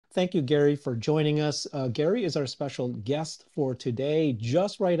Thank you, Gary, for joining us. Gary is our special guest for today,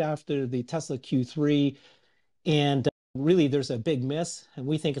 just right after the Tesla Q3. And really, there's a big miss, and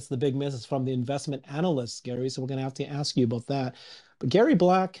we think it's the big miss is from the investment analysts, Gary. So we're going to have to ask you about that. But Gary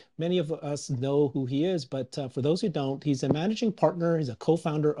Black, many of us know who he is, but for those who don't, he's a managing partner. He's a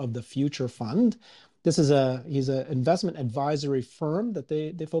co-founder of the Future Fund. He's an investment advisory firm that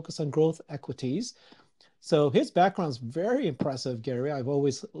they focus on growth equities. So his background's very impressive, Gary. I've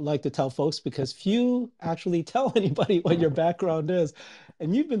always liked to tell folks because few actually tell anybody what your background is.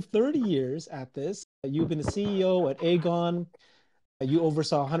 And you've been 30 years at this. You've been a CEO at Aegon. You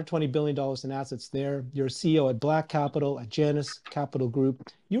oversaw $120 billion in assets there. You're a CEO at Black Capital, at Janus Capital Group.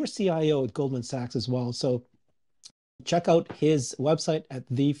 You were CIO at Goldman Sachs as well. So check out his website at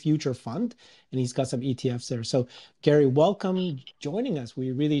The Future Fund, and he's got some ETFs there. So Gary, welcome joining us.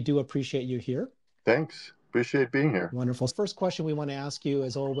 We really do appreciate you here. Thanks. Appreciate being here. Wonderful. First question we want to ask you,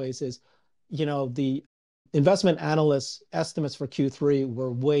 as always, is, the investment analysts' estimates for Q3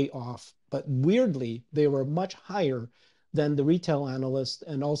 were way off, but weirdly, they were much higher than the retail analysts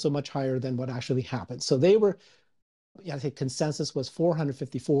and also much higher than what actually happened. So I think consensus was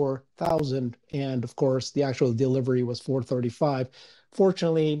 454,000, and of course, the actual delivery was 435.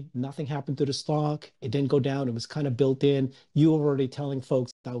 Fortunately, nothing happened to the stock. It didn't go down. It was kind of built in. You were already telling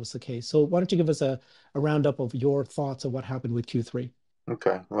folks that was the case. So why don't you give us a roundup of your thoughts of what happened with Q3?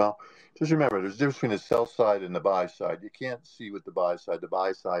 Okay. Well, just remember, there's a difference between the sell side and the buy side. You can't see with the buy side. The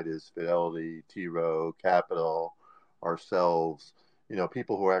buy side is Fidelity, T. Rowe, Capital, ourselves,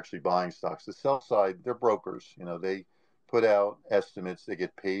 people who are actually buying stocks. The sell side, they're brokers. They put out estimates. They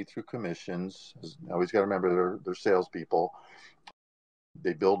get paid through commissions. Always got to remember they're salespeople.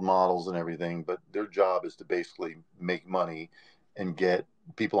 They build models and everything, but their job is to basically make money and get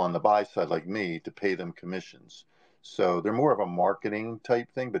people on the buy side like me to pay them commissions. So they're more of a marketing type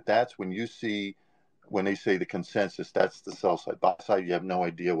thing, but that's when when they say the consensus, that's the sell side. Buy side, you have no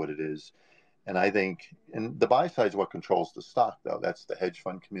idea what it is. And I think, and the buy side is what controls the stock, though. That's the hedge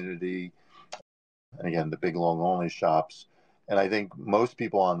fund community, and again, the big long only shops. And I think most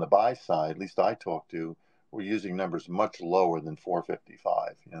people on the buy side, at least I talked to, were using numbers much lower than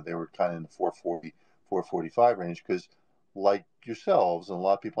 455. They were kind of in the 440, 445 range because, like yourselves and a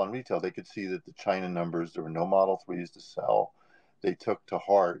lot of people on retail, they could see that the China numbers, there were no Model 3s to sell. They took to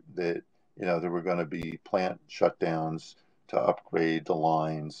heart that, there were going to be plant shutdowns to upgrade the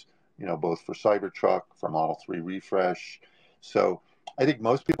lines, both for Cybertruck, for Model 3 refresh. So I think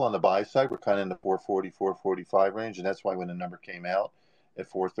most people on the buy side were kind of in the 440, 445 range. And that's why when the number came out at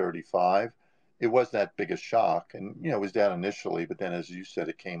 435, it was that big a shock. And, it was down initially, but then, as you said,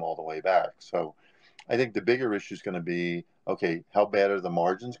 it came all the way back. So I think the bigger issue is going to be, okay, how bad are the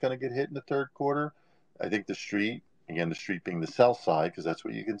margins going to get hit in the third quarter? I think the street being the sell side, because that's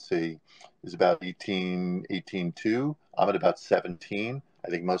what you can see, is about 18.2. I'm at about 17. I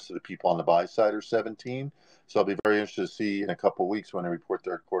think most of the people on the buy side are 17. So I'll be very interested to see in a couple of weeks when they report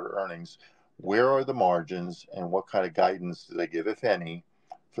third quarter earnings, where are the margins and what kind of guidance do they give, if any,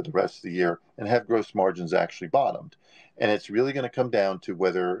 for the rest of the year, and have gross margins actually bottomed. And it's really going to come down to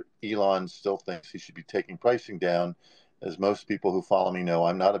whether Elon still thinks he should be taking pricing down. As most people who follow me know,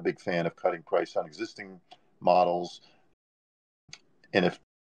 I'm not a big fan of cutting price on existing models. And if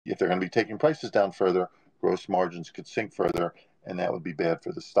they're going to be taking prices down further, gross margins could sink further, and that would be bad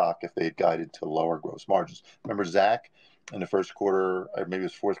for the stock if they had guided to lower gross margins. Remember, Zach in the first quarter, or maybe it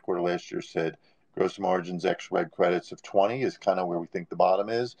was fourth quarter last year, said gross margins ex reg credits of 20 is kind of where we think the bottom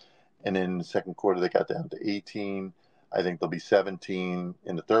is. And in the second quarter, they got down to 18. I think they'll be 17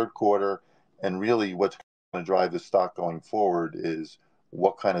 in the third quarter. And really, what's going to drive the stock going forward is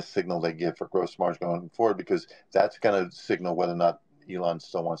what kind of signal they give for gross margin going forward, because that's going to signal whether or not Elon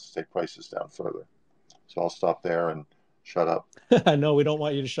still wants to take prices down further. So I'll stop there and shut up. No, we don't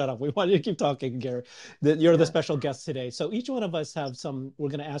want you to shut up. We want you to keep talking, Gary. You're the Yeah. special guest today. So each one of us we're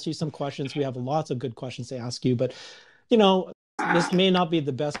going to ask you some questions. We have lots of good questions to ask you, but you know, this may not be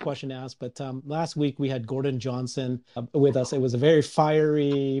the best question to ask, but last week we had Gordon Johnson with us. It was a very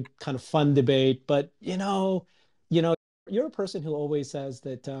fiery, kind of fun debate, but you're a person who always says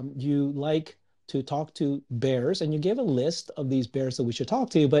that you like to talk to bears, and you gave a list of these bears that we should talk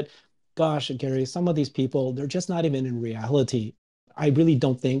to, but gosh, Gary, some of these people, they're just not even in reality. I really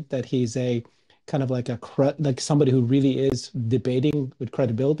don't think that he's a kind of like like somebody who really is debating with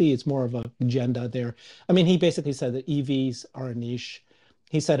credibility. It's more of a agenda there. I mean, he basically said that EVs are a niche.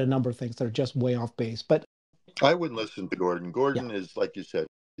 He said a number of things that are just way off base. But I wouldn't listen to Gordon. yeah, Gordon is, like you said,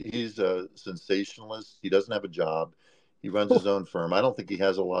 he's a sensationalist. He doesn't have a job. He runs his own firm. I don't think he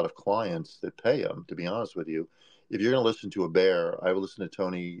has a lot of clients that pay him, to be honest with you. if you're going to listen to a bear, I would listen to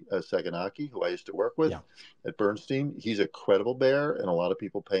Tony Saganaki, who I used to work with Yeah. at Bernstein. He's a credible bear, and a lot of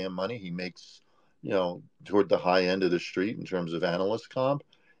people pay him money. He makes, toward the high end of the street in terms of analyst comp.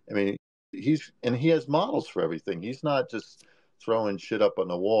 I mean, he has models for everything. He's not just throwing shit up on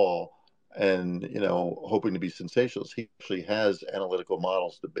the wall and hoping to be sensational. He actually has analytical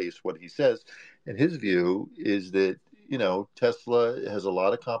models to base what he says. And his view is that Tesla has a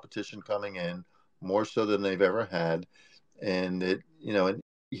lot of competition coming in, more so than they've ever had, and and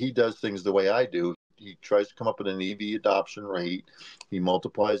he does things the way I do. He tries to come up with an EV adoption rate. He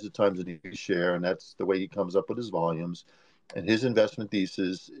multiplies the times an EV share, and that's the way he comes up with his volumes. And his investment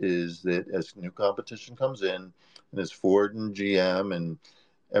thesis is that as new competition comes in, and as Ford and GM and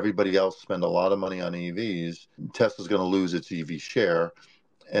everybody else spend a lot of money on EVs, Tesla's going to lose its EV share.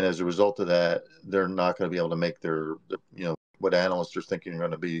 And as a result of that, they're not going to be able to make what analysts are thinking are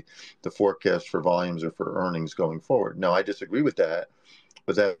going to be the forecast for volumes or for earnings going forward. Now, I disagree with that,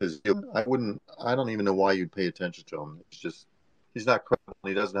 but that is, I don't even know why you'd pay attention to him. It's just, he's not credible.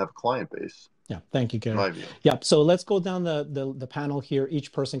 He doesn't have a client base, Yeah, thank you, in Gary. my view. Yeah, so let's go down the panel here.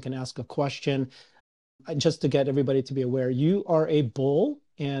 Each person can ask a question. Just to get everybody to be aware, you are a bull,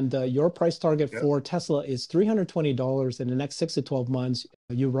 and your price target Yep. for Tesla is $320 in the next 6 to 12 months.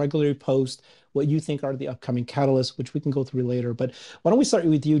 You regularly post what you think are the upcoming catalysts, which we can go through later. But why don't we start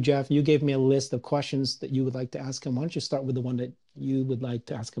with you, Jeff? You gave me a list of questions that you would like to ask him. Why don't you start with the one that you would like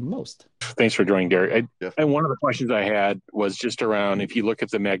to ask him most? Thanks for joining, Gary. Jeff. And one of the questions I had was just around, if you look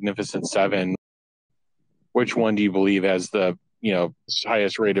at the Magnificent Seven, which one do you believe has the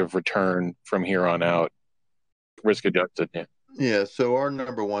highest rate of return from here on out, risk adjusted? Yeah, so our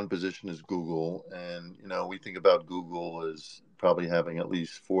number one position is Google, and we think about Google as probably having at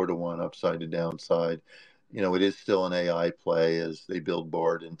least 4-to-1 upside to downside. It is still an AI play as they build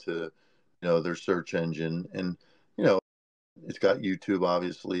Bard into their search engine, and it's got YouTube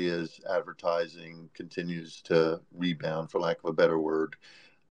obviously as advertising continues to rebound, for lack of a better word.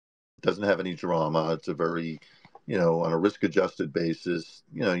 It doesn't have any drama. It's a very on a risk adjusted basis,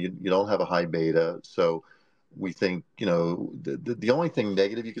 you don't have a high beta, so we think, the only thing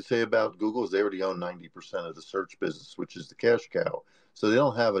negative you could say about Google is they already own 90% of the search business, which is the cash cow. So they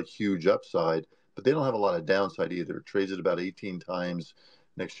don't have a huge upside, but they don't have a lot of downside either. It trades at about 18 times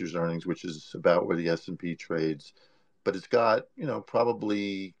next year's earnings, which is about where the S&P trades. But it's got,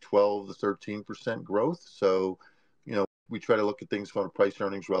 probably 12 to 13% growth. So, we try to look at things from a price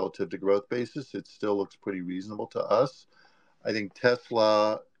earnings relative to growth basis. It still looks pretty reasonable to us. I think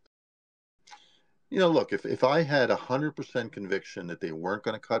Tesla, look, if I had 100% conviction that they weren't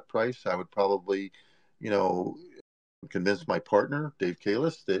going to cut price, I would probably, convince my partner, Dave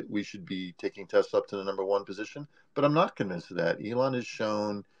Kalis, that we should be taking Tesla up to the number one position. But I'm not convinced of that. Elon has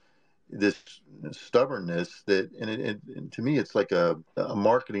shown this stubbornness that, and to me, it's like a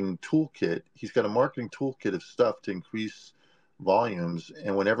marketing toolkit. He's got a marketing toolkit of stuff to increase volumes.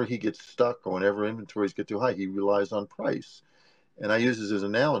 And whenever he gets stuck or whenever inventories get too high, he relies on price. And I use this as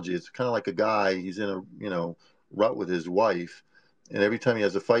an analogy. It's kind of like a guy, he's in a rut with his wife, and every time he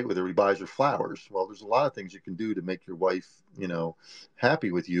has a fight with her, he buys her flowers. Well, there's a lot of things you can do to make your wife,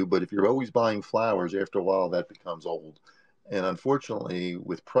 happy with you. But if you're always buying flowers, after a while, that becomes old. And unfortunately,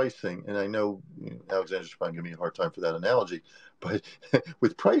 with pricing, and I know Alexander's probably giving me a hard time for that analogy, but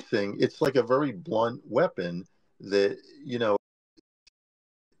with pricing, it's like a very blunt weapon that,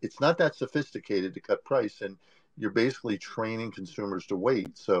 it's not that sophisticated to cut price, and you're basically training consumers to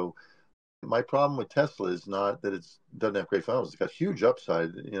wait. So my problem with Tesla is not that it doesn't have great fundamentals. It's got huge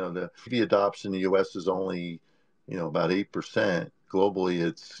upside. The EV adoption in the U.S. is only, about 8%. Globally,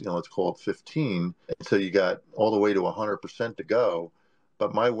 it's, let's call it 15. And so you got all the way to 100% to go.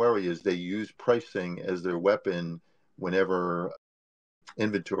 But my worry is they use pricing as their weapon whenever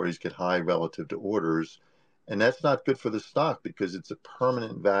inventories get high relative to orders. And that's not good for the stock because it's a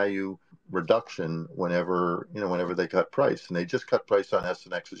permanent value reduction whenever they cut price. And they just cut price on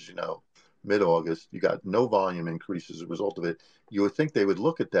SNX, as mid-August. You got no volume increase as a result of it. You would think they would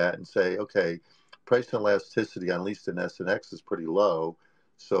look at that and say, okay, price elasticity, at least in SNX, is pretty low,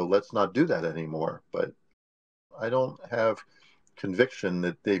 so let's not do that anymore. But I don't have conviction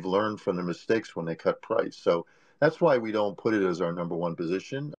that they've learned from their mistakes when they cut price. So that's why we don't put it as our number one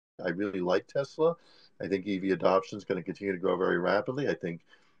position. I really like Tesla. I think EV adoption is going to continue to grow very rapidly. I think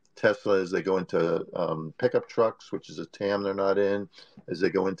Tesla, as they go into pickup trucks, which is a TAM they're not in, as they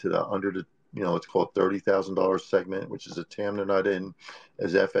go into the under the, let's call it $30,000 segment, which is a TAM they're not in,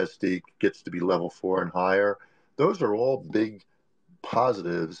 as FSD gets to be level 4 and higher. Those are all big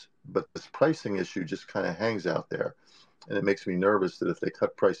positives, but this pricing issue just kind of hangs out there. And it makes me nervous that if they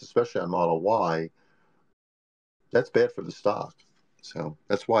cut price, especially on Model Y, that's bad for the stock. So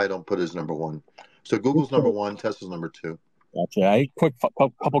that's why I don't put it as number one. So Google's number one, Tesla's number two. Gotcha.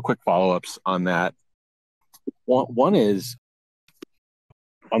 Couple quick follow-ups on that. One is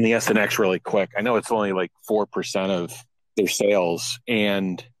on the SNX really quick. I know it's only like 4% of their sales,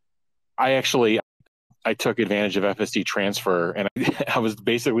 and I took advantage of FSD transfer, and I was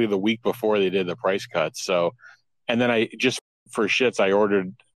basically the week before they did the price cuts. So, and then I just for shits I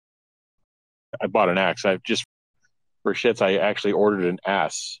bought an X. I just for shits I actually ordered an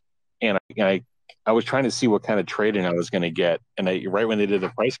S, and I was trying to see what kind of trade-in I was going to get, and right when they did the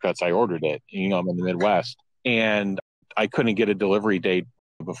price cuts, I ordered it. You know, I'm in the Midwest, and I couldn't get a delivery date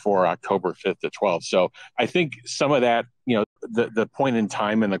before October 5th to 12th. So I think some of that, you know, the point in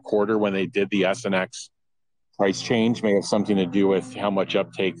time in the quarter when they did the SNX price change may have something to do with how much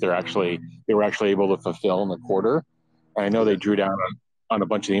uptake they were actually able to fulfill in the quarter. And I know they drew down on a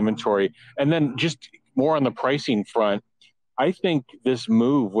bunch of the inventory. And then just more on the pricing front, I think this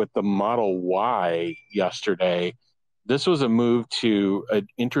move with the Model Y yesterday, this was a move to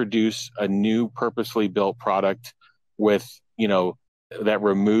introduce a new purposely built product with, you know, that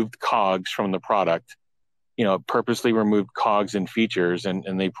removed cogs from the product, you know, purposely removed cogs and features,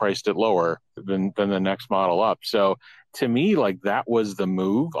 and they priced it lower than the next model up. So to me, like, that was the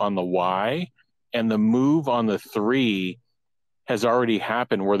move on the Y, and the move on the 3 has already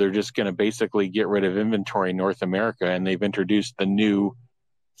happened, where they're just going to basically get rid of inventory in North America, and they've introduced the new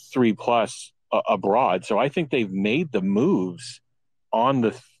 3 Plus abroad. So I think they've made the moves on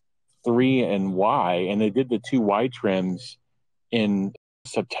the 3 and Y, and they did the 2 Y trims in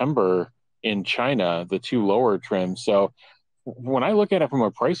September in China, the 2 lower trims. So when I look at it from a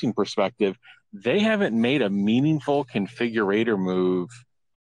pricing perspective, they haven't made a meaningful configurator move,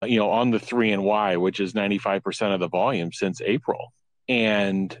 you know, on the 3 and Y, which is 95% of the volume since April.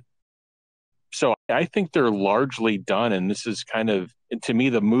 And so I think they're largely done. And this is kind of, to me,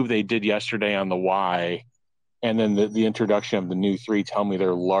 the move they did yesterday on the Y, and then the introduction of the new 3 tell me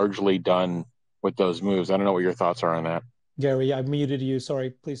they're largely done with those moves. I don't know what your thoughts are on that. Gary, I muted you. Sorry,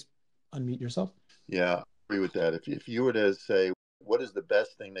 please unmute yourself. Yeah, I agree with that. If you were to say, what is the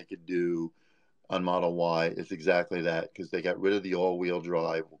best thing they could do on Model Y, it's exactly that, because they got rid of the all-wheel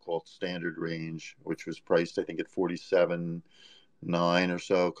drive, we'll call it standard range, which was priced, I think, at 47.9 or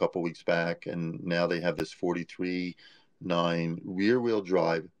so a couple weeks back, and now they have this 43.9 rear-wheel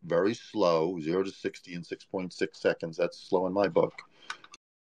drive, very slow, 0 to 60 in 6.6 seconds. That's slow in my book.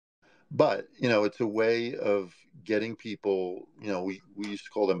 But, you know, it's a way of getting people, you know, we used to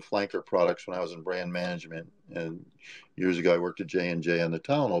call them flanker products when I was in brand management. And years ago, I worked at J&J on the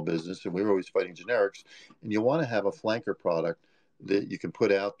Tylenol business, and we were always fighting generics. And you want to have a flanker product that you can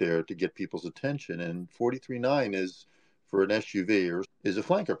put out there to get people's attention. And 43.9 is, for an SUV, or is a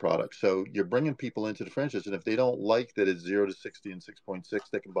flanker product. So you're bringing people into the franchise. And if they don't like that it's 0 to 60 in 6.6,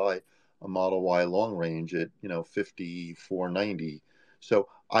 they can buy a Model Y long range at, you know, 54.90. So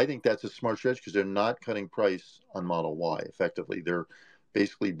I think that's a smart strategy, because they're not cutting price on Model Y effectively. They're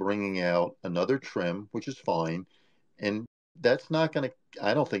basically bringing out another trim, which is fine. And that's not going to,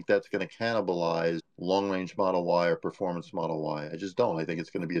 I don't think that's going to cannibalize long range Model Y or performance Model Y. I just don't. I think it's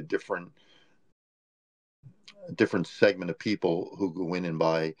going to be a different segment of people who go in and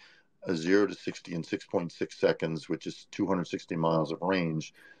buy a 0 to 60 in 6.6 seconds, which is 260 miles of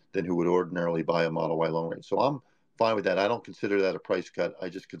range, than who would ordinarily buy a Model Y long range. So I'm fine with that. I don't consider that a price cut. I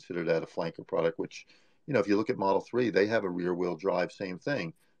just consider that a flanker product, which, you know, if you look at Model 3, they have a rear wheel drive, same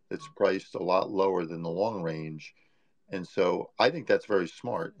thing, that's priced a lot lower than the long range. And so I think that's very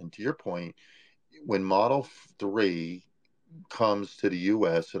smart. And to your point, when Model 3 comes to the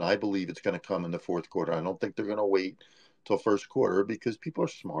US, and I believe it's going to come in the fourth quarter, I don't think they're going to wait till first quarter, because people are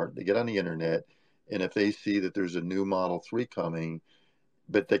smart. They get on the internet, and if they see that there's a new Model 3 coming,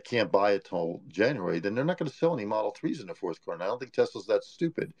 but they can't buy it till January, then they're not going to sell any Model 3s in the fourth quarter. And I don't think Tesla's that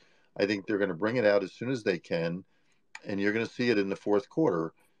stupid. I think they're going to bring it out as soon as they can, and you're going to see it in the fourth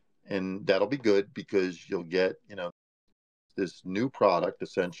quarter. And that'll be good, because you'll get, you know, this new product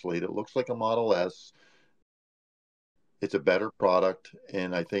essentially that looks like a Model S. It's a better product.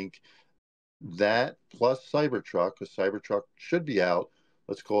 And I think that plus Cybertruck, because Cybertruck should be out,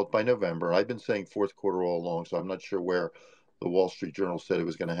 let's call it by November. I've been saying fourth quarter all along, so I'm not sure where the Wall Street Journal said it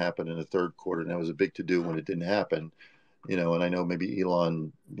was going to happen in the third quarter, and that was a big to-do when it didn't happen. You know, and I know maybe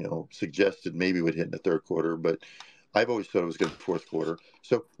Elon, you know, suggested maybe it would hit in the third quarter, but I've always thought it was going to be fourth quarter.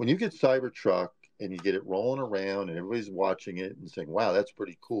 So when you get Cybertruck and you get it rolling around and everybody's watching it and saying, wow, that's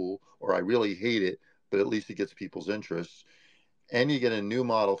pretty cool, or I really hate it, but at least it gets people's interest, and you get a new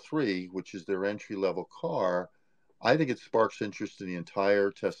Model 3, which is their entry-level car, I think it sparks interest in the entire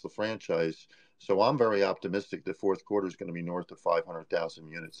Tesla franchise. So I'm very optimistic the fourth quarter is going to be north of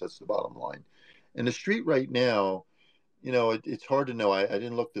 500,000 units. That's the bottom line. And the street right now, it's hard to know. I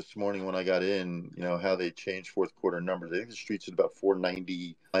didn't look this morning when I got in, how they changed fourth quarter numbers. I think the street's at about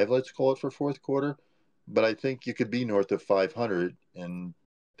 495, let's call it, for fourth quarter. But I think you could be north of 500, and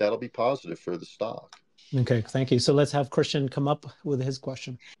that'll be positive for the stock. Okay, thank you. So let's have Christian come up with his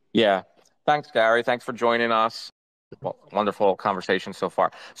question. Yeah. Thanks, Gary. Thanks for joining us. Well, wonderful conversation so far.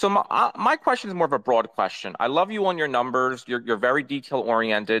 So my question is more of a broad question. I love you on your numbers. You're very detail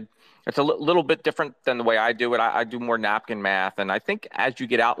oriented. It's a little bit different than the way I do it. I do more napkin math. And I think as you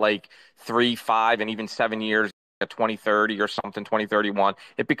get out like 3, 5, and even 7 years, 2030 or something, 2031,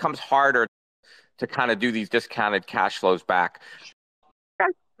 it becomes harder to kind of do these discounted cash flows back.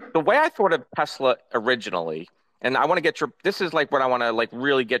 The way I thought of Tesla originally, and I want to get this is like what I want to like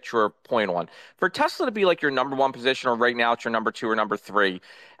really get your point on. For Tesla to be like your number one position, or right now it's your number 2 or number 3,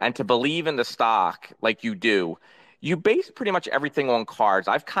 and to believe in the stock like you do, you base pretty much everything on cars.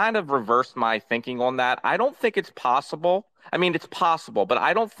 I've kind of reversed my thinking on that. I don't think it's possible. I mean, it's possible, but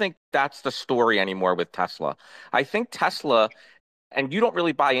I don't think that's the story anymore with Tesla. I think Tesla, and you don't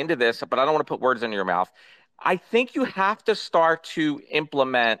really buy into this, but I don't want to put words in your mouth. I think you have to start to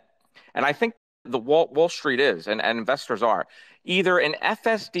implement, and I think the Wall Street is, and investors are, either an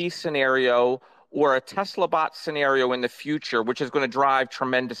FSD scenario or a Tesla bot scenario in the future, which is going to drive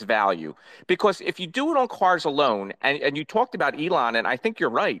tremendous value. Because if you do it on cars alone, and you talked about Elon, and I think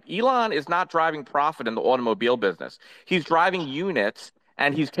you're right, Elon is not driving profit in the automobile business. He's driving units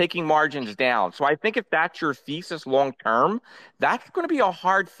and he's taking margins down. So I think if that's your thesis long term, that's going to be a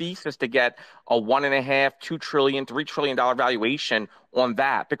hard thesis to get a 1.5, 2 trillion, $3 trillion valuation on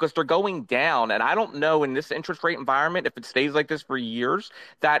that, because they're going down. And I don't know in this interest rate environment, if it stays like this for years,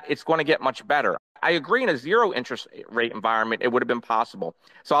 that it's going to get much better. I agree in a zero interest rate environment, it would have been possible.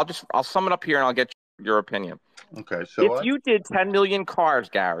 So I'll sum it up here and I'll get your opinion. Okay. If you did 10 million cars,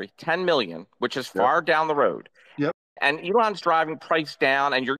 Gary, 10 million, which is far down the road, and Elon's driving price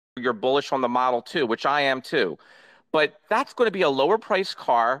down, and you're bullish on the Model 2, which I am too. But that's going to be a lower price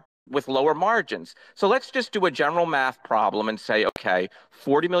car with lower margins. So let's just do a general math problem and say, okay,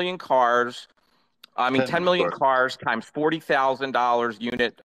 40 million cars, 10 million cars times $40,000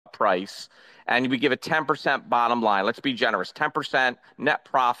 unit price, and we give a 10% bottom line. Let's be generous, 10% net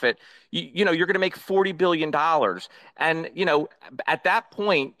profit. You're going to make $40 billion. And, at that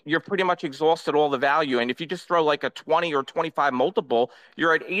point, you're pretty much exhausted all the value. And if you just throw like a 20 or 25 multiple,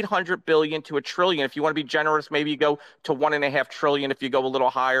 you're at 800 billion to $1 trillion. If you want to be generous, maybe you go to 1.5 trillion. If you go a little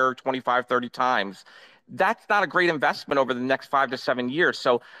higher, 25, 30 times. That's not a great investment over the next 5 to 7 years.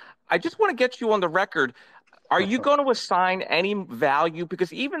 So I just want to get you on the record. Are you going to assign any value?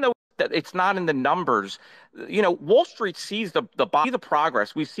 Because even though it's not in the numbers, Wall Street sees the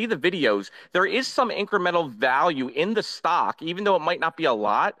progress. We see the videos. There is some incremental value in the stock, even though it might not be a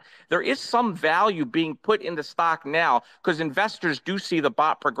lot. There is some value being put in the stock now because investors do see the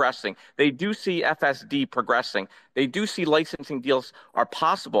bot progressing. They do see FSD progressing. They do see licensing deals are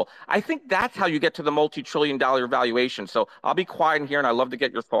possible. I think that's how you get to the multi-trillion-dollar valuation. So I'll be quiet in here, and I'd love to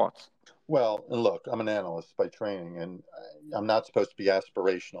get your thoughts. Well, and look, I'm an analyst by training, and I'm not supposed to be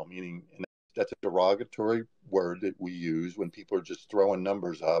aspirational, meaning that's a derogatory word that we use when people are just throwing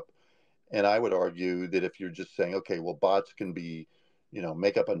numbers up. And I would argue that if you're just saying, okay, well, bots can be,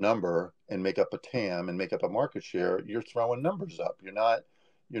 make up a number and make up a TAM and make up a market share, you're throwing numbers up. You're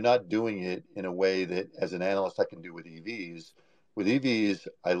not doing it in a way that, as an analyst, I can do with EVs. With EVs,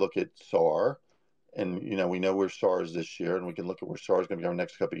 I look at SAR, and we know where SAR is this year, and we can look at where SAR is going to be our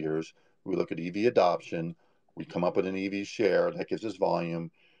next couple of years. We look at EV adoption. We come up with an EV share that gives us volume.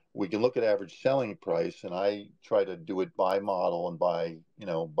 We can look at average selling price, and I try to do it by model and by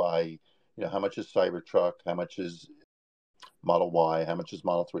how much is Cybertruck, how much is Model Y, how much is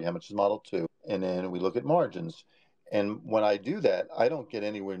Model 3, how much is Model 2, and then we look at margins. And when I do that, I don't get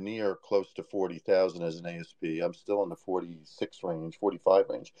anywhere near close to 40,000 as an ASP. I'm still in the 46 range, 45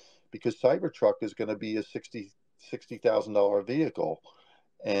 range, because Cybertruck is going to be a $60,000 vehicle.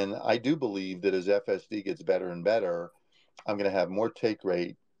 And I do believe that as FSD gets better and better, I'm going to have more take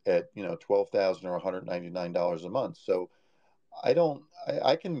rate at $12,000 or $199 a month. So I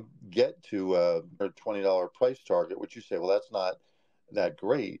can get to a $20 price target, which you say, well, that's not that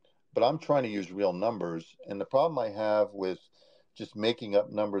great, but I'm trying to use real numbers. And the problem I have with just making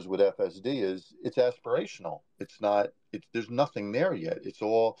up numbers with FSD is it's aspirational. There's nothing there yet. It's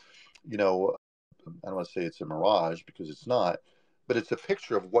all, I don't want to say it's a mirage because it's not, but it's a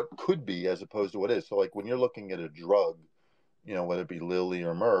picture of what could be as opposed to what is. So like when you're looking at a drug, whether it be Lilly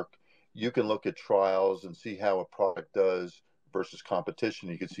or Merck, you can look at trials and see how a product does versus competition.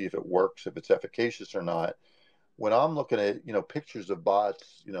 You can see if it works, if it's efficacious or not. When I'm looking at, pictures of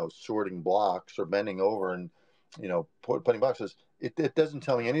bots, sorting blocks or bending over and, putting boxes, it doesn't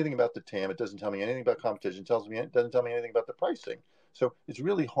tell me anything about the TAM. It doesn't tell me anything about competition. It doesn't tell me anything about the pricing. So it's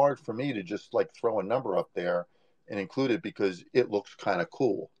really hard for me to just like throw a number up there and include it because it looks kind of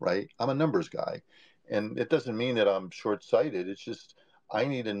cool, right? I'm a numbers guy. And it doesn't mean that I'm short-sighted. It's just I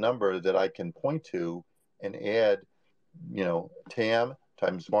need a number that I can point to and add, TAM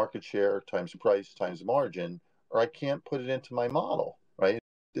times market share times price times margin, or I can't put it into my model, right?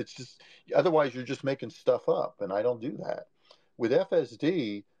 It's just, otherwise you're just making stuff up, and I don't do that. With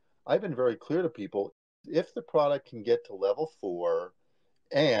FSD, I've been very clear to people, if the product can get to level 4,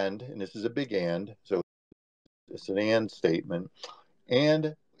 and this is a big and, so it's an and statement,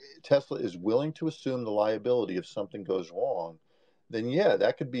 and Tesla is willing to assume the liability if something goes wrong, then yeah,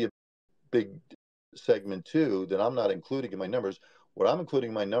 that could be a big segment too that I'm not including in my numbers. What I'm including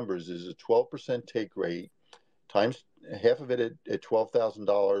in my numbers is a 12% take rate times half of it at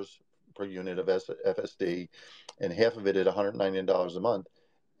 $12,000 per unit of FSD and half of it at $199 a month.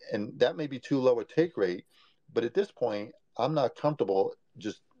 And that may be too low a take rate, but at this point, I'm not comfortable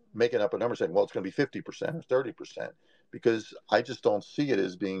just making up a number saying, well, it's going to be 50% or 30%, because I just don't see it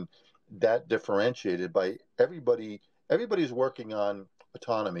as being that differentiated by everybody. Everybody's working on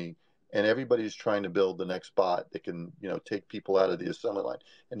autonomy, and everybody's trying to build the next bot that can, take people out of the assembly line.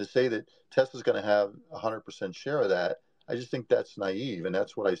 And to say that Tesla's going to have 100% share of that, I just think that's naive. And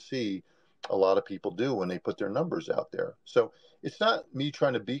that's what I see a lot of people do when they put their numbers out there. So it's not me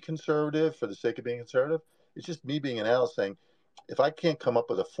trying to be conservative for the sake of being conservative. It's just me being an analyst saying, if I can't come up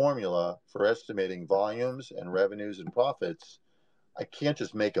with a formula for estimating volumes and revenues and profits, I can't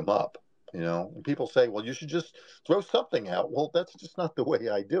just make them up. And people say, well, you should just throw something out. Well, that's just not the way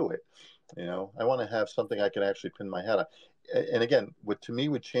I do it. I want to have something I can actually pin my head on. And again, what to me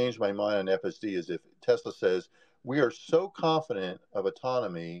would change my mind on FSD is if Tesla says, we are so confident of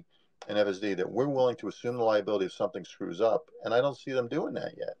autonomy and FSD that we're willing to assume the liability if something screws up. And I don't see them doing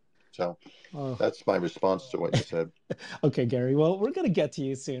that yet. So that's my response to what you said. Okay, Gary. Well, we're going to get to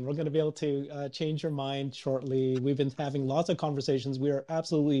you soon. We're going to be able to change your mind shortly. We've been having lots of conversations. We are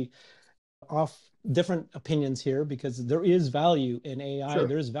absolutely off different opinions here because there is value in AI. Sure.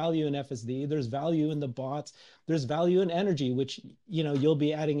 There's value in FSD. There's value in the bots. There's value in energy, which, you'll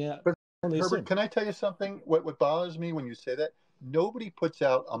be adding a. But Herbert, can I tell you something? What bothers me when you say that, nobody puts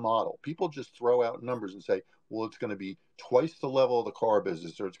out a model. People just throw out numbers and say, well, it's going to be twice the level of the car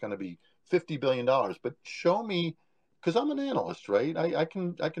business, or it's going to be $50 billion. But show me, because I'm an analyst, right? I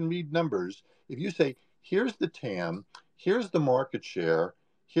can read numbers. If you say, here's the TAM, here's the market share,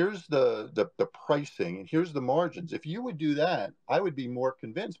 here's the pricing, and here's the margins. If you would do that, I would be more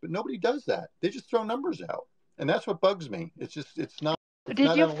convinced. But nobody does that. They just throw numbers out. And that's what bugs me. It's not.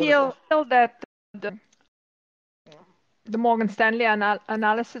 Did you feel that the Morgan Stanley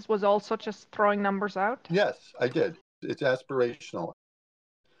analysis was also just throwing numbers out? Yes, I did. It's aspirational.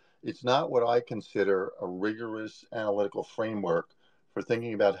 It's not what I consider a rigorous analytical framework for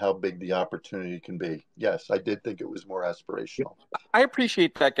thinking about how big the opportunity can be. Yes, I did think it was more aspirational. I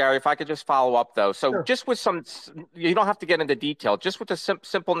appreciate that, Gary. If I could just follow up, though. So Sure. just with some, you don't have to get into detail, just with the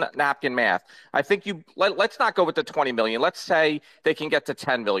simple napkin math. I think let's not go with the 20 million. Let's say they can get to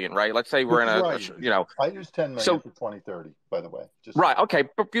 10 million, right? Let's say we're in a, right. I use 10 million for 2030, by the way. Right. Okay.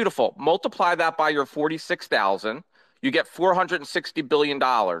 Beautiful. Multiply that by your 46,000. You get $460 billion.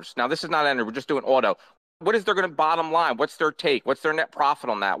 Now, this is not energy. We're just doing auto. What is their going to bottom line? What's their take? What's their net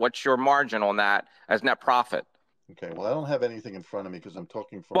profit on that? What's your margin on that as net profit? Okay. Well, I don't have anything in front of me because I'm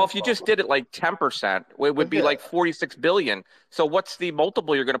talking from. Well, if you just did it like 10%, it would be like 46 billion. So what's the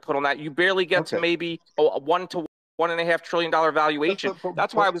multiple you're going to put on that? You barely get to maybe a $1 to $1.5 trillion valuation.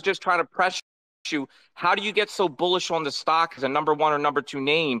 That's why I was just trying to press you. How do you get so bullish on the stock as a number 1 or number 2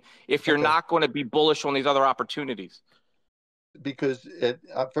 name if you're not going to be bullish on these other opportunities? Because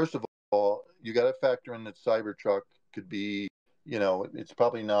first of all, you got to factor in that Cybertruck could be, it's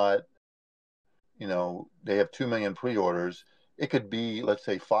probably not, they have 2 million pre-orders. It could be, let's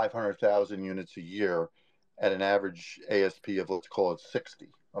say, 500,000 units a year at an average ASP of, let's call it 60.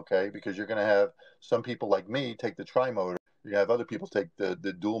 Okay, because you're going to have some people like me take the tri-motor. You have other people take the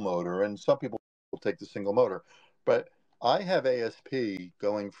dual motor, and some people will take the single motor. But I have ASP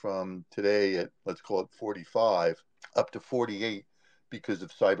going from today at, let's call it 45 up to 48 because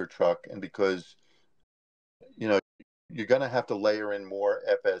of Cybertruck, and because you're going to have to layer in more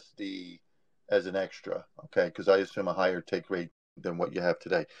FSD as an extra, okay? Because I assume a higher take rate than what you have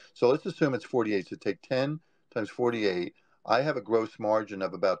today. So let's assume it's 48. So take 10 times 48. I have a gross margin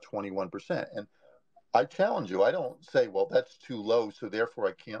of about 21%, and I challenge you. I don't say, well, that's too low, so therefore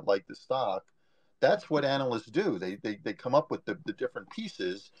I can't like the stock. That's what analysts do. They come up with the different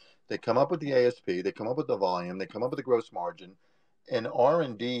pieces. They come up with the ASP. They come up with the volume. They come up with the gross margin. And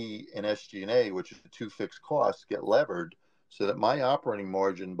R&D and SG&A, which is the two fixed costs, get levered so that my operating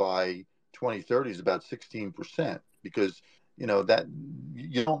margin by 2030 is about 16%, because that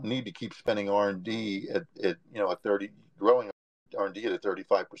you don't need to keep spending R&D at 30, growing R&D at a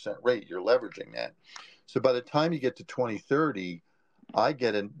 35% rate. You're leveraging that. So by the time you get to 2030, I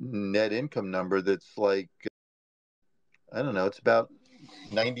get a net income number that's like, I don't know, it's about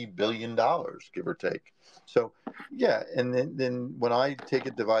 $90 billion, give or take. So, yeah. And then when I take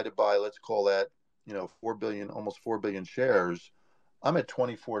it divided by, let's call that, 4 billion, almost 4 billion shares, I'm at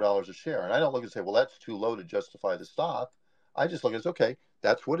 $24 a share. And I don't look and say, well, that's too low to justify the stock. I just look at, okay,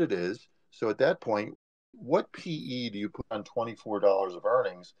 that's what it is. So at that point, what PE do you put on $24 of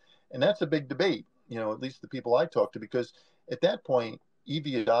earnings? And that's a big debate, at least the people I talk to, because at that point,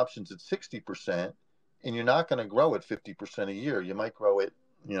 EV adoption's at 60%, and you're not going to grow at 50% a year. You might grow it,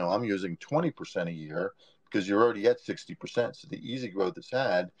 I'm using 20% a year because you're already at 60%. So the easy growth it's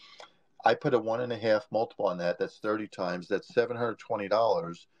had, I put a 1.5 multiple on that. That's 30 times. That's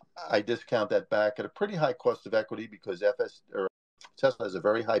 $720. I discount that back at a pretty high cost of equity because Tesla has a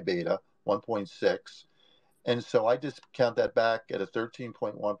very high beta, 1.6. And so I discount that back at a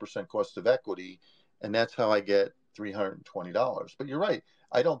 13.1% cost of equity. And that's how I get $320. But you're right.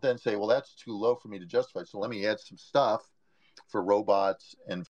 I don't then say, well, that's too low for me to justify. So let me add some stuff for robots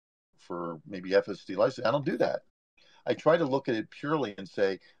and for maybe FSD license. I don't do that. I try to look at it purely and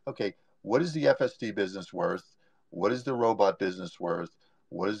say, okay, what is the FSD business worth? What is the robot business worth?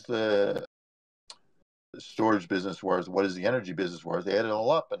 What is the storage business worth? What is the energy business worth? They add it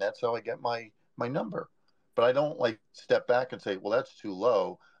all up, and that's how I get my number. But I don't step back and say, well, that's too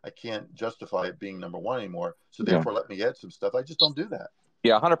low. I can't justify it being number one anymore. So therefore, let me add some stuff. I just don't do that.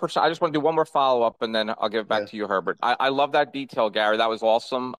 Yeah, 100%. I just want to do one more follow-up, and then I'll give it back to you, Herbert. I love that detail, Gary. That was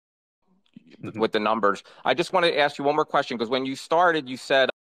awesome with the numbers. I just want to ask you one more question, because when you started, you said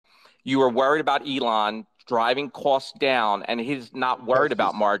you were worried about Elon driving costs down, and he's not worried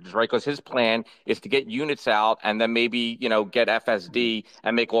about margins, right? Because his plan is to get units out and then maybe, get FSD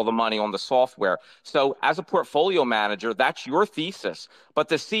and make all the money on the software. So as a portfolio manager, that's your thesis. But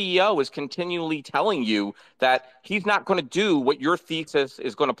the CEO is continually telling you that he's not going to do what your thesis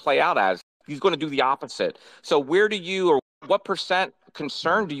is going to play out as. He's going to do the opposite. So where do you, or what percent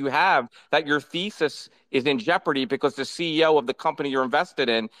concern do you have that your thesis is in jeopardy because the CEO of the company you're invested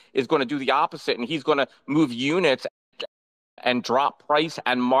in is going to do the opposite, and he's going to move units and drop price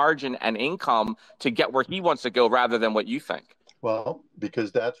and margin and income to get where he wants to go rather than what you think? Well,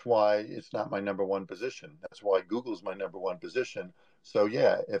 because that's why it's not my number one position. That's why Google's my number one position. So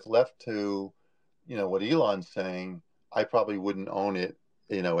yeah, if left to, what Elon's saying, I probably wouldn't own it,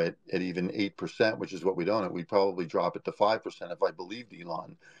 at even 8%, which is what we'd own it. We'd probably drop it to 5% if I believed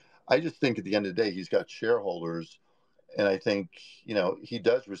Elon. I just think at the end of the day, he's got shareholders. And I think, he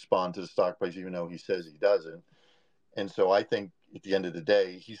does respond to the stock price, even though he says he doesn't. And so I think at the end of the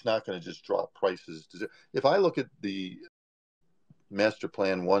day, he's not going to just drop prices to zero. If I look at the master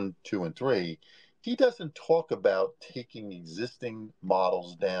plan 1, 2, and 3, he doesn't talk about taking existing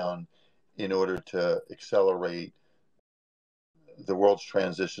models down in order to accelerate the world's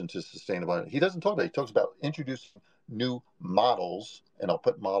transition to sustainable. He doesn't talk about it. He talks about introducing new models, and I'll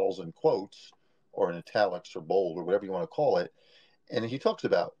put models in quotes or in italics or bold or whatever you want to call it. And he talks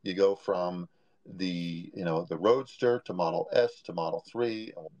about you go from the Roadster to Model S to Model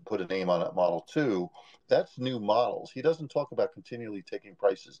 3, and we'll put a name on it, Model 2. That's new models. He doesn't talk about continually taking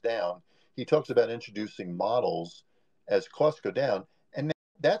prices down. He talks about introducing models as costs go down, and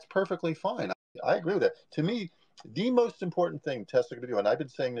that's perfectly fine. I agree with that. To me, the most important thing Tesla can do, and I've been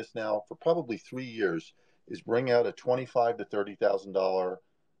saying this now for probably 3 years, is bring out a $25,000 to $30,000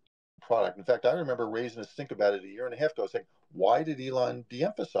 product. In fact, I remember raising us think about it a year and a half ago, saying, why did Elon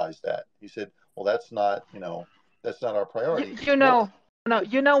de-emphasize that? He said, well, that's not our priority.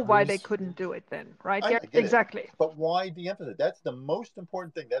 Why they couldn't do it then, right? I get exactly. It. But why de-emphasize? That's the most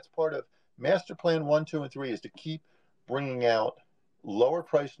important thing. That's part of Master Plan 1, 2, and 3 is to keep bringing out lower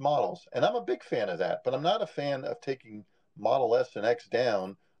priced models. And I'm a big fan of that, but I'm not a fan of taking Model S and X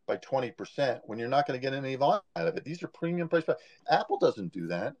down by 20% when you're not going to get any volume out of it. These are premium price products. Apple doesn't do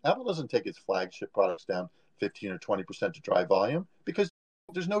that. Apple doesn't take its flagship products down 15 or 20% to drive volume because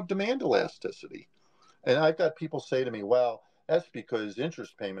there's no demand elasticity. And I've got people say to me, well, that's because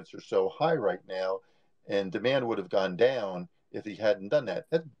interest payments are so high right now and demand would have gone down if he hadn't done that.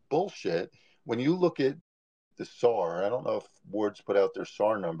 That's bullshit. When you look at the SAR, I don't know if Ward's put out their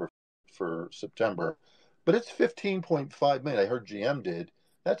SAR number for September, but it's 15.5 million. I heard GM did.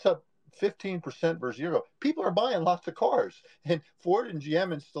 That's up 15% versus year ago. People are buying lots of cars, and Ford and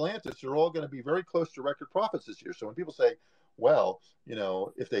GM and Stellantis are all going to be very close to record profits this year. So when people say, well,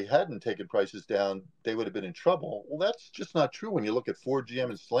 if they hadn't taken prices down, they would have been in trouble. Well, that's just not true. When you look at Ford, GM,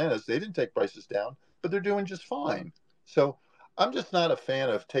 and Stellantis, they didn't take prices down, but they're doing just fine. So I'm just not a fan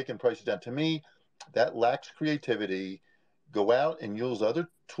of taking prices down. To me, that lacks creativity. Go out and use other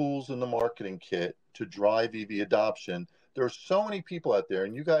tools in the marketing kit to drive EV adoption. There are so many people out there,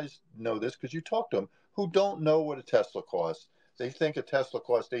 and you guys know this because you talk to them, who don't know what a Tesla costs. They think a Tesla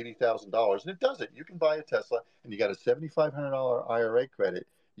costs $80,000, and it doesn't. You can buy a Tesla, and you got a $7,500 IRA credit.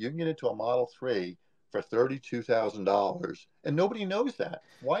 You can get into a Model 3 for $32,000, and nobody knows that.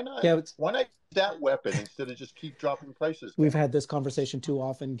 Why not? Yeah, why not use that weapon instead of just keep dropping prices down? we've had this conversation too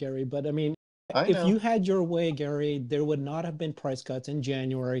often, Gary, but I mean, I if know. you had your way, Gary, there would not have been price cuts in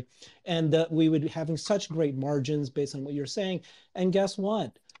January, and we would be having such great margins based on what you're saying. And guess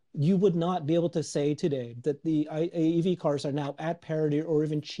what? You would not be able to say today that the EV cars are now at parity or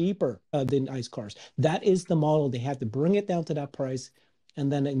even cheaper than ICE cars. That is the model. They have to bring it down to that price,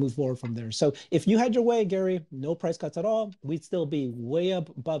 and then they move forward from there. So if you had your way, Gary, no price cuts at all, we'd still be way up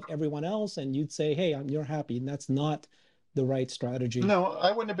above everyone else, and you'd say, hey, you're happy. And that's not the right strategy. No,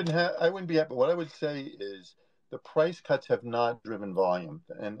 I wouldn't have been. I wouldn't be happy. What I would say is the price cuts have not driven volume.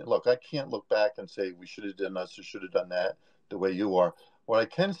 And look, I can't look back and say we should have done this or should have done that the way you are. What I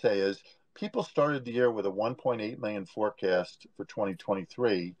can say is people started the year with a 1.8 million forecast for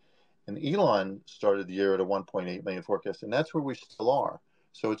 2023, and Elon started the year at a 1.8 million forecast, and that's where we still are.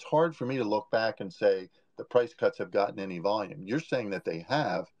 So it's hard for me to look back and say the price cuts have gotten any volume. You're saying that they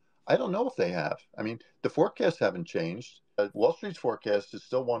have. I don't know if they have. I mean, the forecasts haven't changed. Wall Street's forecast is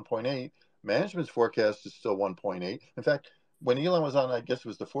still 1.8. Management's forecast is still 1.8. In fact, when Elon was on, I guess it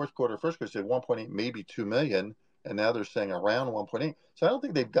was the fourth quarter, first quarter, said 1.8, maybe 2 million, and now they're saying around 1.8. So I don't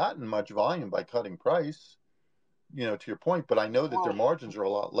think they've gotten much volume by cutting price, to your point, but I know that their margins are a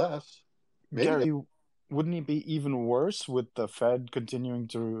lot less. Maybe Gary, wouldn't it be even worse with the Fed continuing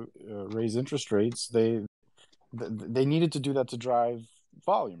to raise interest rates? They needed to do that to drive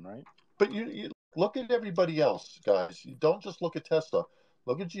volume, right? But you look at everybody else, guys. You don't just look at Tesla.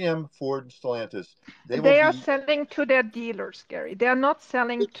 Look at GM, Ford, and Stellantis. They are selling to their dealers, Gary. They are not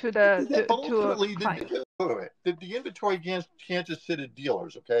selling to the ultimately, client. The inventory can't just sit at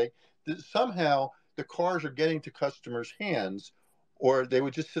dealers, okay? Somehow the cars are getting to customers' hands, or they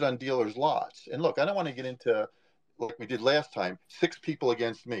would just sit on dealers' lots. And look, I don't want to get into, like we did last time, 6 people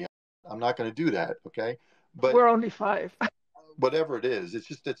against me. I'm not going to do that, okay? But we're only 5. Whatever it is,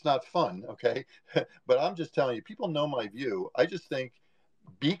 it's not fun, okay? But I'm just telling you, people know my view. I just think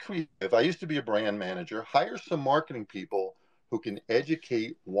be creative. I used to be a brand manager. Hire some marketing people who can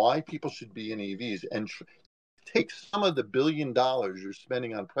educate why people should be in EVs, and take some of the $1 billion you're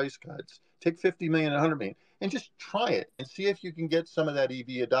spending on price cuts, take 50 million, 100 million, and just try it and see if you can get some of that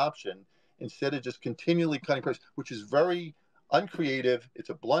EV adoption instead of just continually cutting price, which is very uncreative. It's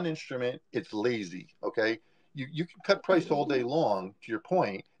a blunt instrument. It's lazy, okay? You can cut price all day long, to your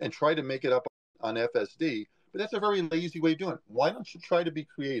point, and try to make it up on FSD, but that's a very lazy way of doing it. Why don't you try to be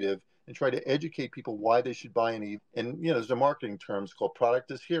creative and try to educate people why they should buy an EV? And there's a marketing term called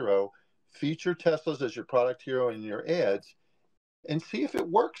product as hero. Feature Teslas as your product hero in your ads, and see if it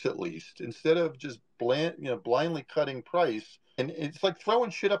works at least, instead of just blindly cutting price. And it's like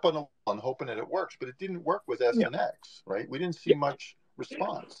throwing shit up on the wall and hoping that it works, but it didn't work with S and X, right? We didn't see much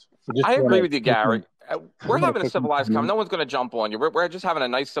response. I agree with you, Gary. We're having a civilized conversation. No one's going to jump on you. We're just having a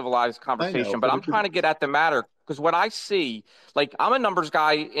nice civilized conversation. But I'm trying to get at the matter, because what I see, like, I'm a numbers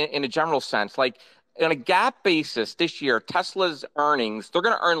guy in a general sense. Like, on a gap basis this year, Tesla's earnings, they're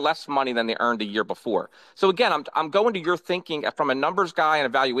going to earn less money than they earned the year before. So again, I'm going to your thinking from a numbers guy and a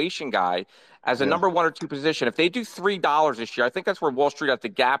valuation guy as a number 1 or 2 position. If they do $3 this year, I think that's where Wall Street at the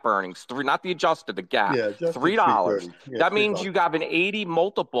gap earnings, not the adjusted, the gap. Yeah, $3. Yeah, that means you got an 80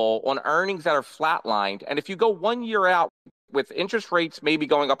 multiple on earnings that are flatlined. And if you go 1 year out with interest rates maybe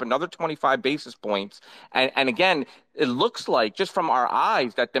going up another 25 basis points, and again, it looks like just from our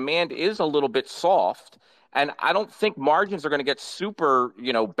eyes that demand is a little bit soft. And I don't think margins are going to get super,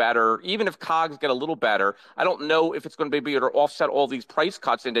 better, even if COGS get a little better. I don't know if it's going to be able to offset all these price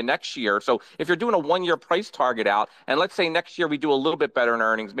cuts into next year. So if you're doing a 1 year price target out, and let's say next year we do a little bit better in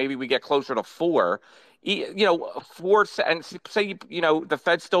earnings, maybe we get closer to 4, 4, and say, the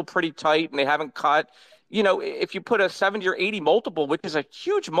Fed's still pretty tight and they haven't cut, if you put a 70 or 80 multiple, which is a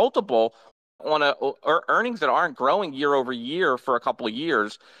huge multiple on earnings that aren't growing year over year for a couple of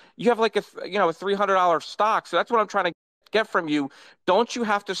years, you have like a $300 stock. So that's what I'm trying to get from you, don't you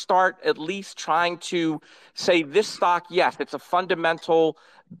have to start at least trying to say this stock, yes, it's a fundamental,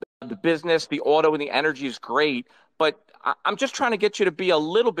 the business, the auto and the energy is great, but I'm just trying to get you to be a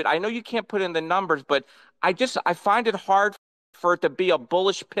little bit, I know you can't put in the numbers, but I find it hard for it to be a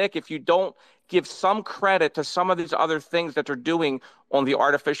bullish pick if you don't give some credit to some of these other things that they're doing on the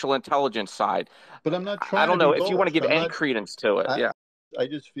artificial intelligence side. But I'm not I trying to don't be know if you want to bullish. give I'm any not. credence to it. I, Yeah. I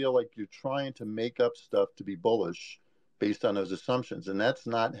just feel like you're trying to make up stuff to be bullish based on those assumptions, and that's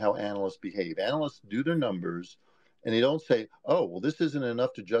not how analysts behave. Analysts do their numbers, and they don't say, "Oh, well, this isn't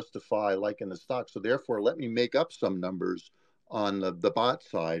enough to justify liking the stock, so therefore let me make up some numbers on the bot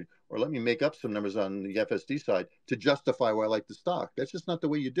side, or let me make up some numbers on the FSD side to justify why I like the stock." That's just not the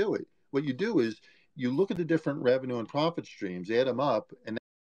way you do it. What you do is you look at the different revenue and profit streams, add them up, and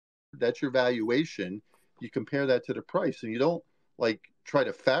that's your valuation. You compare that to the price, and you don't like try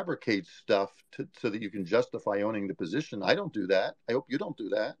to fabricate stuff so that you can justify owning the position. I don't do that. I hope you don't do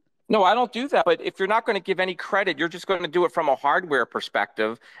that. No, I don't do that. But if you're not going to give any credit, you're just going to do it from a hardware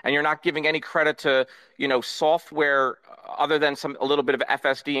perspective, and you're not giving any credit to, software other than a little bit of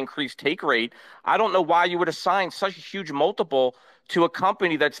FSD increased take rate. I don't know why you would assign such a huge multiple to a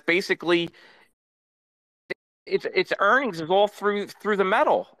company that's basically its earnings is all through the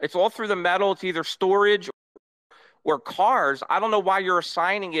metal. It's all through the metal. It's either storage or cars. I don't know why you're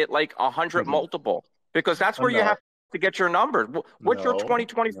assigning it like 100 Mm-hmm. multiple, because that's where I'm you have not. to get your numbers. What's your No,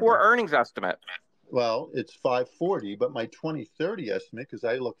 2024 no. earnings estimate? Well, it's 540, but my 2030 estimate, because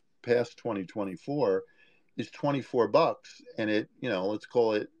I look past 2024, is $24, and let's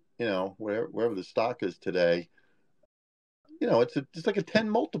call it, wherever the stock is today, it's like a 10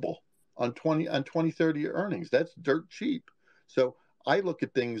 multiple on 2030 earnings. That's dirt cheap. So I look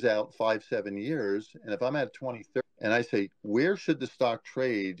at things out 5-7 years, and if I'm at 2030 and I say, where should the stock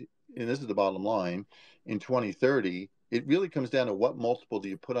trade, and this is the bottom line, in 2030, it really comes down to what multiple do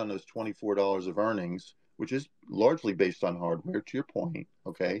you put on those $24 of earnings, which is largely based on hardware, to your point,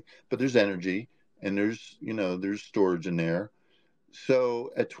 okay? But there's energy, and there's storage in there. So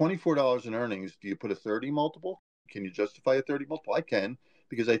at $24 in earnings, do you put a 30 multiple? Can you justify a 30 multiple? I can,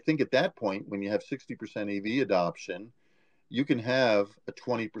 because I think at that point, when you have 60% EV adoption, you can have a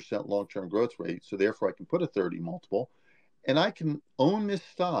 20% long-term growth rate. So therefore, I can put a 30 multiple, and I can own this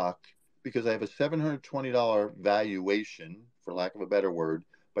stock because I have a $720 valuation, for lack of a better word,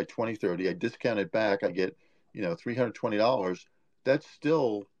 by 2030. I discount it back. I get, $320. That's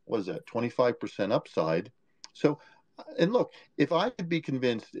still, what is that, 25% upside. So, and look, if I could be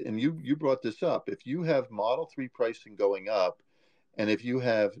convinced, and you brought this up, if you have Model 3 pricing going up, and if you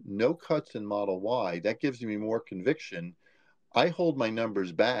have no cuts in Model Y, that gives me more conviction. I hold my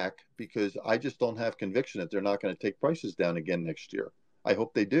numbers back because I just don't have conviction that they're not going to take prices down again next year. I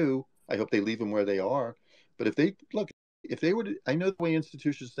hope they do. I hope they leave them where they are. But if they were to, I know the way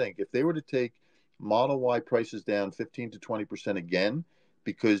institutions think, if they were to take Model Y prices down 15 to 20% again,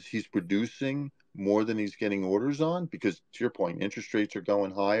 because he's producing more than he's getting orders on, because to your point, interest rates are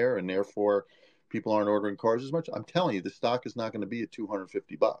going higher and therefore people aren't ordering cars as much. I'm telling you, the stock is not going to be at $250.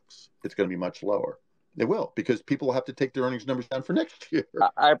 It's going to be much lower. They will, because people will have to take their earnings numbers down for next year.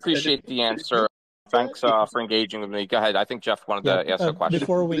 I appreciate the answer. Thanks for engaging with me. Go ahead. I think Jeff wanted to ask a question.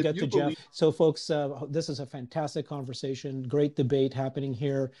 Before we get to Jeff, so folks, this is a fantastic conversation, great debate happening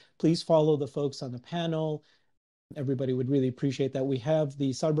here. Please follow the folks on the panel. Everybody would really appreciate that. We have the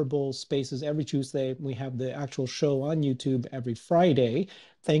Cyber Bowl spaces every Tuesday. We have the actual show on YouTube every Friday.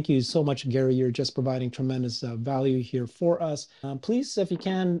 Thank you so much, Gary. You're just providing tremendous value here for us. Please, if you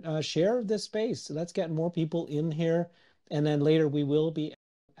can, share this space. Let's get more people in here. And then later we will be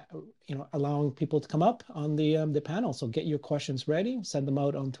allowing people to come up on the panel. So get your questions ready. Send them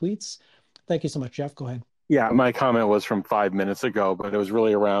out on tweets. Thank you so much, Jeff. Go ahead. Yeah, my comment was from 5 minutes ago, but it was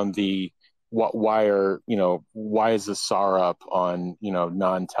really around why is the SAR up on,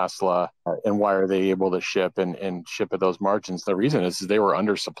 non-Tesla, and why are they able to ship and ship at those margins? The reason is they were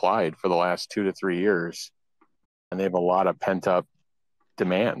undersupplied for the last 2 to 3 years, and they have a lot of pent up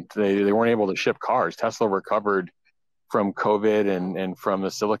demand. They weren't able to ship cars. Tesla recovered from COVID and from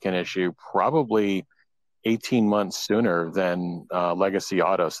the silicon issue probably 18 months sooner than legacy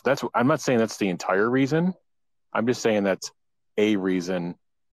autos. I'm not saying that's the entire reason. I'm just saying that's a reason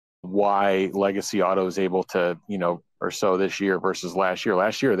why legacy auto is able to, or so this year versus last year.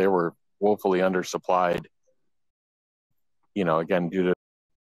 Last year, they were woefully undersupplied, again, due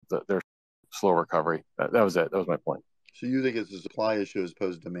to their slow recovery. That was it. That was my point. So you think it's a supply issue as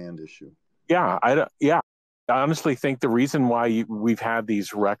opposed to demand issue? Yeah. I honestly think the reason why we've had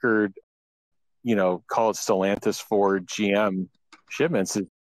these record, call it Stellantis, Ford, GM shipments is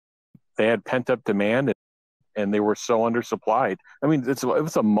they had pent up demand, and they were so undersupplied. I mean, it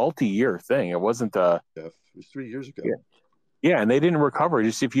was a multi-year thing. It wasn't It was 3 years ago. Yeah, and they didn't recover.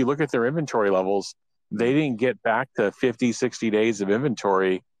 Just if you look at their inventory levels, they didn't get back to 50, 60 days of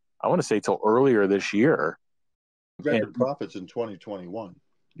inventory, I want to say, till earlier this year. Record profits in 2021.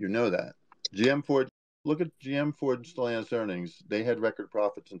 You know that. GM Ford, look at GM Ford and Stellantis earnings. They had record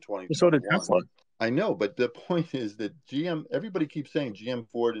profits in 2021. So did Tesla. I know, but the point is that everybody keeps saying GM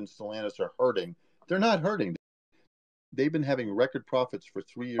Ford and Stellantis are hurting. They're not hurting. They've been having record profits for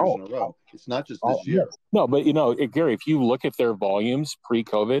 3 years in a row. It's not just this year. No, but Gary, if you look at their volumes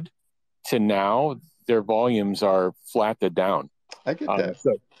pre-COVID to now, their volumes are flattened down. I get that.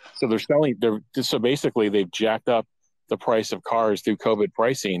 So they're selling. So basically, they've jacked up the price of cars through COVID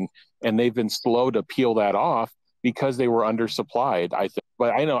pricing, and they've been slow to peel that off because they were undersupplied. I think,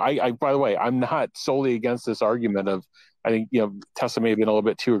 but I know. I by the way, I'm not solely against this argument of. I think Tesla may have been a little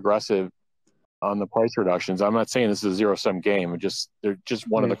bit too aggressive on the price reductions. I'm not saying this is a zero-sum game. They're just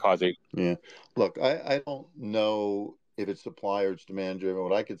one of the causes. Yeah. Look, I don't know if it's supply or it's demand driven.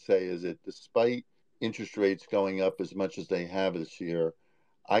 What I could say is that despite interest rates going up as much as they have this year,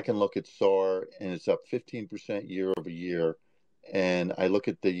 I can look at SAR and it's up 15% year over year. And I look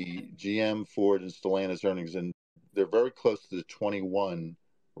at the GM, Ford, and Stellantis earnings, and they're very close to the 21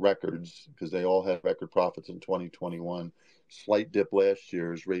 records because they all had record profits in 2021. Slight dip last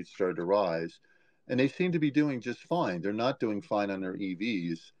year as rates started to rise. And they seem to be doing just fine. They're not doing fine on their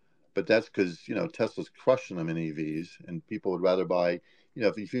EVs, but that's because, Tesla's crushing them in EVs, and people would rather buy,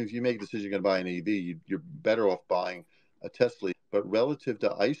 if you make a decision you're going to buy an EV, you're better off buying a Tesla. But relative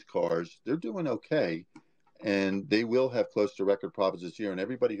to ICE cars, they're doing okay, and they will have close to record profits this year. And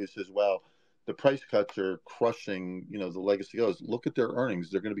everybody who says, well, the price cuts are crushing, the legacy goes, look at their earnings.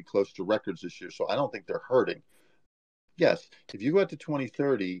 They're going to be close to records this year. So I don't think they're hurting. Yes, if you go out to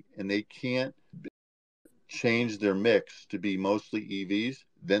 2030 and they can't change their mix to be mostly EVs,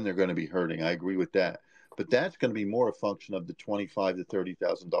 then they're going to be hurting. I agree with that. But that's going to be more a function of the $25,000 to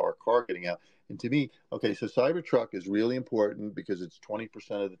 $30,000 car getting out. And to me, okay, so Cybertruck is really important because it's 20%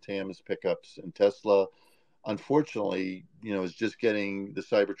 of the TAM is pickups, and Tesla, unfortunately, is just getting the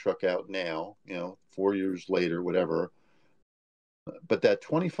Cybertruck out now, 4 years later, whatever. But that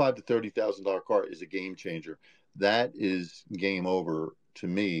 $25,000 to $30,000 car is a game changer. That is game over to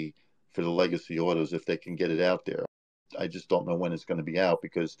me for the legacy autos if they can get it out there. I just don't know when it's going to be out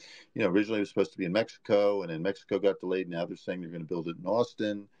because, originally it was supposed to be in Mexico, and then Mexico got delayed. Now they're saying they're going to build it in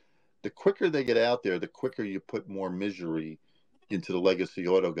Austin. The quicker they get out there, the quicker you put more misery into the legacy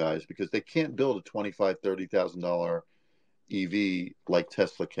auto guys because they can't build a $25,000, $30,000 EV like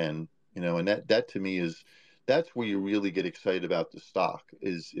Tesla can, and that to me that's where you really get excited about the stock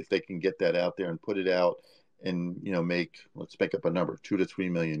is if they can get that out there and put it out and, let's make up a number, 2 to 3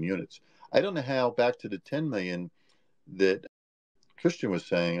 million units. I don't know how back to the 10 million that Christian was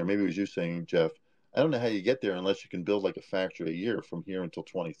saying, or maybe it was you saying, Jeff, I don't know how you get there unless you can build like a factory a year from here until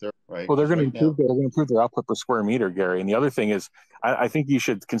 2030, right? Well, they're going to improve their output per square meter, Gary. And the other thing is, I think you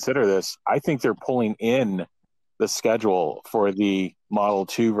should consider this. I think they're pulling in the schedule for the Model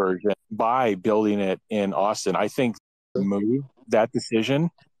 2 version by building it in Austin. I think that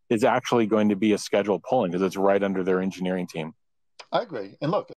decision is actually going to be a scheduled pulling because it's right under their engineering team. I agree. And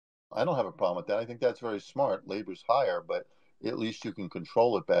look, I don't have a problem with that. I think that's very smart. Labor's higher, but at least you can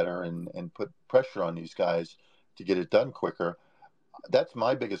control it better and put pressure on these guys to get it done quicker. That's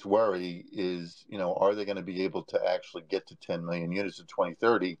my biggest worry is, are they going to be able to actually get to 10 million units in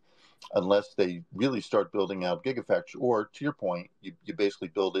 2030 unless they really start building out gigafactories? Or to your point, you basically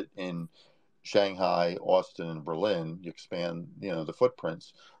build it in Shanghai, Austin, and Berlin. You expand, the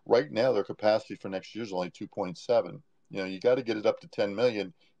footprints. Right now, their capacity for next year is only 2.7. You got to get it up to 10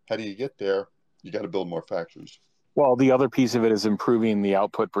 million. How do you get there? You got to build more factories. Well, the other piece of it is improving the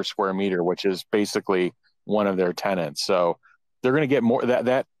output per square meter, which is basically one of their tenants. So they're going to get more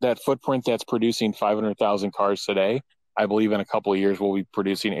that footprint that's producing 500,000 cars today. I believe in a couple of years we'll be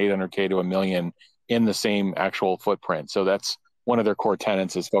producing 800K to 1 million in the same actual footprint. So that's one of their core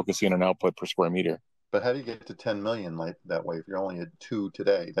tenants is focusing on output per square meter. But how do you get to 10 million like that way if you're only at 2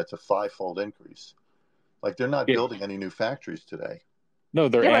 today? That's a 5-fold increase. Like they're not building any new factories today. No,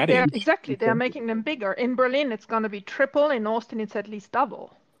 they're adding. They're making them bigger. In Berlin, it's going to be triple. In Austin, it's at least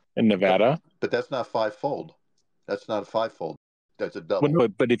double. In Nevada? But that's not 5-fold. That's not a 5-fold. That's a double.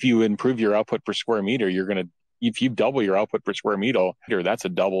 But if you improve your output per square meter, if you double your output per square meter, that's a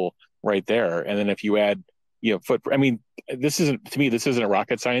double right there. And then if you add, this isn't a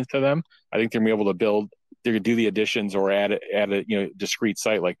rocket science to them. I think they're going to be able to they're going to do the additions or add a discrete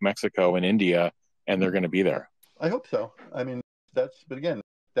site like Mexico and India, and they're going to be there. I hope so. But again,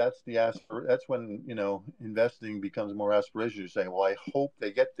 that's when, investing becomes more aspirational. You're saying, well, I hope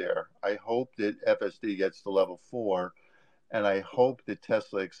they get there. I hope that FSD gets to level 4, and I hope that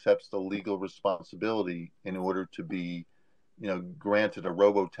Tesla accepts the legal responsibility in order to be, granted a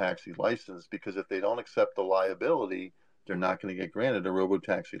robo-taxi license, because if they don't accept the liability, they're not going to get granted a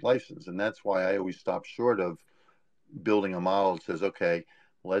robo-taxi license. And that's why I always stop short of building a model that says, okay,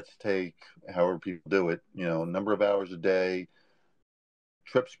 let's take however people do it, number of hours a day,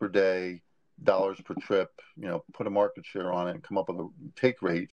 trips per day, dollars per trip, put a market share on it and come up with a take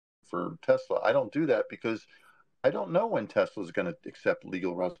rate for Tesla. I don't do that because I don't know when Tesla is going to accept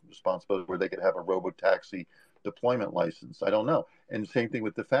legal responsibility where they could have a robo-taxi deployment license. I don't know. And same thing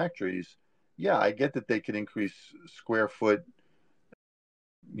with the factories. Yeah, I get that they can increase square foot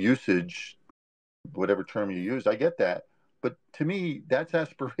usage, whatever term you use. I get that. But to me, that's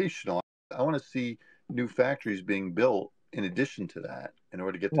aspirational. I want to see new factories being built in addition to that in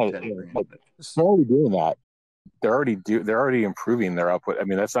order to get to 10 million. They're already doing that. They're already improving their output. I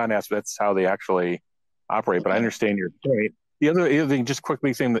mean, that's how they actually operate. But I understand your point. The other thing, just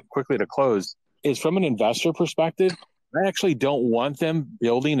quickly to close, is from an investor perspective, I actually don't want them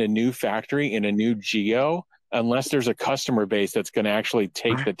building a new factory in a new geo unless there's a customer base that's going to actually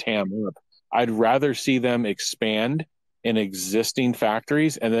take the TAM up. I'd rather see them expand in existing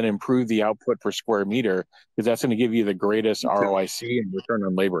factories and then improve the output per square meter, because that's going to give you the greatest ROIC and return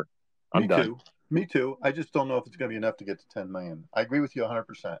on labor. Me too. I just don't know if it's going to be enough to get to 10 million. I agree with you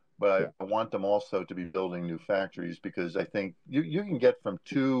 100%, but I want them also to be building new factories, because I think you can get from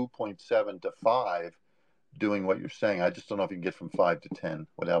 2.7 to 5 doing what you're saying. I just don't know if you can get from 5 to 10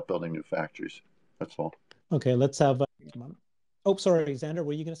 without building new factories. That's all. Okay, let's have. Oh, sorry, Xander,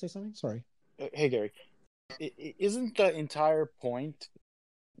 were you going to say something? Sorry. Hey, Gary. Isn't the entire point,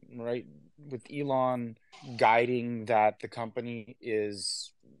 right, with Elon guiding that the company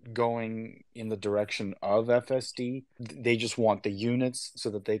is going in the direction of FSD? They just want the units so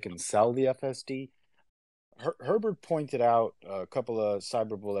that they can sell the FSD. Herbert pointed out a couple of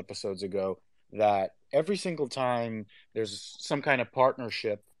Cyberbull episodes ago that every single time there's some kind of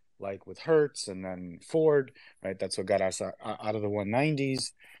partnership, like with Hertz and then Ford, right? That's what got us out of the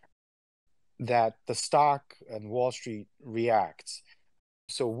 190s, that the stock and Wall Street reacts.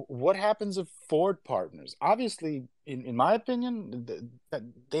 So what happens if Ford partners? Obviously, in my opinion,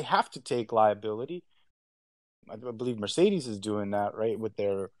 they have to take liability. I believe Mercedes is doing that, right, with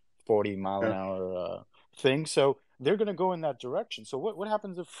their 40 mile an hour thing. So they're going to go in that direction. So what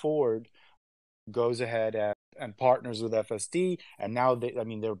happens if Ford goes ahead and partners with FSD? And now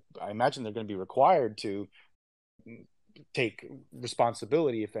I imagine they're going to be required to take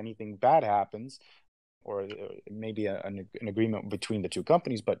responsibility if anything bad happens, or maybe an agreement between the two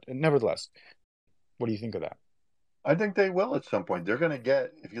companies. But nevertheless, what do you think of that? I think they will at some point. They're going to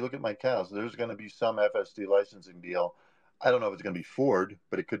get, if you look at my cows, there's going to be some FSD licensing deal. I don't know if it's going to be Ford,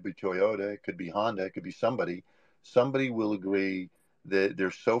 but it could be Toyota, it could be Honda, it could be somebody. Somebody will agree that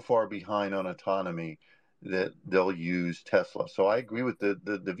they're so far behind on autonomy that they'll use Tesla. So I agree with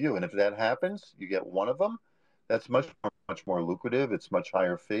the view. And if that happens, you get one of them, that's much more lucrative. It's much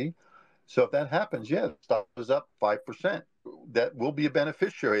higher fee. So if that happens, the stock is up 5%. That will be a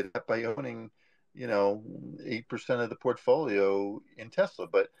beneficiary of that by owning 8% of the portfolio in Tesla.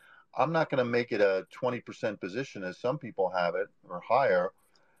 But I'm not going to make it a 20% position as some people have it, or higher,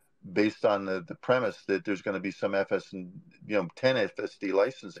 based on the premise that there's going to be some 10 FSD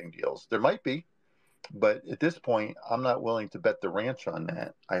licensing deals. There might be, but at this point, I'm not willing to bet the ranch on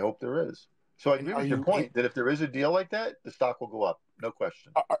that. I hope there is. So I agree with your point that if there is a deal like that, the stock will go up, no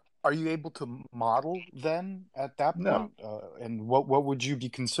question. Are you able to model then at that point? No. And what would you be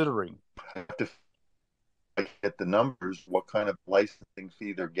considering? I have to get the numbers, what kind of licensing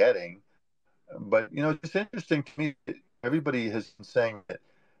fee they're getting. But, it's interesting to me that everybody has been saying that,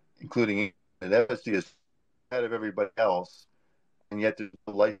 including that FSD is ahead of everybody else, and yet there's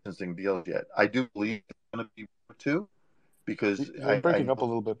no licensing deals yet. I do believe it's going to be two, because You're breaking up a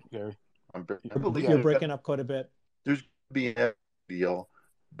little bit, Gary. You're breaking up quite a bit. There's going to be a deal,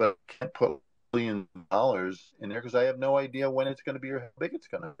 but I can't put billions of dollars in there because I have no idea when it's going to be or how big it's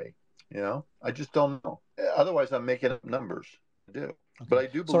going to be. I just don't know. Otherwise, I'm making up numbers. I do. Okay. But I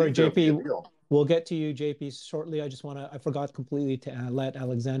do believe. Sorry, JP. We'll get to you, JP, shortly. I forgot completely to let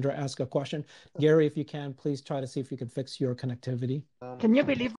Alexandra ask a question. Gary, if you can, please try to see if you can fix your connectivity. Can you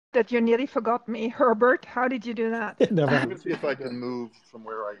believe that you nearly forgot me, Herbert? How did you do that? Never. I'm going to see if I can move from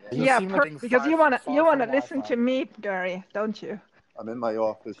where I am. Yeah, because you want to listen to me, Gary, don't you? I'm in my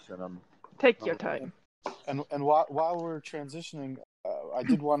office and I'm. Take your time. And while we're transitioning, I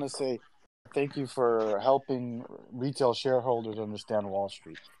did want to say, Thank you for helping retail shareholders understand Wall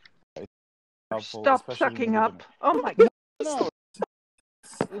Street. It's helpful, Stop especially in the sucking up. beginning. Oh my God. No,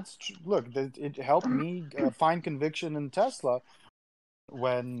 look, it helped me find conviction in Tesla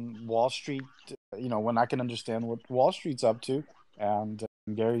when Wall Street, when I can understand what Wall Street's up to, and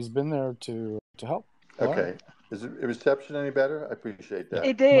Gary's been there to help learn. Okay. Is the reception any better? I appreciate that.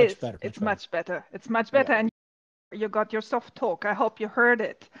 It is. Much better. It's much better. It's much better. Yeah. And you got your soft talk. I hope you heard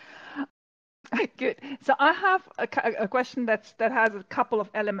it. Good. So I have a question that has a couple of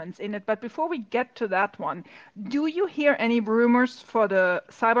elements in it. But before we get to that one, do you hear any rumors for the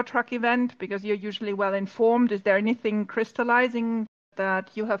Cybertruck event? Because you're usually well informed. Is there anything crystallizing that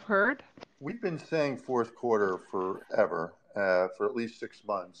you have heard? We've been saying fourth quarter forever, for at least 6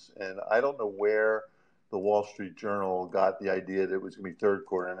 months. And I don't know where the Wall Street Journal got the idea that it was going to be third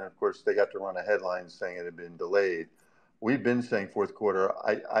quarter. And of course, they got to run a headline saying it had been delayed. We've been saying fourth quarter.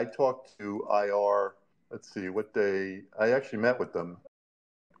 I talked to IR, let's see, what day, I actually met with them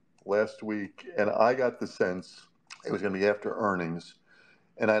last week, and I got the sense it was going to be after earnings.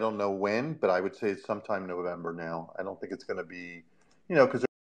 And I don't know when, but I would say it's sometime November now. I don't think it's going to be, because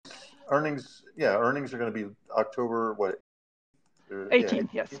earnings are going to be October, what? 18,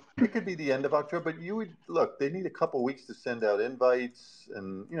 yes. It could be the end of October, but look, they need a couple weeks to send out invites.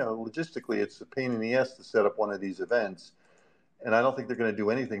 And, logistically, it's a pain in the ass to set up one of these events. And I don't think they're going to do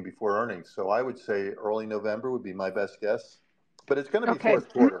anything before earnings. So I would say early November would be my best guess. But it's going to be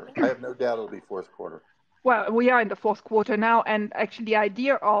fourth quarter. I have no doubt it'll be fourth quarter. Well, we are in the fourth quarter now, and actually the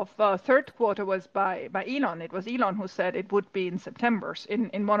idea of third quarter was by Elon. It was Elon who said it would be in September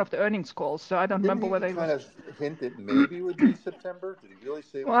in one of the earnings calls. So I don't remember whether he kind of hint that maybe it would be September? Did he really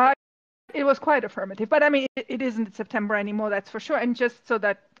say it was? Well, it was quite affirmative, but I mean, it isn't September anymore, that's for sure. And just so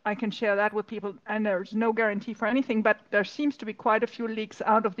that I can share that with people, and there's no guarantee for anything, but there seems to be quite a few leaks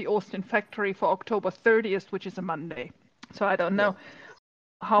out of the Austin factory for October 30th, which is a Monday. So I don't know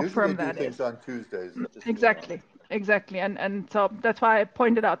how firm that is. Usually they do things on Tuesdays. Exactly. And so that's why I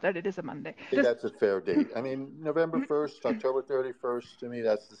pointed out that it is a Monday. I think that's a fair date. I mean, November 1st, October 31st, to me,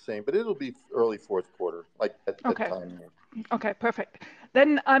 that's the same. But it'll be early fourth quarter, like that time. Okay, perfect.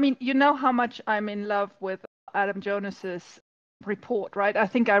 Then, I mean, you know how much I'm in love with Adam Jonas's report, right? I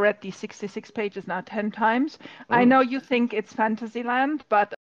think I read these 66 pages now 10 times. I know you think it's Fantasyland,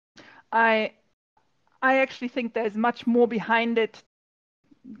 but I actually think there's much more behind it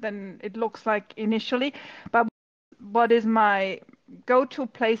than it looks like initially. But what is my go-to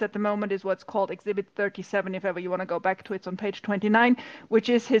place at the moment is what's called Exhibit 37, if ever you want to go back to it. It's on page 29, which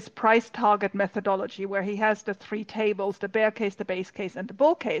is his price target methodology, where he has the three tables, the bear case, the base case, and the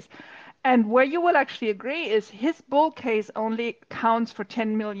bull case. And where you will actually agree is his bull case only counts for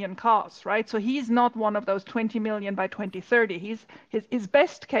 10 million cars, right? So he's not one of those 20 million by 2030. His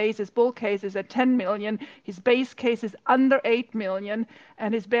best case, his bull case is at 10 million. His base case is under 8 million,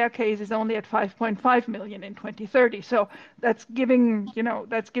 and his bear case is only at 5.5 million in 2030. So that's giving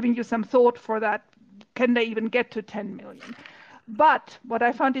you some thought for that. Can they even get to 10 million? But what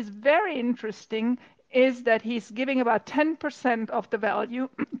I found is very interesting is that he's giving about 10% of the value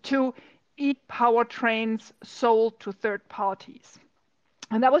to e-powertrains sold to third parties.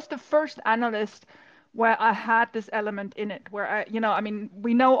 And that was the first analyst where I had this element in it, where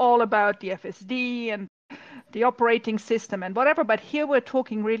we know all about the FSD and the operating system and whatever, but here we're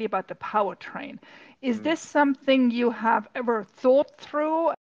talking really about the powertrain. Is this something you have ever thought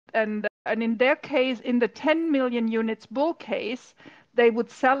through? And in their case, in the 10 million units bull case, they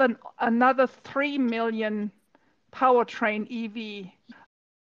would sell another 3 million powertrain EV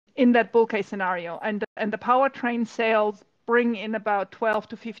in that bull case scenario. And the powertrain sales bring in about 12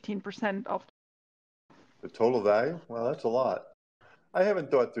 to 15% of the total value. Well, that's a lot. I haven't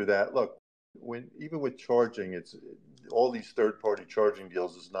thought through that. Look, even with charging, it's all these third-party charging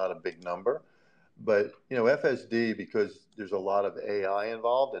deals is not a big number. But, FSD, because there's a lot of AI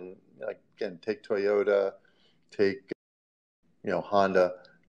involved, and again, take Toyota, take, Honda,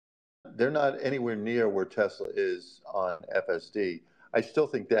 they're not anywhere near where Tesla is on FSD. I still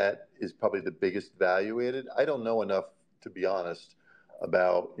think that is probably the biggest value added. I don't know enough, to be honest,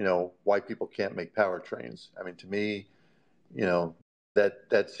 about, why people can't make powertrains. I mean, to me,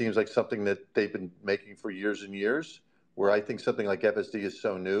 that seems like something that they've been making for years and years, where I think something like FSD is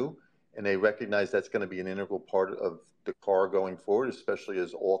so new, and they recognize that's going to be an integral part of the car going forward, especially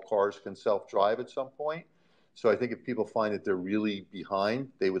as all cars can self-drive at some point. So I think if people find that they're really behind,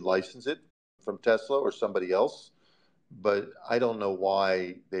 they would license it from Tesla or somebody else. But I don't know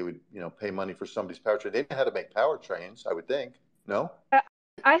why they would, pay money for somebody's powertrain. They know how to make powertrains, I would think. No?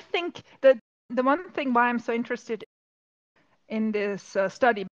 I think that the one thing why I'm so interested in this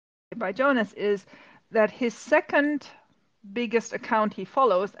study, by Jonas is that his second biggest account he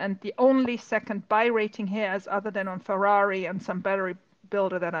follows, and the only second buy rating he has other than on Ferrari and some battery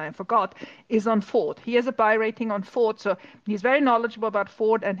builder that I forgot, is on Ford. He has a buy rating on Ford, so he's very knowledgeable about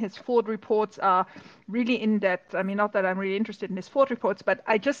Ford, and his Ford reports are really in depth. I mean, not that I'm really interested in his Ford reports, but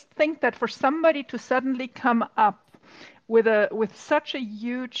I just think that for somebody to suddenly come up with such a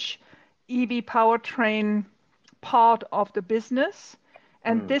huge EV powertrain part of the business,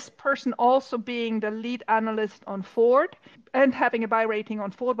 and this person also being the lead analyst on Ford and having a buy rating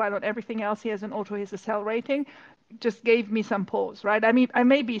on Ford, while on everything else he has an auto, he has a sell rating, just gave me some pause, right? I mean, I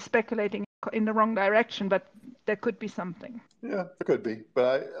may be speculating in the wrong direction, but there could be something. Yeah, there could be,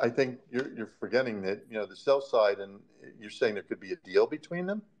 but I think you're forgetting that, you know, the sell side, and you're saying there could be a deal between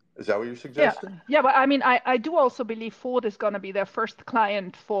them. Is that what you're suggesting? Yeah, but I mean, I do also believe Ford is going to be their first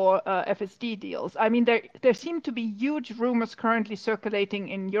client for FSD deals. I mean, there seem to be huge rumors currently circulating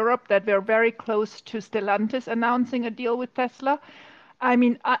in Europe that we're very close to Stellantis announcing a deal with Tesla. I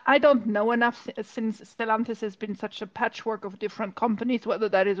mean, I don't know enough since Stellantis has been such a patchwork of different companies, whether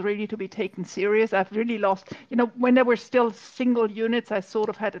that is really to be taken serious. I've really lost, you know, when there were still single units, I sort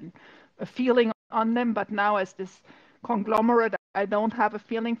of had a feeling on them, but now as this conglomerate, I don't have a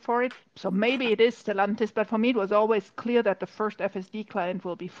feeling for it. So maybe it is Stellantis, but for me, it was always clear that the first FSD client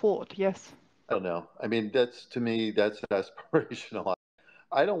will be Ford. Yes. I don't know. I mean, that's, to me, that's aspirational.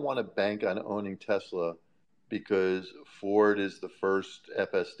 I don't want to bank on owning Tesla because Ford is the first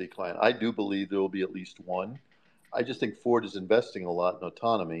FSD client. I do believe there will be at least one. I just think Ford is investing a lot in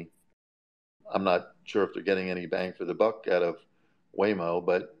autonomy. I'm not sure if they're getting any bang for the buck out of Waymo,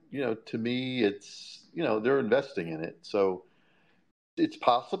 but, you know, to me, it's, you know, they're investing in it. So it's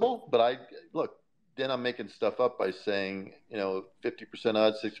possible, but look, then I'm making stuff up by saying, you know, 50%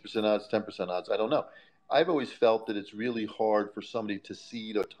 odds, 60% odds, 10% odds. I don't know. I've always felt that it's really hard for somebody to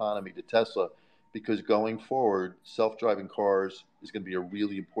cede autonomy to Tesla because going forward, self-driving cars is going to be a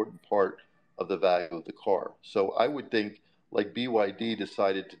really important part of the value of the car. So I would think, like BYD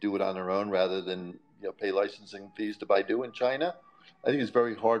decided to do it on their own rather than, you know, pay licensing fees to Baidu in China. I think it's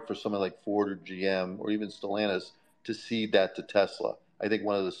very hard for someone like Ford or GM or even Stellantis to cede that to Tesla. I think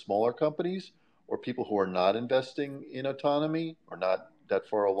one of the smaller companies or people who are not investing in autonomy or not that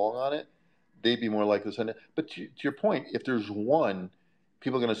far along on it, they'd be more likely to send it. But to your point, if there's one,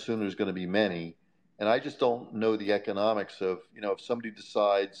 people are going to assume there's going to be many. And I just don't know the economics of, you know, if somebody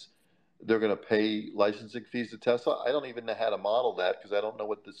decides they're going to pay licensing fees to Tesla, I don't even know how to model that because I don't know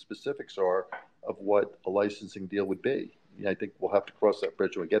what the specifics are of what a licensing deal would be. I think we'll have to cross that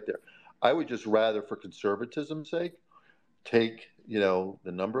bridge when we get there. I would just rather, for conservatism's sake, take, you know,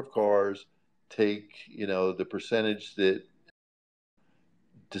 the number of cars, take, you know, the percentage that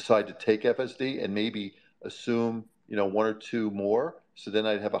decide to take FSD and maybe assume, you know, one or two more. So then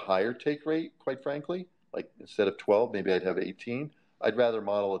I'd have a higher take rate, quite frankly. Like instead of 12, maybe I'd have 18. I'd rather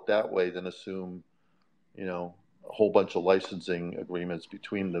model it that way than assume, you know, a whole bunch of licensing agreements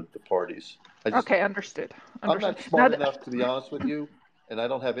between the parties. Okay, understood. I'm not smart enough, to be honest with you, and I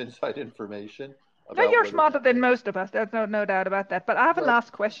don't have inside information No, about you're whether. smarter than most of us. There's no doubt about that. But I have a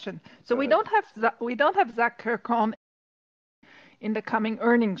last question. So we don't have Zach Kirk on in the coming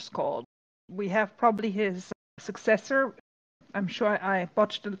earnings call. We have probably his successor. I'm sure I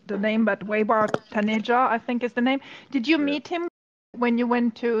botched the name, but Weber Taneja, I think is the name. Did you meet him when you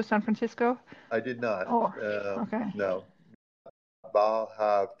went to San Francisco? I did not. Oh, okay. No.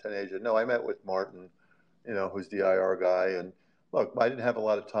 Bahav Taneja. No, I met with Martin, you know, who's the IR guy. And look, I didn't have a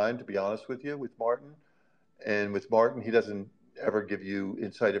lot of time, to be honest with you, with Martin. And with Martin, he doesn't ever give you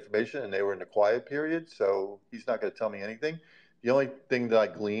inside information, and they were in the quiet period, so he's not going to tell me anything. The only thing that I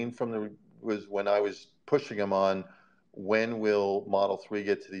gleaned from was when I was pushing him on when will Model 3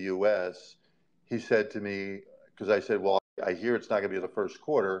 get to the U.S., he said to me, because I said, well, I hear it's not going to be the first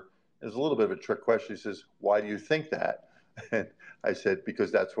quarter. It was a little bit of a trick question. He says, why do you think that? And I said,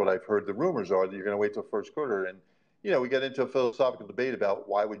 because that's what I've heard the rumors are, that you're going to wait till first quarter. And you know, we get into a philosophical debate about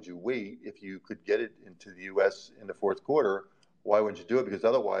why would you wait if you could get it into the U.S. in the fourth quarter? Why wouldn't you do it? Because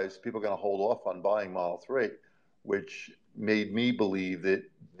otherwise, people are going to hold off on buying Model 3, which made me believe that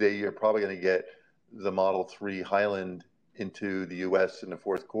they are probably going to get the Model 3 Highland into the U.S. in the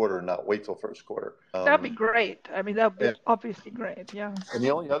fourth quarter and not wait till first quarter. That'd be great. I mean, that'd be obviously great. Yeah. And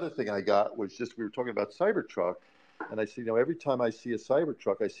the only other thing I got was just, we were talking about Cybertruck. And I see, you know, every time I see a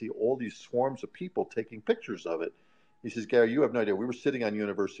Cybertruck, I see all these swarms of people taking pictures of it. He says, Gary, you have no idea. We were sitting on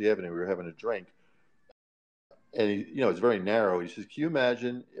University Avenue. We were having a drink. And, you know, it's very narrow. He says, can you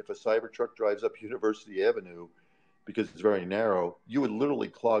imagine if a Cybertruck drives up University Avenue because it's very narrow? You would literally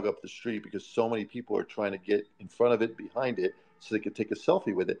clog up the street because so many people are trying to get in front of it, behind it, so they could take a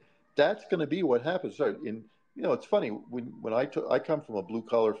selfie with it. that's going to be what happens. So, it's funny when I come from a blue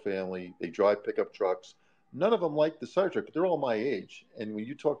collar family. They drive pickup trucks. None of them like the Cybertruck, but they're all my age. And when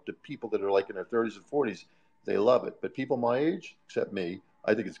you talk to people that are like in their 30s and 40s, they love it. But people my age, except me,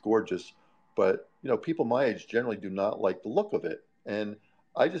 I think it's gorgeous. But people my age generally do not like the look of it. And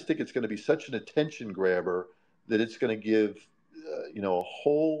I just think it's going to be such an attention grabber that it's going to give a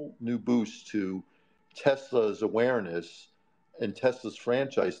whole new boost to Tesla's awareness and Tesla's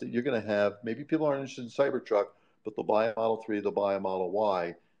franchise, that you're going to have, maybe people aren't interested in Cybertruck, but they'll buy a Model 3, they'll buy a Model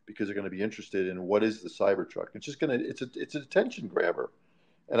Y because they're going to be interested in what is the Cybertruck. It's an attention grabber.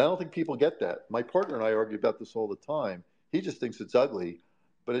 And I don't think people get that. My partner and I argue about this all the time. He just thinks it's ugly,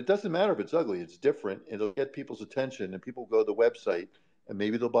 but it doesn't matter if it's ugly. It's different. It'll get people's attention, and people go to the website, and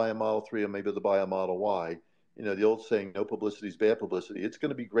maybe they'll buy a Model 3 or maybe they'll buy a Model Y. The old saying, no publicity is bad publicity. It's going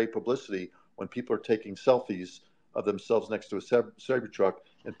to be great publicity when people are taking selfies of themselves next to a Cybertruck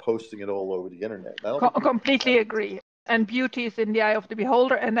and posting it all over the internet. Completely agree. And beauty is in the eye of the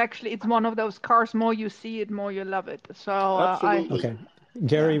beholder. And actually, it's one of those cars. More you see it, more you love it. So absolutely. Okay,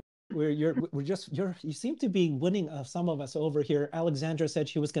 Gary, you seem to be winning some of us over here. Alexandra said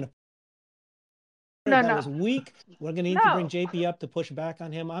she was going to. That was weak. We're going to need to bring JP up to push back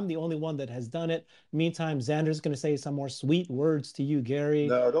on him. I'm the only one that has done it. Meantime, Xander's going to say some more sweet words to you, Gary.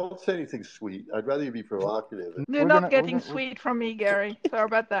 No, don't say anything sweet. I'd rather you be provocative. You're not getting sweet from me, Gary. Sorry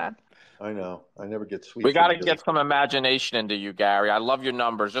about that. I know. I never get sweet. We got to get some imagination into you, Gary. I love your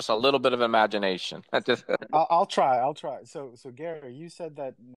numbers. Just a little bit of imagination. I'll try. So Gary, you said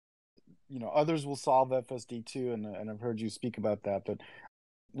that others will solve FSD2, and I've heard you speak about that. But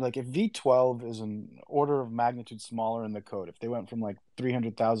like, if V12 is an order of magnitude smaller in the code, if they went from like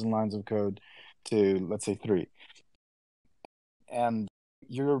 300,000 lines of code to, let's say, 3, and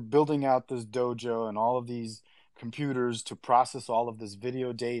you're building out this dojo and all of these computers to process all of this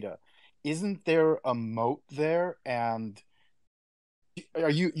video data, isn't there a moat there? And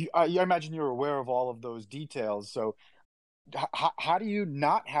I imagine you're aware of all of those details. So how do you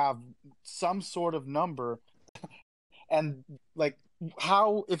not have some sort of number? And like,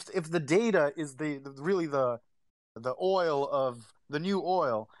 how, if the data is really the oil of the new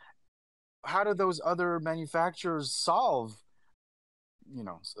oil, how do those other manufacturers solve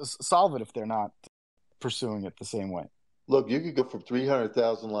it if they're not pursuing it the same way? Look, you could go from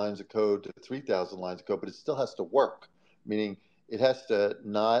 300,000 lines of code to 3,000 lines of code, but it still has to work, meaning it has to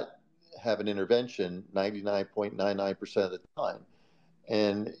not have an intervention 99.99% of the time.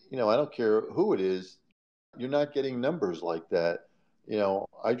 And, I don't care who it is, you're not getting numbers like that.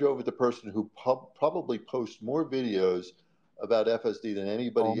 I drove with the person who probably posts more videos about FSD than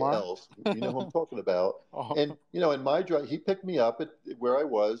anybody else. You know who I'm talking about. And, in my drive, he picked me up at where I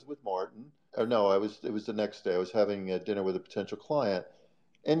was with Martin. Or no, it was the next day. I was having dinner with a potential client,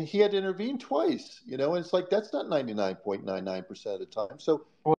 and he had to intervene twice, and it's like, that's not 99.99% of the time. So,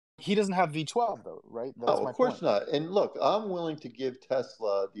 well, he doesn't have V12 though, right? No, of course not. And look, I'm willing to give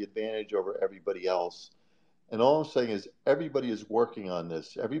Tesla the advantage over everybody else. And all I'm saying is everybody is working on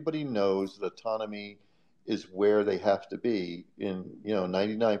this. Everybody knows that autonomy is where they have to be in,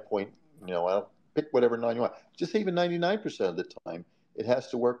 99 point, I'll pick whatever 91, just even 99% of the time, it has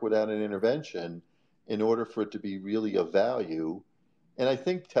to work without an intervention in order for it to be really of value. And I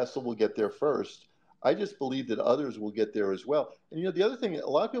think Tesla will get there first. I just believe that others will get there as well. And, the other thing, a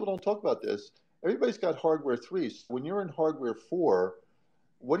lot of people don't talk about this. Everybody's got hardware 3s. When you're in hardware 4,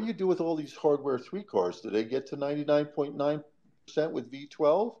 what do you do with all these hardware 3 cars? Do they get to 99.9% with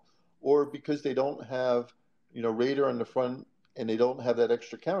V12? Or because they don't have, radar on the front and they don't have that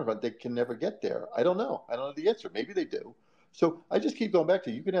extra camera front, they can never get there? I don't know. I don't know the answer. Maybe they do. So I just keep going back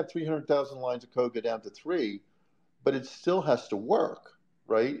to, you can have 300,000 lines of code go down to 3, but it still has to work,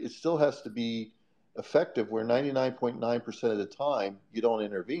 right? It still has to be effective where 99.9% of the time you don't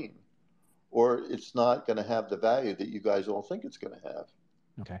intervene, or it's not going to have the value that you guys all think it's going to have.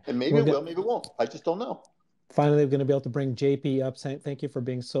 Okay. And maybe it will, maybe it won't. I just don't know. Finally, we're going to be able to bring JP up. Thank you for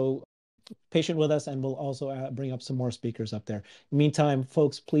being so patient with us, and we'll also bring up some more speakers up there. Meantime,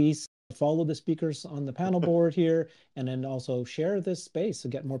 folks, please follow the speakers on the panel board here, and then also share this space to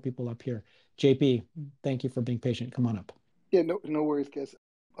get more people up here. JP, thank you for being patient. Come on up. Yeah, no worries, guys.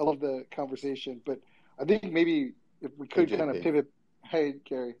 I love the conversation, but I think maybe if we could kind of pivot. Hey,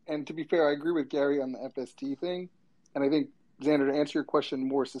 Gary. And to be fair, I agree with Gary on the FST thing. And I think, Xander, to answer your question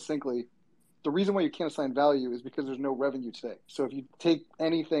more succinctly, the reason why you can't assign value is because there's no revenue today. So if you take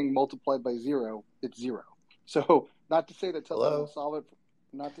anything multiplied by 0, it's 0. So not to say that Tesla will solve it.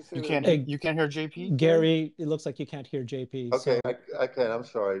 Not to say you can't hear JP? Gary, it looks like you can't hear JP. Okay, so. I can. I'm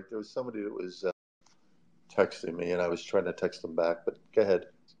sorry. There was somebody that was texting me, and I was trying to text them back. But go ahead.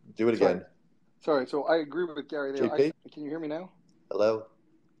 Do it again. Sorry. So I agree with Gary there. JP? Can you hear me now? Hello?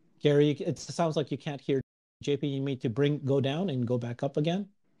 Gary, it sounds like you can't hear JP. You need to go down and go back up again.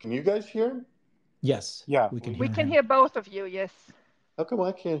 Can you guys hear him? Yes. Yeah. We can hear We him. can hear both of you, yes. How come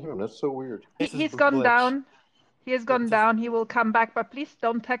I can't hear him? That's so weird. He's gone down. He has gone down. He will come back, but please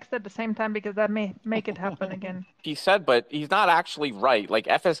don't text at the same time because that may make it happen again. He said, but he's not actually right. Like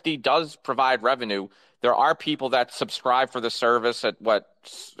FSD does provide revenue. There are people that subscribe for the service at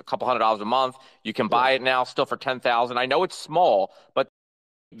a couple $100 a month. You can buy it now still for $10,000. I know it's small, but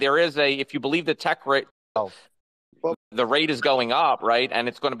there is if you believe the tech rate, the rate is going up, right? And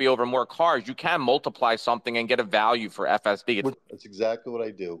it's going to be over more cars. You can multiply something and get a value for FSD. That's exactly what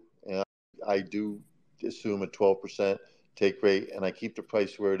I do. And I do assume a 12% take rate, and I keep the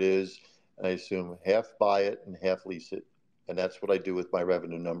price where it is, and I assume half buy it and half lease it. And that's what I do with my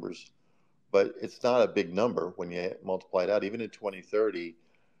revenue numbers. But it's not a big number when you multiply it out. Even in 2030,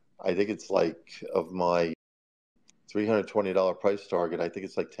 I think it's like of my $320 price target, I think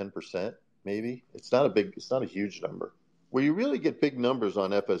it's like 10%, maybe. It's not a huge number. Where you really get big numbers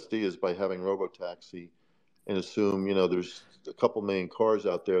on FSD is by having robotaxi and assume, there's a couple million cars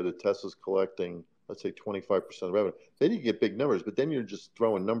out there that Tesla's collecting, let's say 25% of revenue. Then you get big numbers, but then you're just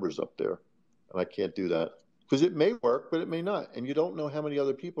throwing numbers up there. And I can't do that. Because it may work, but it may not. And you don't know how many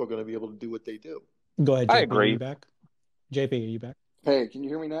other people are going to be able to do what they do. Go ahead, JP. I agree. Are you back? JP, are you back? Hey, can you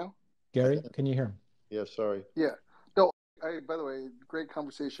hear me now? Gary, can you hear him? Yeah, sorry. Yeah. No, by the way, great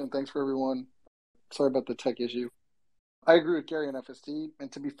conversation. Thanks for everyone. Sorry about the tech issue. I agree with Gary on FSD. And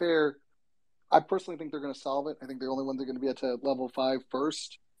to be fair, I personally think they're going to solve it. I think the only ones they're going to be at to level 5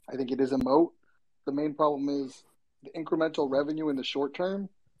 first. I think it is a moat. The main problem is the incremental revenue in the short term,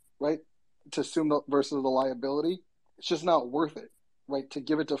 right? To assume versus the liability, it's just not worth it, right? To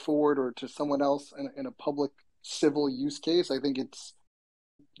give it to Ford or to someone else in a public civil use case, I think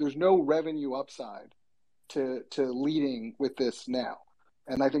there's no revenue upside to leading with this now.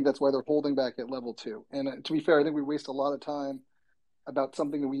 And I think that's why they're holding back at level 2. And to be fair, I think we waste a lot of time about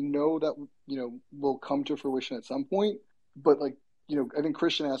something that we know that, will come to fruition at some point. But I think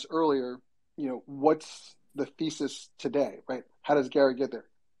Christian asked earlier, what's the thesis today, right? How does Gary get there?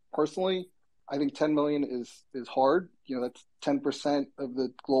 Personally, I think 10 million is hard. That's 10% of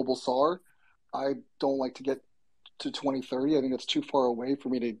the global SAR. I don't like to get to 2030. I think that's too far away for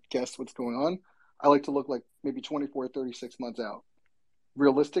me to guess what's going on. I like to look like maybe 24 or 36 months out.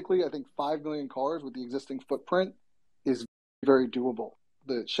 Realistically, I think 5 million cars with the existing footprint is very doable.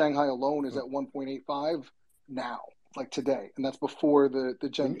 The Shanghai alone is at 1.85 now, like today, and that's before the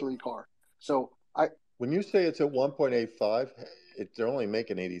Gen 3 car. So when you say it's at 1.85, they're only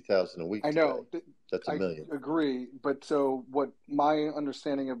making 80,000 a week. I know that's a million. I agree, but so what my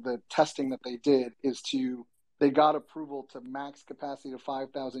understanding of the testing that they did is they got approval to max capacity of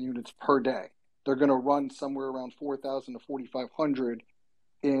 5,000 units per day. They're going to run somewhere around 4,000 to 4,500,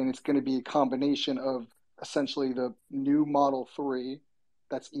 and it's going to be a combination of essentially the new Model 3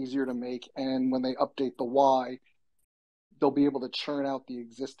 that's easier to make, and when they update the Y, they'll be able to churn out the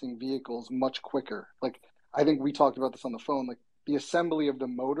existing vehicles much quicker. I think we talked about this on the phone, the assembly of the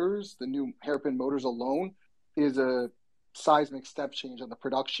motors, the new hairpin motors alone, is a seismic step change on the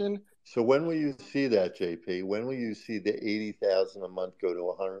production. So when will you see that, JP? When will you see the 80,000 a month go to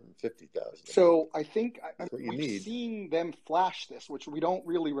 150,000? So I think we've seen them flash this, which we don't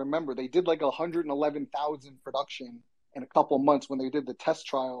really remember. They did 111,000 production in a couple months when they did the test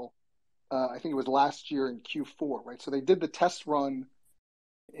trial. I think it was last year in Q4, right? So they did the test run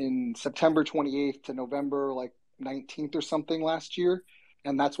in September 28th to November 19th or something last year.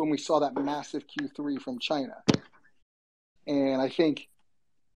 And that's when we saw that massive Q3 from China. And I think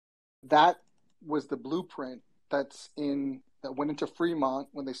that was the blueprint that went into Fremont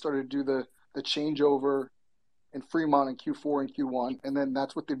when they started to do the changeover in Fremont in Q4 and Q1. And then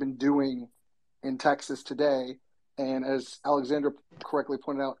that's what they've been doing in Texas today. And as Alexander correctly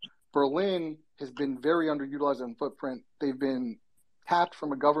pointed out, Berlin has been very underutilized on footprint. They've been capped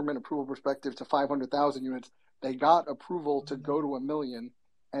from a government approval perspective to 500,000 units. They got approval to go to 1 million.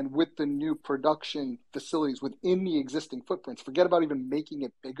 And with the new production facilities within the existing footprints, forget about even making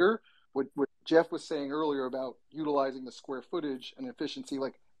it bigger. What Jeff was saying earlier about utilizing the square footage and efficiency,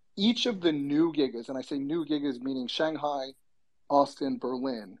 each of the new gigas, and I say new gigas meaning Shanghai, Austin,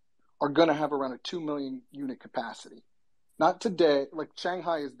 Berlin, are going to have around a 2 million unit capacity. Not today,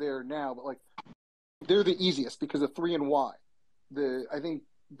 Shanghai is there now, but they're the easiest because of 3 and Y. I think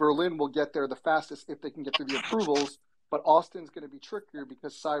Berlin will get there the fastest if they can get through the approvals, but Austin's going to be trickier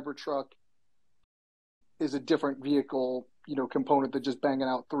because Cybertruck is a different vehicle, component than just banging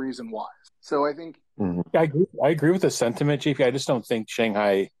out 3s and Ys. So I think I agree with the sentiment, JP. I just don't think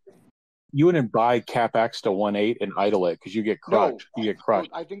Shanghai You wouldn't buy CapEx to 1.8 and idle it because you get crushed. No, You get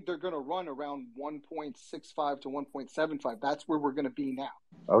crushed. I think they're going to run around 1.65 to 1.75. That's where we're going to be now.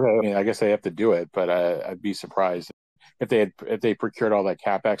 Okay, I mean, I guess they have to do it, but I'd be surprised if they procured all that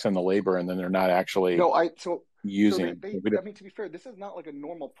CapEx and the labor and then they're not actually using it. I mean, to be fair, this is not like a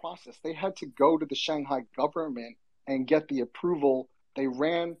normal process. They had to go to the Shanghai government and get the approval. They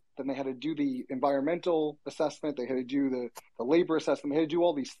ran, then they had to do the environmental assessment, they had to do the labor assessment, they had to do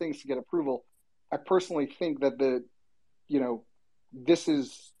all these things to get approval. I personally think that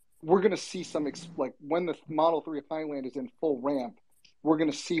we're going to see some, like when the Model 3 Highland is in full ramp, we're going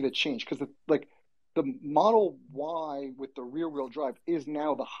to see the change because the Model Y with the rear wheel drive is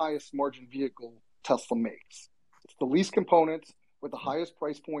now the highest margin vehicle Tesla makes. It's the least components with the highest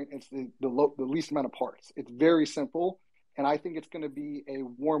price point. It's the least amount of parts. It's very simple. And I think it's going to be a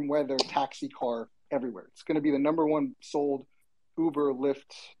warm weather taxi car everywhere. It's going to be the number one sold Uber,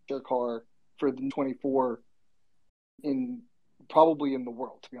 Lyft, share car for the 24 probably in the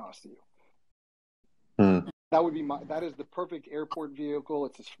world, to be honest with you. That is the perfect airport vehicle.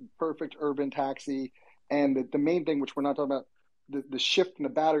 It's a perfect urban taxi. And the main thing, which we're not talking about, the shift in the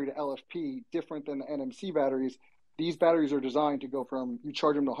battery to LFP, different than the NMC batteries. These batteries are designed to go from, you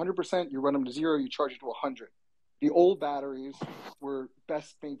charge them to 100%, you run them to 0, you charge it to 100. The old batteries were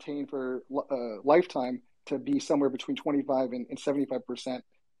best maintained for lifetime to be somewhere between 25 and 75%.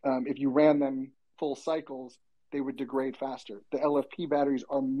 If you ran them full cycles, they would degrade faster. The LFP batteries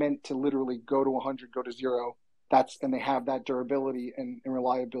are meant to literally go to 100, go to 0. And they have that durability and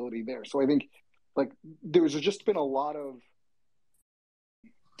reliability there. So I think like there's just been a lot of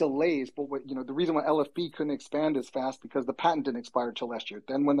delays, but the reason why LFP couldn't expand as fast because the patent didn't expire until last year.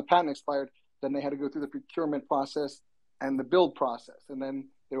 Then when the patent expired, then they had to go through the procurement process and the build process. And then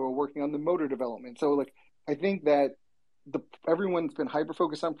they were working on the motor development. So like, I think that everyone's been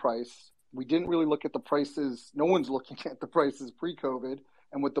hyper-focused on price. We didn't really look at the prices. No one's looking at the prices pre-COVID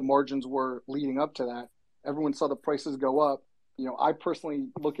and what the margins were leading up to that. Everyone saw the prices go up. I personally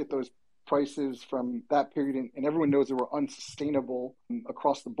look at those prices from that period and everyone knows they were unsustainable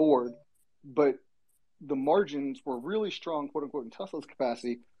across the board. But the margins were really strong, quote unquote, in Tesla's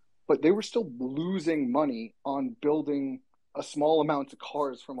capacity, but they were still losing money on building a small amount of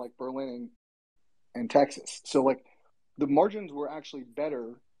cars from like Berlin and Texas. So like the margins were actually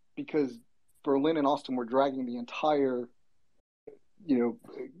better because Berlin and Austin were dragging the entire, the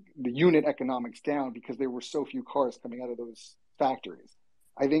unit economics down because there were so few cars coming out of those factories.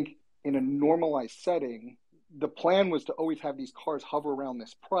 I think in a normalized setting, the plan was to always have these cars hover around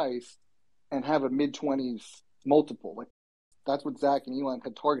this price and have a mid-20s multiple. Like that's what Zach and Elon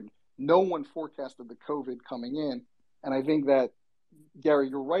had targeted. No one forecasted the COVID coming in. And I think that, Gary,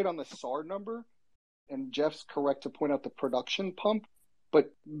 you're right on the SAR number, and Jeff's correct to point out the production pump,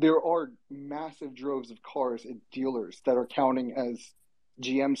 but there are massive droves of cars at dealers that are counting as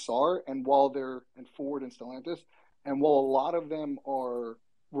GM SAR, and Ford and Stellantis, and while a lot of them are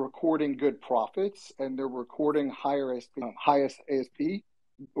recording good profits and they're recording highest ASP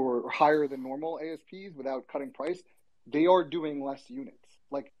or higher than normal ASPs without cutting price, they are doing less units.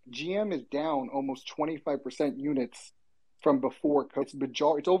 Like GM is down almost 25% units from before.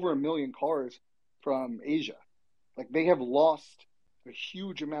 It's over 1 million cars from Asia. Like they have lost a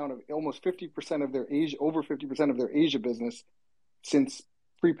huge amount of almost 50% of their over 50% of their Asia business since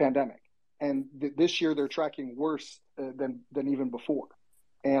pre-pandemic. And this year they're tracking worse than even before.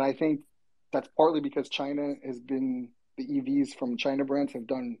 And I think that's partly because the EVs from China brands have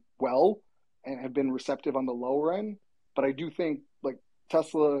done well and have been receptive on the lower end. But I do think like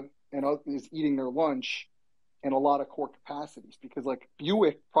Tesla is eating their lunch in a lot of core capacities because like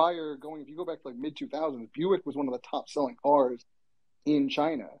Buick if you go back to like mid 2000s, Buick was one of the top selling cars in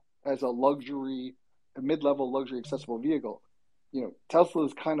China as a mid-level luxury accessible vehicle.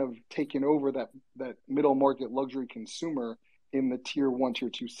 Tesla's kind of taken over that middle market luxury consumer in the tier 1, tier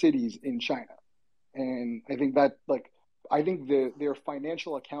 2 cities in China. And I think that their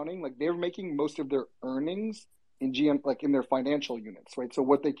financial accounting, like they're making most of their earnings in GM, like in their financial units, right? So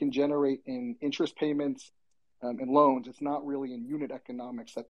what they can generate in interest payments and loans, it's not really in unit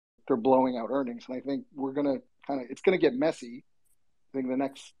economics that they're blowing out earnings. And I think it's going to get messy, I think, the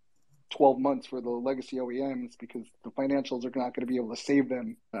next 12 months for the legacy OEMs because the financials are not going to be able to save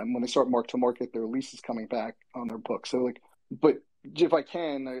them when they start mark to market their leases coming back on their books. So but if I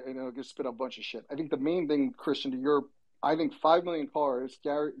can, I know I just spit a bunch of shit. I think the main thing, Christian, I think 5 million cars,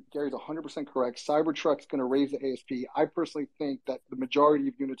 Gary's 100% correct. Cybertruck's going to raise the ASP. I personally think that the majority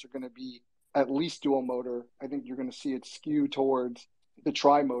of units are going to be at least dual motor. I think you're going to see it skew towards the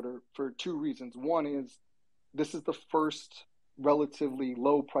tri-motor for 2 reasons. One is this is the first relatively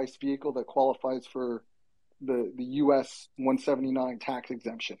low price vehicle that qualifies for the US 179 tax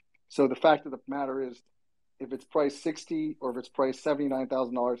exemption. So the fact of the matter is, if it's priced 60 or if it's priced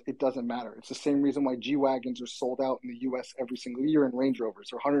 $79,000, it doesn't matter. It's the same reason why G-Wagons are sold out in the US every single year, and Range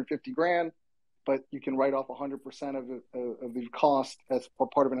Rovers are 150 grand, but you can write off 100% of the cost as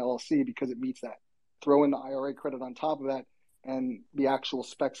part of an LLC because it meets that. Throw in the IRA credit on top of that and the actual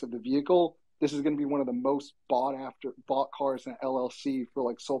specs of the vehicle. This is going to be one of the most bought cars in LLC for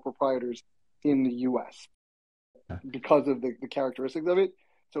like sole proprietors in the US because of the characteristics of it.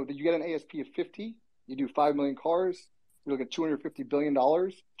 So that you get an ASP of 50, you do 5 million cars, you look at $250 billion,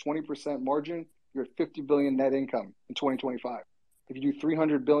 20% margin, you're at 50 billion net income in 2025. If you do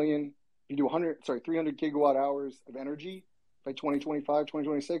 300 billion, you do 300 gigawatt hours of energy by 2025,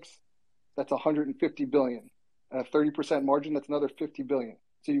 2026, that's 150 billion. 30% margin, that's another 50 billion.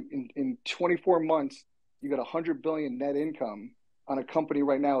 So in 24 months, you got 100 billion net income on a company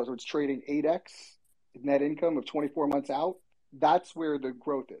right now, so it's trading 8x net income of 24 months out. That's where the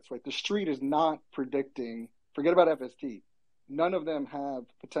growth is, right? The street is not predicting, forget about FST. None of them have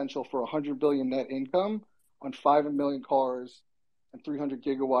potential for 100 billion net income on 5 million cars and 300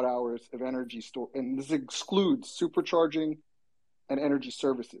 gigawatt hours of energy store. And this excludes supercharging and energy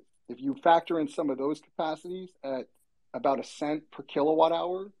services. If you factor in some of those capacities at about a cent per kilowatt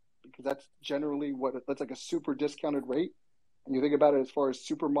hour, because that's generally that's like a super discounted rate. And you think about it as far as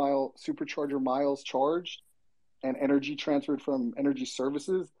supercharger miles charged and energy transferred from energy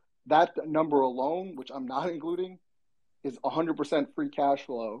services, that number alone, which I'm not including, is 100% free cash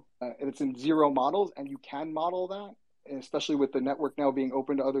flow. And it's in zero models, and you can model that, especially with the network now being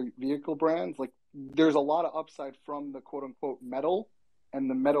open to other vehicle brands. Like, there's a lot of upside from the quote-unquote metal and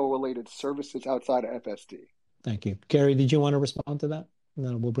the metal-related services outside of FSD. Thank you. Gary, did you want to respond to that? And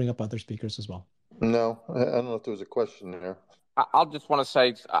then we'll bring up other speakers as well. No, I don't know if there was a question there. I'll just want to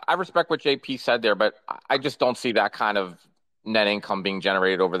say, I respect what JP said there, but I just don't see that kind of net income being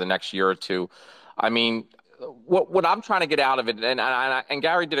generated over the next year or two. I mean, what I'm trying to get out of it, and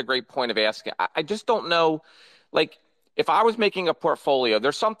Gary did a great point of asking, I just don't know, like, if I was making a portfolio,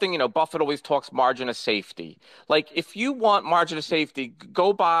 there's something, Buffett always talks margin of safety. Like, if you want margin of safety,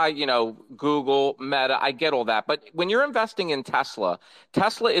 go buy, Google, Meta, I get all that. But when you're investing in Tesla,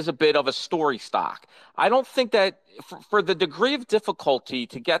 Tesla is a bit of a story stock. I don't think that for the degree of difficulty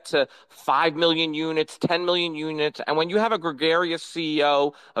to get to 5 million units, 10 million units, and when you have a gregarious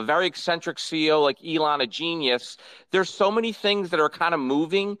CEO, a very eccentric CEO like Elon, a genius, there's so many things that are kind of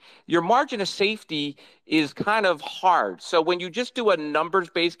moving. Your margin of safety is kind of hard. So when you just do a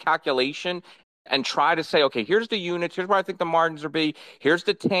numbers-based calculation and try to say, okay, here's the units, here's where I think the margins will be, here's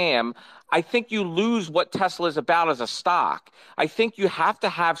the TAM, I think you lose what Tesla is about as a stock. I think you have to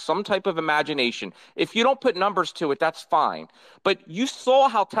have some type of imagination. If you don't put numbers to it, that's fine. But you saw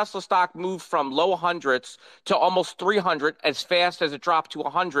how Tesla stock moved from low hundreds to almost 300 as fast as it dropped to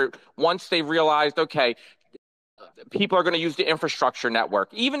 100 once they realized, okay, people are going to use the infrastructure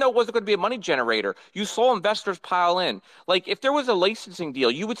network, even though it wasn't going to be a money generator. You saw investors pile in. Like, if there was a licensing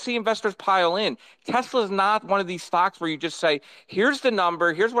deal, you would see investors pile in. Tesla is not one of these stocks where you just say, here's the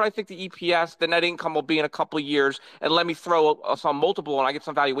number, here's what I think the EPS, the net income will be in a couple of years, and let me throw some multiple and I get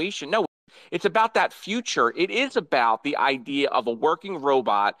some valuation. No, it's about that future. It is about the idea of a working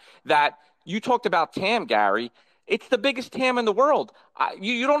robot that you talked about TAM, Gary. It's the biggest TAM in the world.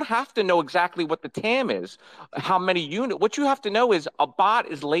 You don't have to know exactly what the TAM is, how many units. What you have to know is a bot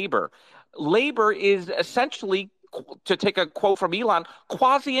is labor. Labor is essentially, to take a quote from Elon,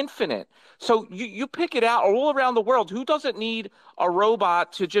 quasi-infinite. So you pick it out all around the world. Who doesn't need a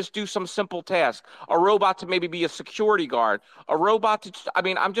robot to just do some simple task? A robot to maybe be a security guard? A robot to,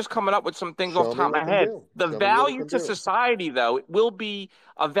 I'm just coming up with some things off the top of my head. The value to society, though, it will be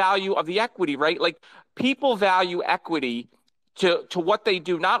a value of the equity, right? Like, people value equity to what they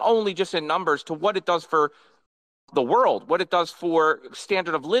do, not only just in numbers, to what it does for the world, what it does for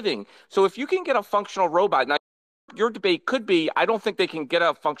standard of living. So if you can get a functional robot, now your debate could be, I don't think they can get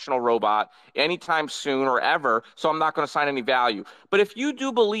a functional robot anytime soon or ever, so I'm not going to assign any value. But if you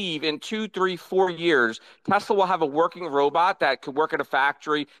do believe in 2, 3, 4 years, Tesla will have a working robot that could work at a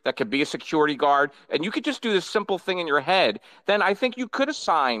factory, that could be a security guard, and you could just do this simple thing in your head, then I think you could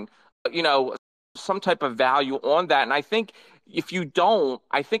assign, some type of value on that. And I think if you don't,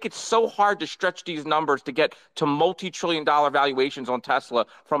 I think it's so hard to stretch these numbers to get to multi-trillion-dollar valuations on Tesla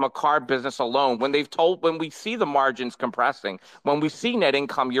from a car business alone. When we see the margins compressing, when we see net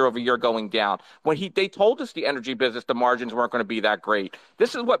income year over year going down, they told us the energy business, the margins weren't going to be that great.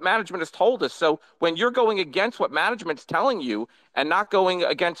 This is what management has told us. So when you're going against what management's telling you and not going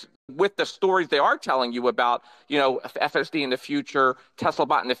against with the stories they are telling you about, FSD in the future, Tesla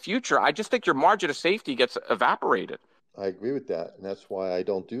bot in the future, I just think your margin of safety gets evaporated. I agree with that. And that's why I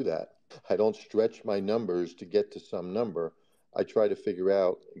don't do that. I don't stretch my numbers to get to some number. I try to figure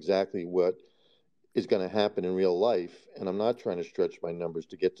out exactly what is going to happen in real life. And I'm not trying to stretch my numbers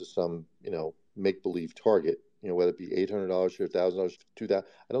to get to some, make-believe target, whether it be $800 or $1,000, $2,000.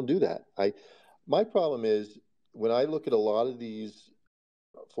 I don't do that. My problem is when I look at a lot of these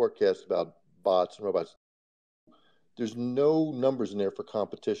forecasts about bots and robots, there's no numbers in there for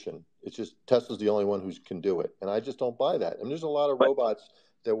competition. It's just Tesla's the only one who can do it. And I just don't buy that. And there's a lot of robots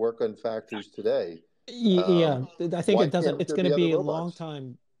that work on factories today. Yeah, I think it doesn't. It's going to be a long robots?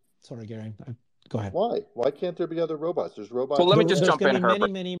 time. Sorry, Gary. Go ahead. Why? Why can't there be other robots? There's robots. So let me just jump in, There's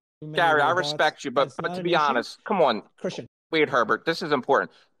Herbert. many Gary, I robots. respect you, but to be honest, come on. Christian. Wait, Herbert, this is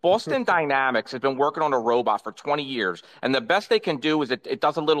important. Boston Dynamics has been working on a robot for 20 years, and the best they can do is it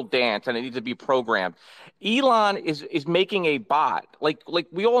does a little dance and it needs to be programmed. Elon is making a bot. Like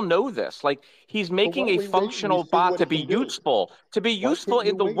we all know this. Like he's making a functional bot to be useful,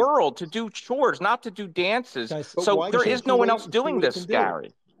 in the world, to do chores, not to do dances. Guys, so there is no one else doing this,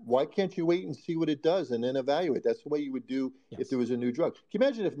 Gary. Why can't you wait and see what it does and then evaluate? That's the way you would do if there was a new drug. Can you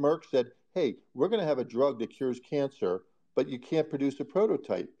imagine if Merck said, hey, we're going to have a drug that cures cancer, but you can't produce a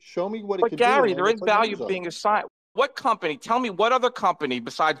prototype. Show me what it can do. But Gary, there is value being assigned. What company, tell me what other company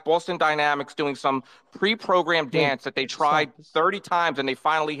besides Boston Dynamics doing some pre-programmed dance that they tried 30 times and they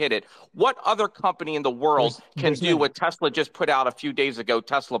finally hit it? What other company in the world can do what Tesla just put out a few days ago,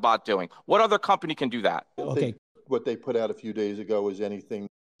 Tesla bot doing? What other company can do that? Okay. What they put out a few days ago is anything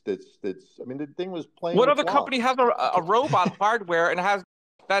that's I mean, the thing was playing. What other company has a robot hardware and has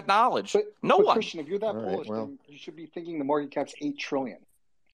that knowledge? No one. Christian, if you're that bullish, then you should be thinking the market cap's $8 trillion,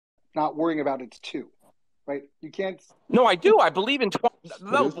 not worrying about it's $2 trillion. Right? You can't. No, I do. I believe in.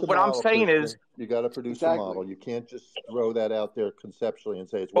 No, what I'm saying is, you got to produce a model. You can't just throw that out there conceptually and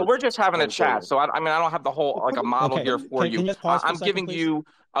say it's. Well, we're just having a chat, so I mean, I don't have the whole a model here for you. I'm giving you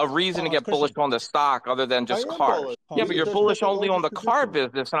a reason to get bullish on the stock other than just cars. Yeah, but you're bullish only on the car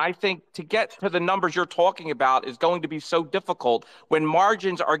business, and I think to get to the numbers you're talking about is going to be so difficult when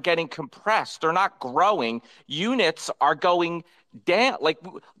margins are getting compressed. They're not growing. Units are going down. Like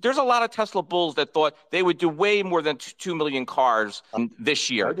there's a lot of Tesla bulls that thought they would do way more than 2 million cars this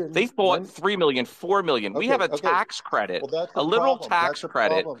year. They thought 3 million, 4 million. We have a tax credit, a literal tax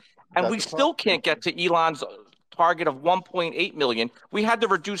credit, and we still can't get to Elon's target of 1.8 million. We had to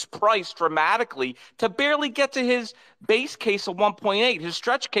reduce price dramatically to barely get to his base case of 1.8. His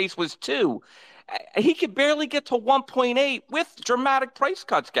stretch case was 2. He could barely get to 1.8 with dramatic price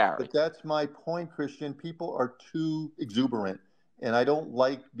cuts, Gary. But that's my point, Christian. People are too exuberant. And I don't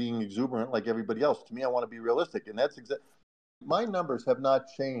like being exuberant like everybody else. To me, I want to be realistic. And that's exactly, my numbers have not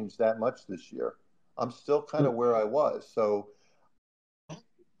changed that much this year. I'm still kind of where I was. So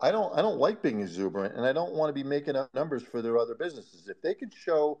I don't like being exuberant, and I don't want to be making up numbers for their other businesses. If they could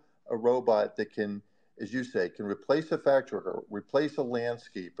show a robot that can, as you say, can replace a factory worker, replace a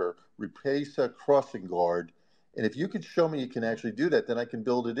landscaper, replace a crossing guard, and if you could show me you can actually do that, then I can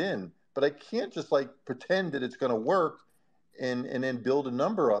build it in. But I can't just like pretend that it's going to work and then build a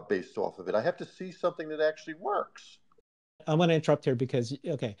number up based off of it. I have to see something that actually works. I'm going to interrupt here because,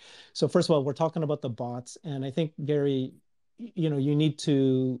 okay, so first of all, we're talking about the bots, and I think, Gary, you need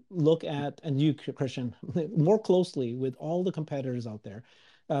to look at, and you, Christian, more closely with all the competitors out there.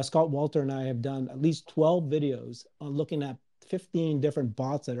 Scott Walter and I have done at least 12 videos on looking at 15 different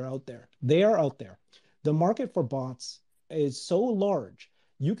bots that are out there. They are out there. The market for bots is so large,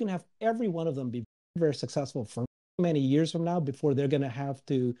 you can have every one of them be very successful for many years from now before they're going to have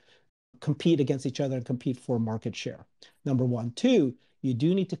to compete against each other and compete for market share. Number one. Two, you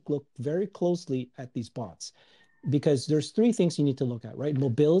do need to look very closely at these bots because there's 3 things you need to look at, right?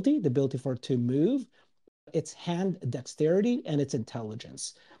 Mobility, the ability for it to move, its hand dexterity, and its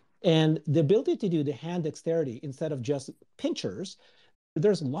intelligence. And the ability to do the hand dexterity instead of just pinchers,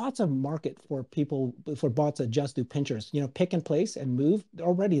 there's lots of market for bots that just do pinchers, pick and place and move.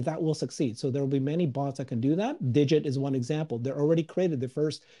 Already that will succeed. So there will be many bots that can do that. Digit is one example. They're already created the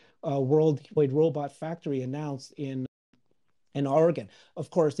first worldwide robot factory announced in Oregon. Of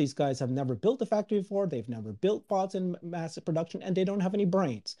course, these guys have never built a factory before. They've never built bots in massive production, and they don't have any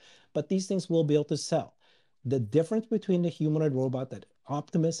brains. But these things will be able to sell. The difference between the humanoid robot that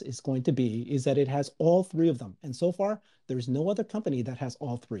Optimus is going to be is that it has all 3 of them. And so far, there's no other company that has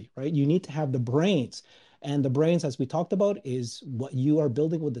all 3, right? You need to have the brains. And the brains, as we talked about, is what you are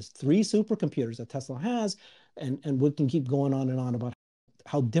building with the 3 supercomputers that Tesla has. And we can keep going on and on about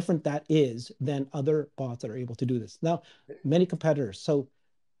how different that is than other bots that are able to do this. Now, many competitors. So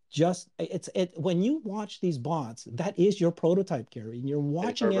when you watch these bots, that is your prototype, Gary, and you're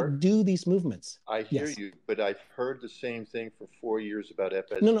watching it do these movements. I hear you, but I've heard the same thing for 4 years about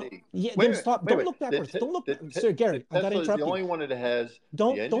FSD. No, yeah, then stop. Don't look backwards. Don't look. Sir Gary, I got to interrupt you. Tesla is the only one that has the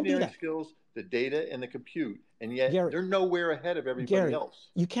engineering skills, the data, and the compute, and yet they're nowhere ahead of everybody else.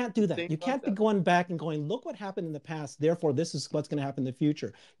 You can't do that. You can't be going back and going, look what happened in the past, therefore this is what's going to happen in the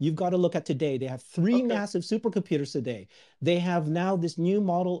future. You've got to look at today. They have three massive supercomputers today. They have now this new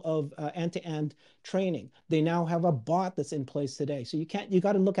model of end-to-end training. They now have a bot that's in place today. So you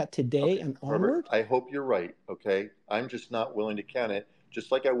got to look at today and onward. Herbert, I hope you're right, okay? I'm just not willing to count it. Just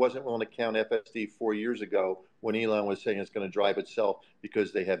like I wasn't willing to count FSD 4 years ago when Elon was saying it's going to drive itself,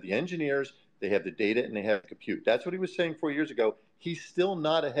 because they have the engineers, they have the data, and they have the compute. That's what he was saying 4 years ago. He's still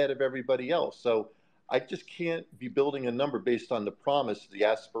not ahead of everybody else. So I just can't be building a number based on the promise, the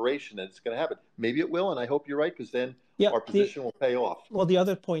aspiration that it's going to happen. Maybe it will, and I hope you're right, because then our position will pay off. Well, the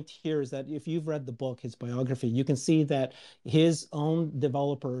other point here is that if you've read the book, his biography, you can see that his own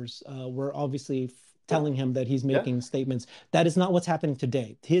developers were obviously telling him that he's making statements. That is not what's happening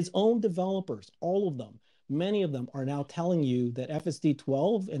today. His own developers, all of them, many of them are now telling you that FSD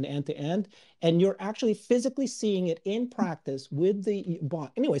 12 and end-to-end, and you're actually physically seeing it in practice with the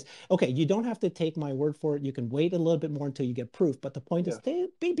bot. Anyways, okay, you don't have to take my word for it. You can wait a little bit more until you get proof. But the point is, be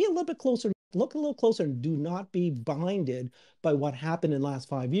a little bit closer. Look a little closer and do not be blinded by what happened in the last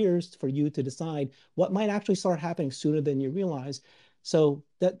 5 years for you to decide what might actually start happening sooner than you realize. So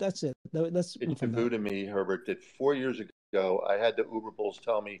that's it. That's it's new to me, Herbert, that 4 years ago, I had the Uber bulls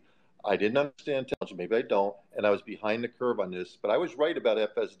tell me I didn't understand technology, maybe I don't, and I was behind the curve on this, but I was right about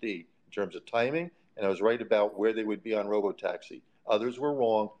FSD in terms of timing, and I was right about where they would be on robotaxi. Others were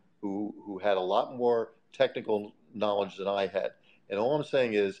wrong who had a lot more technical knowledge than I had. And all I'm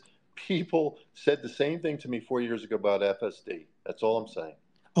saying is people said the same thing to me 4 years ago about FSD. That's all I'm saying.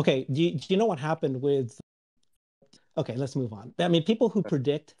 Okay, do you know what happened with... Okay, let's move on. I mean, people who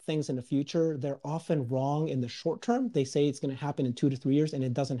predict things in the future, they're often wrong in the short term. They say it's going to happen in 2 to 3 years, and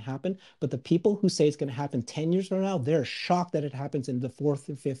it doesn't happen. But the people who say it's going to happen 10 years from now, they're shocked that it happens in the 4th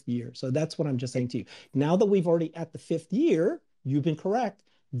and 5th year. So that's what I'm just saying to you. Now that we've already at the 5th year, you've been correct.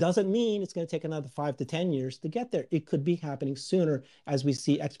 Doesn't mean it's going to take another 5 to 10 years to get there. It could be happening sooner as we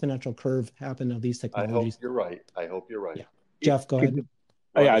see exponential curve happen of these technologies. I hope you're right. I hope you're right. Yeah. Jeff, go ahead.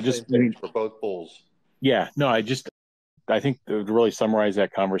 I just for both bulls. Yeah, no, I think to really summarize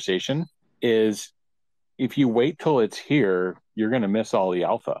that conversation is if you wait till it's here, you're going to miss all the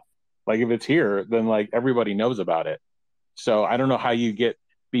alpha. Like if it's here, then like everybody knows about it. So I don't know how you get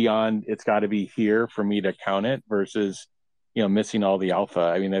beyond it's got to be here for me to count it versus, missing all the alpha.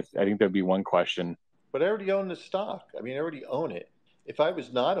 I mean, I think that'd be one question. But I already own the stock. I mean, I already own it. If I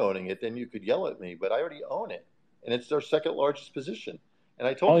was not owning it, then you could yell at me, but I already own it. And it's their second largest position. And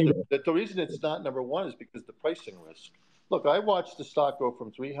I told you that the reason it's not number one is because the pricing risk. Look, I watched the stock go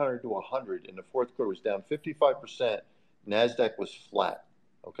from 300 to 100 in the fourth quarter. It was down 55%. NASDAQ was flat,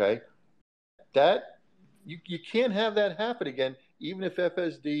 okay? That, you can't have that happen again, even if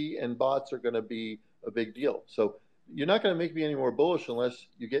FSD and bots are going to be a big deal. So you're not going to make me any more bullish unless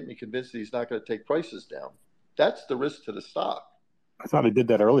you get me convinced that he's not going to take prices down. That's the risk to the stock. I thought I did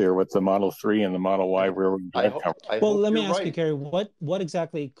that earlier with the Model 3 and the Model Y. Well, let me ask you, Gary, what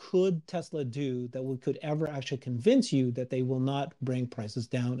exactly could Tesla do that could ever actually convince you that they will not bring prices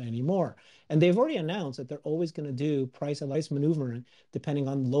down anymore? And they've already announced that they're always going to do price maneuvering depending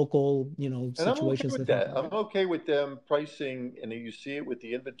on local, situations. And I'm okay with them pricing, and you see it with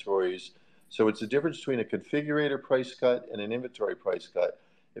the inventories. So it's the difference between a configurator price cut and an inventory price cut.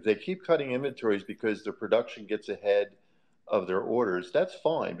 If they keep cutting inventories because their production gets ahead of their orders, that's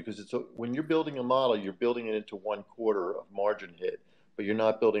fine, because when you're building a model, you're building it into 1 quarter of margin hit, but you're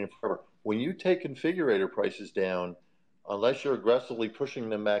not building it forever. When you take configurator prices down, unless you're aggressively pushing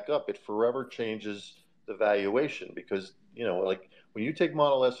them back up, it forever changes the valuation, because like when you take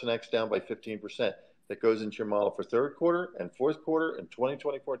Model S and X down by 15%, that goes into your model for 3rd quarter and 4th quarter and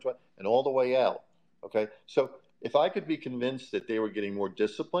 2024 and all the way out. Okay, so if I could be convinced that they were getting more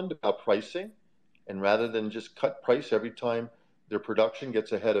disciplined about pricing, and rather than just cut price every time their production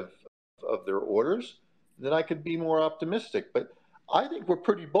gets ahead of their orders, then I could be more optimistic. But I think we're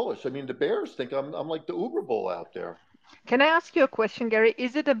pretty bullish. I mean, the bears think I'm like the Uber bull out there. Can I ask you a question, Gary?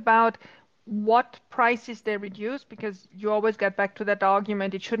 Is it about what prices they reduce? Because you always get back to that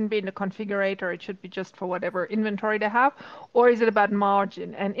argument, it shouldn't be in the configurator, it should be just for whatever inventory they have. Or is it about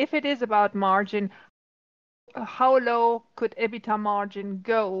margin? And if it is about margin, how low could EBITDA margin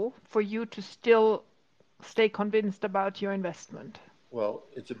go for you to still stay convinced about your investment? Well,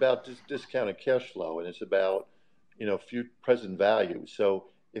 it's about discounted cash flow, and it's about present value. So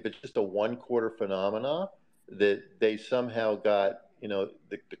if it's just a 1 quarter phenomena that they somehow got,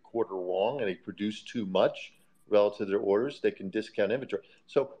 the quarter wrong and they produced too much relative to their orders, they can discount inventory.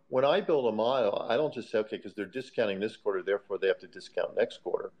 So when I build a model, I don't just say, okay, because they're discounting this quarter, therefore they have to discount next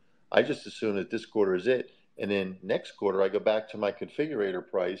quarter. I just assume that this quarter is it. And then next quarter, I go back to my configurator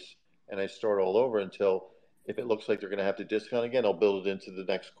price and I start all over until if it looks like they're going to have to discount again, I'll build it into the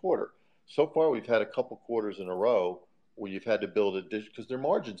next quarter. So far, we've had a couple quarters in a row where you've had to build it because their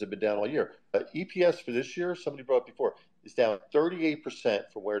margins have been down all year. EPS for this year, somebody brought up before, is down 38%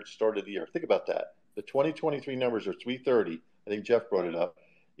 from where it started the year. Think about that. The 2023 numbers are 330. I think Jeff brought it up.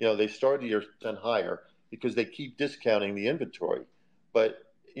 They started the year 10 higher because they keep discounting the inventory. But,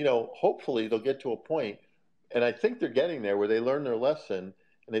 hopefully they'll get to a point, and I think they're getting there, where they learn their lesson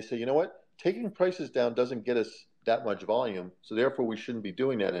and they say, you know what, taking prices down doesn't get us that much volume, so therefore we shouldn't be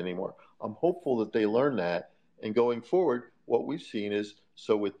doing that anymore. I'm hopeful that they learn that, and going forward, what we've seen is,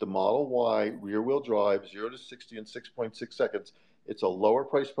 so with the Model Y rear-wheel drive, 0 to 60 in 6.6 seconds, it's a lower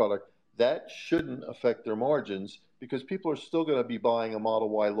price product. That shouldn't affect their margins because people are still going to be buying a Model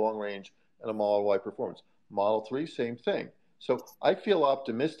Y long range and a Model Y performance. Model 3, same thing. So I feel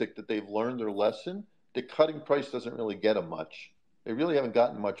optimistic that they've learned their lesson, that cutting price doesn't really get them much. They really haven't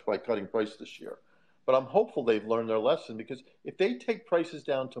gotten much by cutting price this year. But I'm hopeful they've learned their lesson, because if they take prices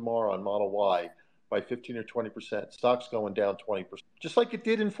down tomorrow on Model Y by 15 or 20%, stock's going down 20%, just like it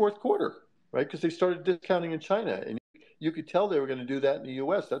did in fourth quarter, right? Because they started discounting in China, and you could tell they were going to do that in the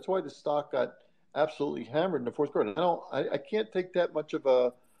U.S. That's why the stock got absolutely hammered in the fourth quarter. I can't take that much of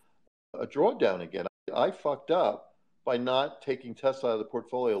a drawdown again. I fucked up by not taking Tesla out of the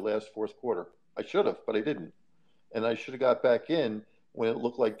portfolio last fourth quarter. I should have, but I didn't. And I should have got back in when it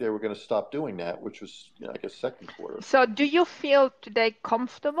looked like they were going to stop doing that, which was, I guess, second quarter. So do you feel today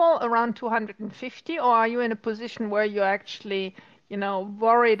comfortable around 250, or are you in a position where you're actually,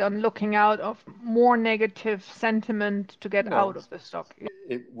 worried on looking out of more negative sentiment to get out of the stock?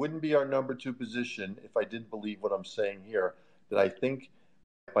 It wouldn't be our number 2 position if I didn't believe what I'm saying here, that I think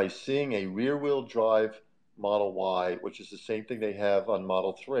by seeing a rear-wheel drive Model Y, which is the same thing they have on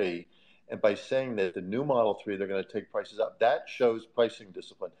Model 3, and by saying that the new Model 3, they're going to take prices up, that shows pricing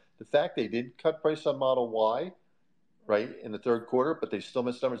discipline. The fact they did cut price on Model Y, right, in the third quarter, but they still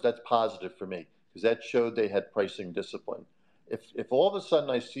missed numbers, that's positive for me, because that showed they had pricing discipline. If all of a sudden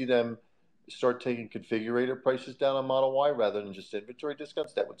I see them start taking configurator prices down on Model Y rather than just inventory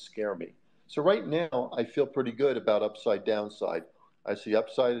discounts, that would scare me. So right now, I feel pretty good about upside downside. I see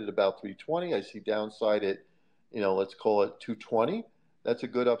upside at about 320. I see downside at, let's call it 220. That's a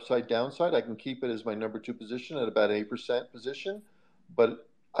good upside downside. I can keep it as my number 2 position at about 8% position. But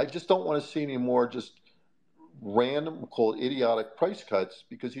I just don't want to see any more just random, we'll call it idiotic price cuts,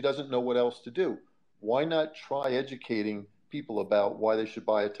 because he doesn't know what else to do. Why not try educating people about why they should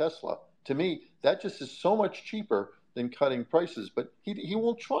buy a Tesla? To me, that just is so much cheaper than cutting prices, but he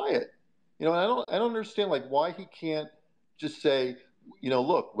won't try it. I don't understand why he can't just say,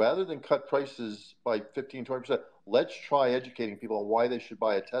 look, rather than cut prices by 15, 20%, let's try educating people on why they should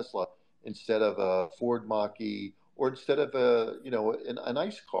buy a Tesla instead of a Ford Mach-E or instead of an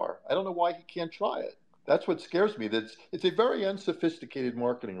ICE car. I don't know why he can't try it. That's what scares me. It's a very unsophisticated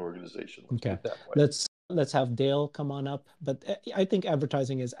marketing organization. Okay, let's have Dale come on up. But I think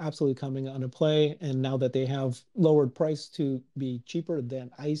advertising is absolutely coming into play, and now that they have lowered price to be cheaper than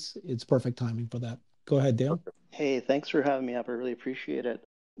ICE, it's perfect timing for that. Go ahead, Dale. Hey, thanks for having me up. I really appreciate it.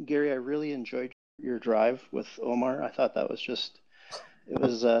 Gary, I really enjoyed your drive with Omar. I thought that was it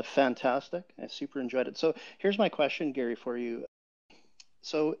was fantastic. I super enjoyed it. So here's my question, Gary, for you.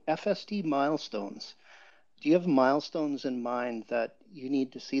 So FSD milestones, do you have milestones in mind that you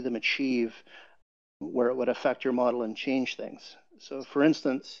need to see them achieve where it would affect your model and change things? So for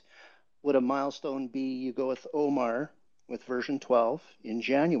instance, would a milestone be you go with Omar with version 12 in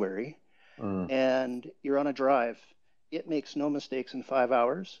January, and you're on a drive, it makes no mistakes in 5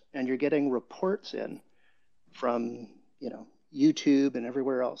 hours, and you're getting reports in from YouTube and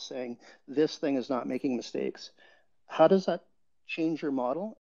everywhere else saying this thing is not making mistakes. How does that change your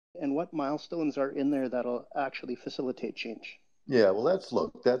model, and what milestones are in there that'll actually facilitate change? Yeah, well,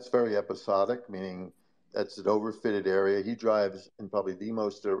 that's very episodic, meaning that's an overfitted area. He drives in probably the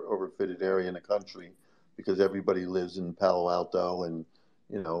most overfitted area in the country, because everybody lives in Palo Alto, and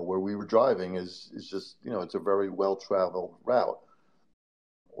where we were driving is just, it's a very well-traveled route.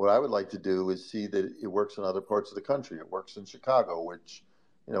 What I would like to do is see that it works in other parts of the country. It works in Chicago, which,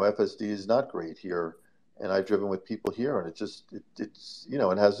 FSD is not great here. And I've driven with people here, and it's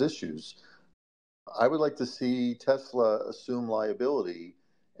it has issues. I would like to see Tesla assume liability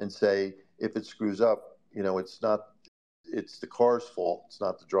and say, if it screws up, it's not it's the car's fault. It's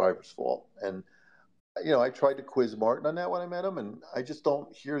not the driver's fault. And, I tried to quiz Martin on that when I met him, and I just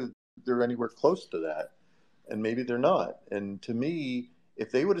don't hear that they're anywhere close to that. And maybe they're not. And to me,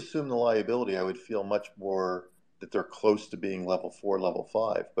 if they would assume the liability, I would feel much more that they're close to being level 4, level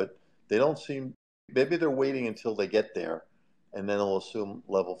 5. But they don't seem, maybe they're waiting until they get there, and then they'll assume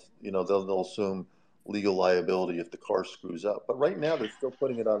they'll assume legal liability if the car screws up. But right now, they're still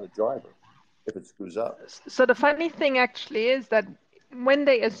putting it on the driver if it screws up. So the funny thing actually is that when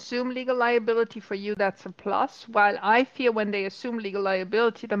they assume legal liability for you, that's a plus. While I fear when they assume legal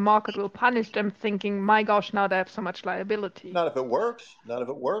liability, the market will punish them thinking, my gosh, now they have so much liability. Not if it works. Not if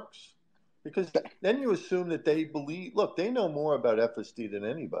it works. Because then you assume that they believe, look, they know more about FSD than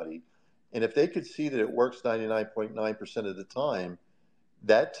anybody. And if they could see that it works 99.9% of the time,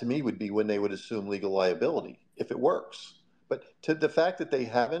 that to me would be when they would assume legal liability, if it works. But to the fact that they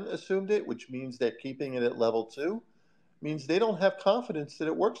haven't assumed it, which means they're keeping it at level 2, means they don't have confidence that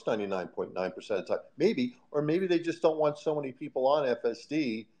it works 99.9% of the time. Maybe, or maybe they just don't want so many people on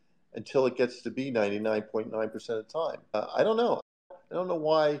FSD until it gets to be 99.9% of the time. I don't know. I don't know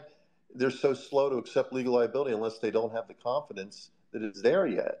why they're so slow to accept legal liability unless they don't have the confidence that it's there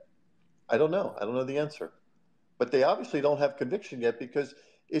yet. I don't know. I don't know the answer. But they obviously don't have conviction yet because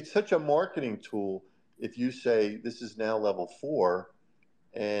it's such a marketing tool. If you say this is now level 4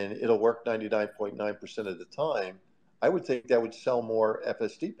 and it'll work 99.9% of the time, I would think that would sell more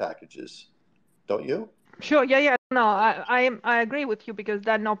FSD packages. Don't you? Sure. Yeah. No, I agree with you because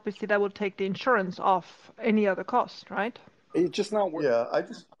then obviously that would take the insurance off any other cost, right? It's just not worth. Yeah,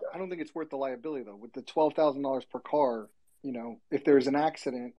 I don't think it's worth the liability though. With the $12,000 per car, if there's an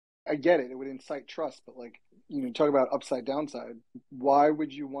accident, I get it. It would incite trust, but talk about upside downside. Why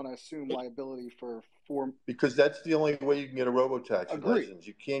would you want to assume liability for 4? Because that's the only way you can get a robo-taxi license.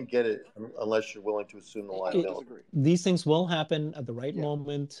 You can't get it unless you're willing to assume the liability. These things will happen at the right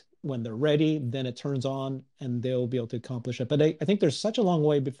moment when they're ready. Then it turns on, and they'll be able to accomplish it. But I think there's such a long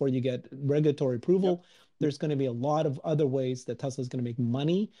way before you get regulatory approval. Yep. There's going to be a lot of other ways that Tesla is going to make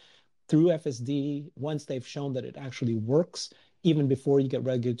money through FSD once they've shown that it actually works, even before you get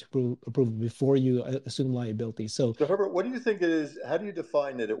regulatory approval, before you assume liability. So Herbert, what do you think it is? How do you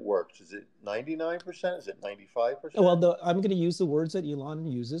define that it works? Is it 99%? Is it 95%? Well, I'm going to use the words that Elon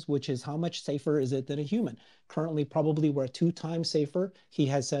uses, which is how much safer is it than a human? Currently, probably we're 2 times safer. He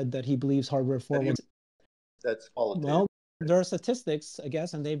has said that he believes hardware 4. That's qualitative. Well, there are statistics, I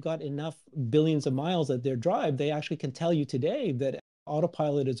guess, and they've got enough billions of miles that they drive. They actually can tell you today that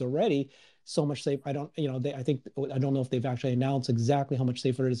autopilot is already so much safer. I don't know if they've actually announced exactly how much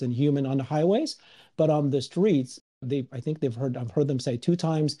safer it is than human on the highways, but on the streets, I've heard them say 2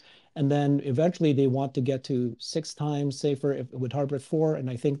 times, and then eventually they want to get to 6 times safer with hardware 4, and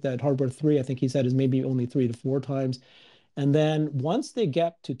I think that hardware 3, I think he said, is maybe only 3 to 4 times. And then once they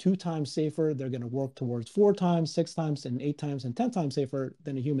get to 2 times safer, they're going to work towards 4 times, 6 times, and 8 times, and 10 times safer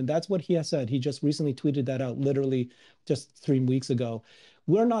than a human. That's what he has said. He just recently tweeted that out, literally just 3 weeks ago.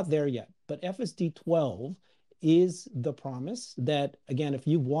 We're not there yet, but FSD 12 is the promise that, again, if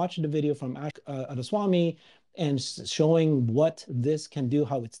you've watched the video from Adeswami and showing what this can do,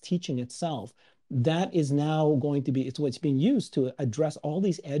 how it's teaching itself, that is now going to be, it's what's being used to address all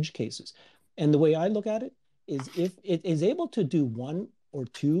these edge cases. And the way I look at it is if it is able to do 1 or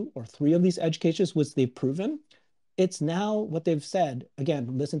 2 or 3 of these edge cases, which they've proven, it's now what they've said. Again,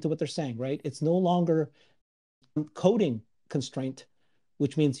 listen to what they're saying, right? It's no longer coding constraint,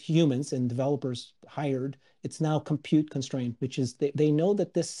 which means humans and developers hired. It's now compute constraint, which is they know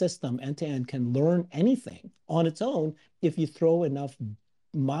that this system end-to-end can learn anything on its own if you throw enough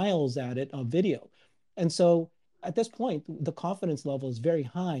miles at it on video. And so at this point, the confidence level is very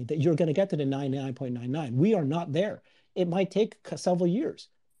high that you're going to get to the 99.99. We are not there. It might take several years,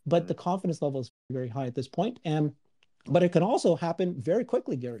 but the confidence level is very high at this point. But it can also happen very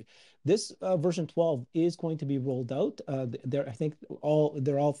quickly, Gary. This version 12 is going to be rolled out. I think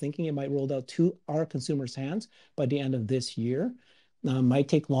they're all thinking it might roll out to our consumers' hands by the end of this year. Might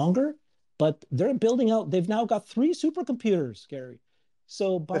take longer, but they're building out. They've now got 3 supercomputers, Gary.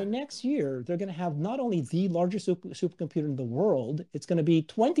 So by next year, they're going to have not only the largest supercomputer in the world, it's going to be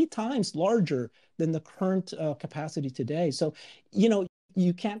 20 times larger than the current capacity today. So,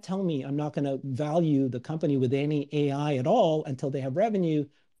 you can't tell me I'm not going to value the company with any AI at all until they have revenue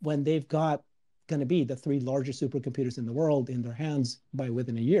when they've got going to be the 3 largest supercomputers in the world in their hands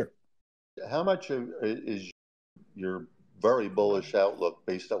within a year. How much is your very bullish outlook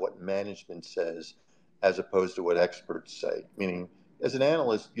based on what management says as opposed to what experts say? Meaning, as an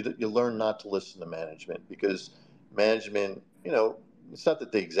analyst, you learn not to listen to management because management, it's not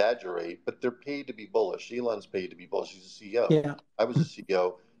that they exaggerate, but they're paid to be bullish. Elon's paid to be bullish. He's a CEO. Yeah. I was a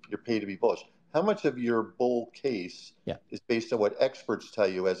CEO. You're paid to be bullish. How much of your bull case is based on what experts tell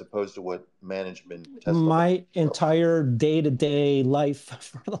you as opposed to what management Tesla? My entire day-to-day life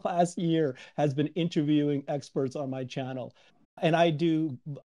for the last year has been interviewing experts on my channel. And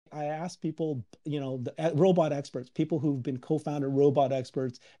I ask people, robot experts, people who've been co-founded robot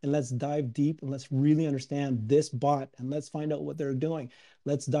experts, and let's dive deep and let's really understand this bot and let's find out what they're doing.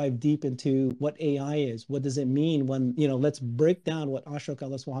 Let's dive deep into what AI is. What does it mean when, let's break down what Ashok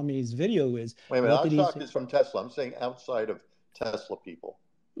Alaswami's video is. Wait a minute, Ashok is from Tesla. I'm saying outside of Tesla people.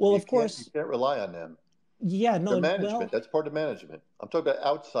 Well, of course. You can't rely on them. Yeah, no, they're management. That's part of management. I'm talking about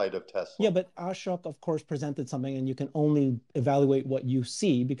outside of Tesla. Yeah, but Ashok, of course, presented something, and you can only evaluate what you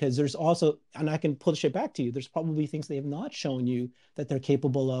see because there's also, and I can push it back to you, there's probably things they have not shown you that they're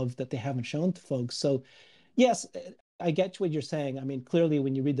capable of that they haven't shown to folks. So, yes, I get what you're saying. I mean, clearly,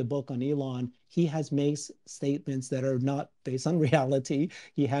 when you read the book on Elon, he has made statements that are not based on reality.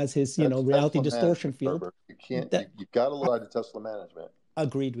 He has his, reality Tesla distortion field. Herbert. You can't. You've got to rely on Tesla management.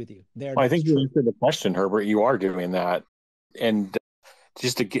 Agreed with you. Well, I think you answered the question, Herbert. You are doing that, and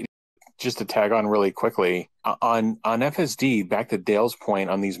just to tag on really quickly on FSD, back to Dale's point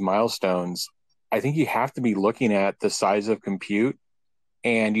on these milestones, I think you have to be looking at the size of compute,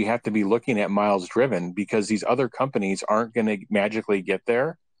 and you have to be looking at miles driven because these other companies aren't going to magically get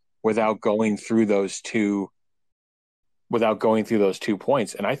there without going through those two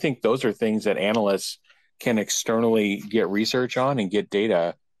points. And I think those are things that analysts can externally get research on and get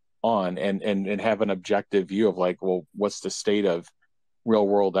data on and have an objective view of like, well, what's the state of real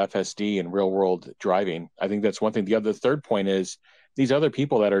world FSD and real world driving? I think that's one thing. The third point is these other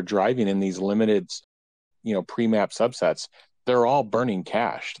people that are driving in these limited, pre-map subsets, they're all burning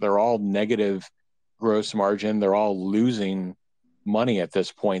cash. They're all negative gross margin. They're all losing money at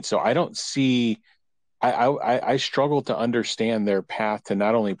this point. So I don't see, I struggle to understand their path to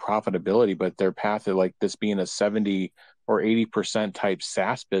not only profitability, but their path to like this being a 70 or 80% type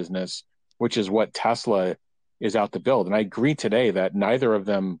SaaS business, which is what Tesla is out to build. And I agree today that neither of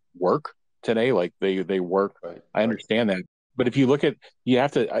them work today. Like they work. Right. I understand that. But if you look at,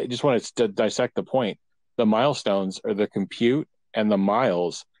 I just want to dissect the point. The milestones are the compute and the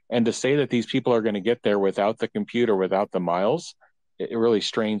miles. And to say that these people are going to get there without the compute or without the miles, it really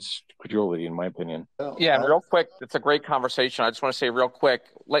strains credulity, in my opinion. Yeah, and real quick, it's a great conversation. I just want to say real quick,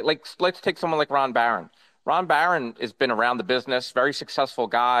 let's take someone like Ron Barron. Ron Barron has been around the business, very successful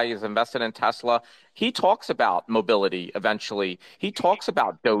guy, is invested in Tesla. He talks about mobility eventually. He talks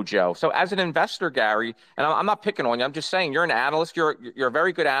about Dojo. So as an investor, Gary, and I'm not picking on you, I'm just saying you're an analyst, you're a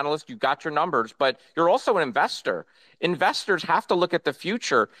very good analyst, you got your numbers, but you're also an investor. Investors have to look at the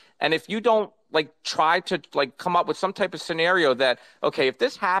future. And if you don't try to come up with some type of scenario that, okay, if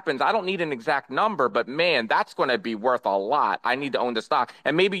this happens, I don't need an exact number, but man, that's going to be worth a lot. I need to own the stock.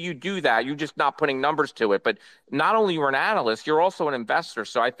 And maybe you do that. You're just not putting numbers to it. But not only you're an analyst, you're also an investor.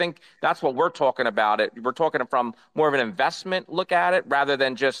 So I think that's what we're talking about it. We're talking from more of an investment look at it rather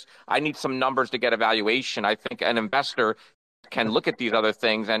than just, I need some numbers to get a valuation. I think an investor can look at these other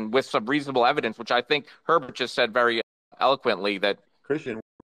things and with some reasonable evidence, which I think Herbert just said very eloquently that Christian,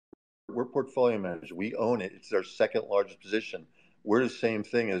 we're portfolio managers. We own it. It's our second largest position. We're the same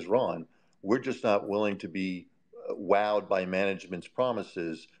thing as Ron. We're just not willing to be wowed by management's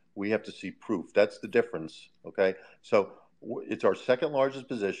promises. We have to see proof. That's the difference. Okay. So it's our second largest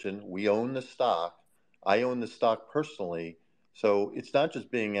position. We own the stock. I own the stock personally. So it's not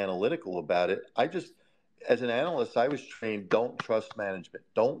just being analytical about it. As an analyst, I was trained, don't trust management.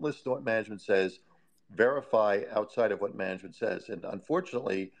 Don't listen to what management says. Verify outside of what management says. And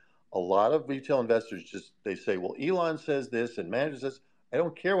unfortunately, a lot of retail investors they say, well, Elon says this and management says, I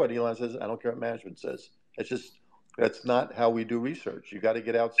don't care what Elon says. I don't care what management says. That's not how we do research. You got to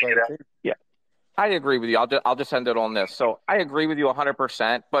get outside of it. Yeah, I agree with you. I'll just end it on this. So I agree with you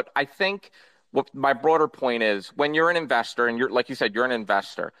 100%. But I think what my broader point is when you're an investor and you're, like you said, you're an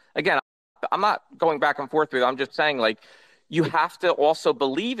investor. Again, I'm not going back and forth with you. I'm just saying you have to also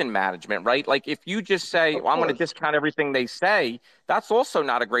believe in management, right? Like if you just say, well, I'm going to discount everything they say, that's also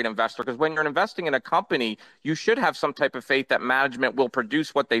not a great investor because when you're investing in a company, you should have some type of faith that management will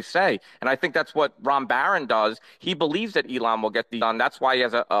produce what they say. And I think that's what Ron Barron does. He believes that Elon will get these done. That's why he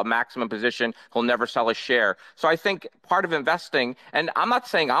has a maximum position. He'll never sell a share. So I think part of investing, and I'm not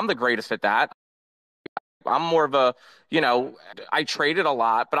saying I'm the greatest at that. I'm more of a, I traded a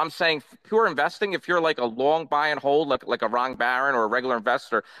lot, but I'm saying pure investing, if you're like a long buy and hold, like a Ron Barron or a regular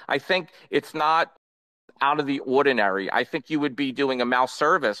investor, I think it's not out of the ordinary. I think you would be doing a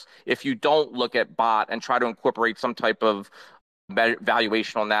malservice if you don't look at bot and try to incorporate some type of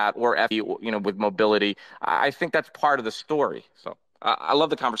valuation on that, or with mobility. I think that's part of the story. So I love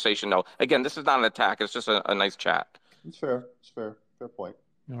the conversation, though. Again, this is not an attack. It's just a nice chat. It's fair. It's fair. Fair point.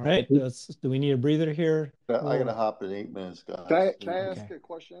 All right. Do we need a breather here? I got to hop in 8 minutes, guys. Can I ask a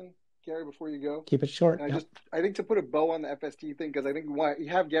question, Gary, before you go? Keep it short. I think to put a bow on the FST thing, because I think you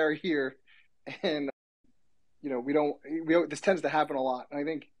have Gary here, and this tends to happen a lot. And I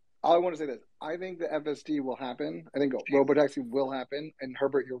think I want to say this. I think the FSD will happen. I think robotaxi will happen. And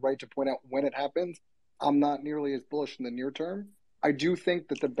Herbert, you're right to point out when it happens. I'm not nearly as bullish in the near term. I do think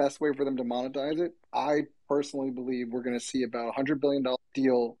that the best way for them to monetize it, I personally believe we're going to see about $100 billion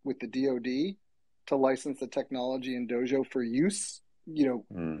deal with the DoD to license the technology in Dojo for use.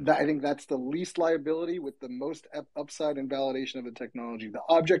 I think that's the least liability with the most upside and validation of the technology. The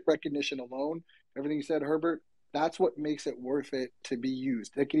object recognition alone, everything you said, Herbert, that's what makes it worth it to be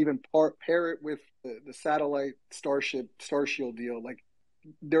used. They can even pair it with the satellite Starshield deal. Like,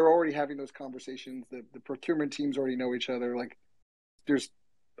 they're already having those conversations. The procurement teams already know each other. Like,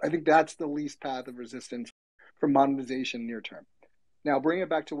 I think that's the least path of resistance for monetization near term. Now, bring it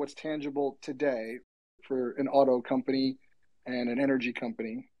back to what's tangible today for an auto company and an energy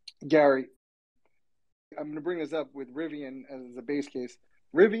company. Gary, I'm going to bring this up with Rivian as a base case.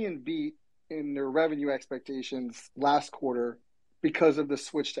 Rivian beat in their revenue expectations last quarter because of the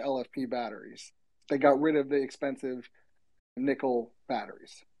switch to LFP batteries. They got rid of the expensive nickel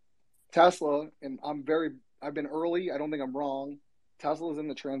batteries. Tesla, and I've been early, I don't think I'm wrong. Tesla's in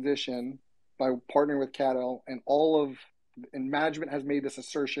the transition by partnering with CATL, and management has made this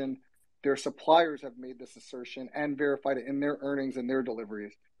assertion. Their suppliers have made this assertion and verified it in their earnings and their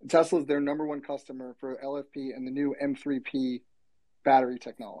deliveries. Tesla's their number one customer for LFP and the new M3P battery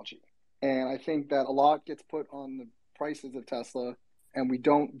technology. And I think that a lot gets put on the prices of Tesla, and we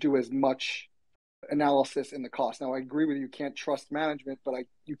don't do as much analysis in the cost. Now, I agree with you can't trust management, but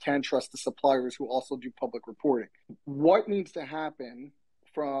you can trust the suppliers who also do public reporting. What needs to happen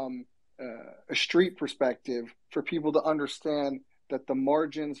from a street perspective for people to understand that the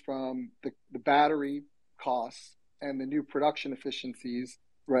margins from the battery costs and the new production efficiencies,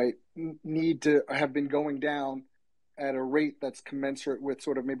 right, need to have been going down at a rate that's commensurate with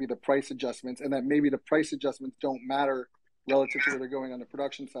sort of maybe the price adjustments, and that maybe the price adjustments don't matter relative to where they're going on the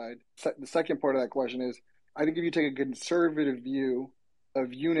production side. The second part of that question is, I think if you take a conservative view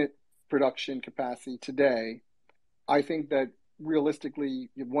of unit production capacity today, I think that realistically,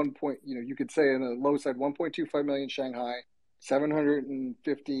 you could say on the low side, 1.25 million Shanghai,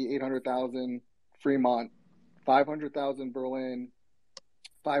 750, 800,000 Fremont, 500,000 Berlin,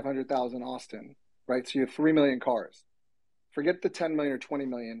 500,000 Austin, right? So you have 3 million cars. Forget the 10 million or 20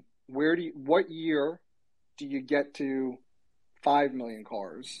 million. What year do you get to 5 million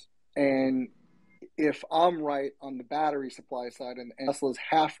cars? And if I'm right on the battery supply side and Tesla's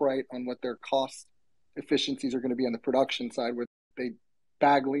half right on what their cost efficiencies are going to be on the production side, where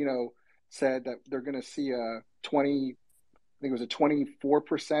Baglino said that they're going to see a 24%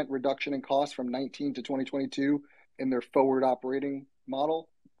 reduction in cost from 19 to 2022 in their forward operating model.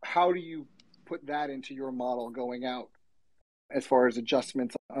 How do you put that into your model going out as far as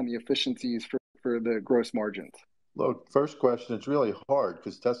adjustments on the efficiencies for the gross margins? Look, first question, it's really hard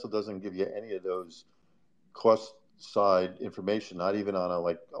because Tesla doesn't give you any of those cost side information, not even on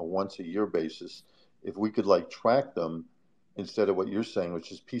a once a year basis. If we could track them instead of what you're saying,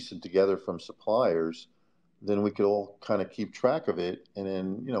 which is piecing together from suppliers, then we could all kind of keep track of it and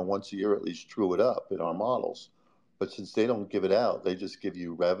then, once a year at least true it up in our models. But since they don't give it out, they just give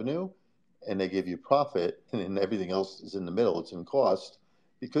you revenue and they give you profit, and then everything else is in the middle. It's in cost.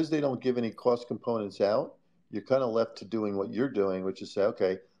 Because they don't give any cost components out, you're kind of left to doing what you're doing, which is say,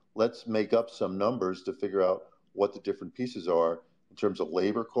 okay, let's make up some numbers to figure out what the different pieces are in terms of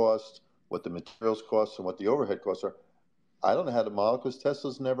labor costs, what the materials costs, and what the overhead costs are. I don't know how to model because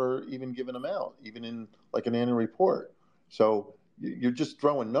Tesla's never even given them out, even in an annual report. So you're just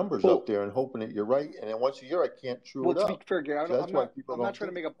throwing numbers up there and hoping that you're right. And then once a year, I can't true it up. To be fair, Gary, I'm not trying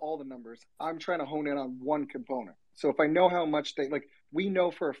to make up all the numbers. I'm trying to hone in on one component. So if I know how much we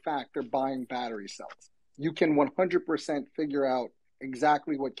know for a fact they're buying battery cells. You can 100% figure out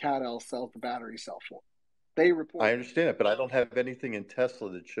exactly what CATL sells the battery cell for. They report. I understand it, but I don't have anything in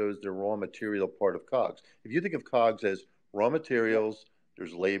Tesla that shows the raw material part of COGS. If you think of COGS as raw materials,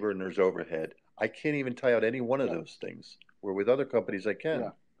 there's labor and there's overhead. I can't even tie out any one of those things. Where with other companies I can. Yeah.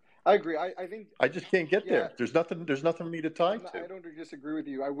 I agree. I think I just can't get there. There's nothing for me to tie to. I don't disagree with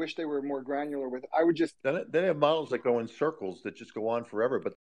you. I wish they were more granular with it. I would just they have models that go in circles that just go on forever,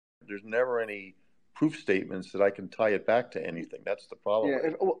 but there's never any proof statements that I can tie it back to anything. That's the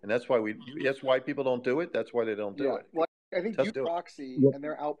problem. And that's why people don't do it. That's why they don't do it. Well, I think Tesla proxy and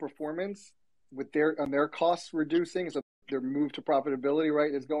their outperformance with their costs reducing, so their move to profitability,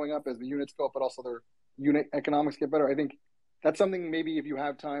 right, is going up as the units go up, but also their unit economics get better. I think that's something maybe if you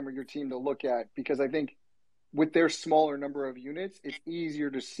have time or your team to look at, because I think with their smaller number of units, it's easier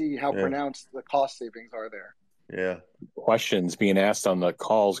to see how pronounced the cost savings are there. Yeah. Questions being asked on the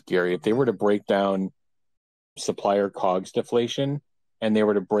calls, Gary, if they were to break down supplier COGS deflation and they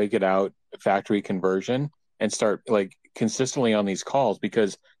were to break it out factory conversion and start like consistently on these calls,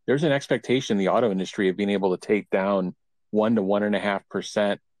 because there's an expectation in the auto industry of being able to take down 1 to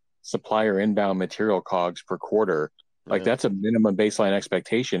 1.5% supplier inbound material COGS per quarter. Like that's a minimum baseline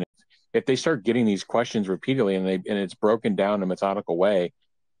expectation. If they start getting these questions repeatedly and it's broken down in a methodical way,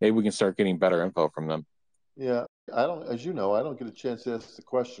 maybe we can start getting better info from them. Yeah, I don't, as you know, I don't get a chance to ask the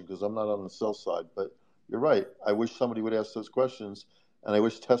question because I'm not on the sell side, but you're right. I wish somebody would ask those questions, and I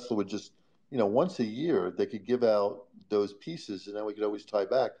wish Tesla would just, once a year they could give out those pieces, and then we could always tie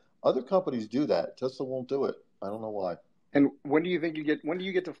back. Other companies do that. Tesla won't do it. I don't know why. And when do you think when do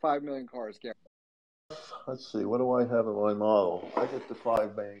you get to 5 million cars, Gary? Let's see, what do I have in my model? I get to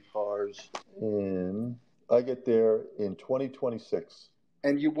 5 million cars I get there in 2026.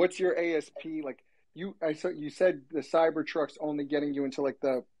 And what's your ASP? Like you said the Cybertruck's only getting you into like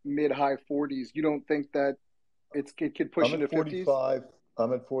the mid-high 40s. You don't think that it could push into 50s?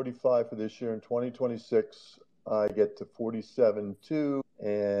 I'm at 45 for this year. In 2026, I get to 47.2,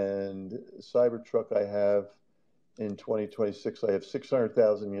 and Cybertruck I have in 2026, I have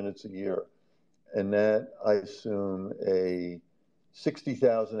 600,000 units a year, and that I assume a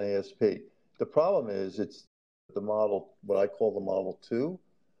 60,000 ASP. The problem is it's the model, what I call the Model 2.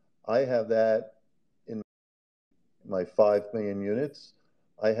 I have that in my 5 million units.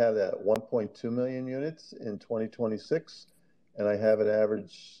 I have that 1.2 million units in 2026, and I have an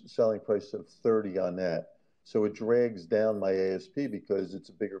average selling price of 30 on that. So it drags down my ASP because it's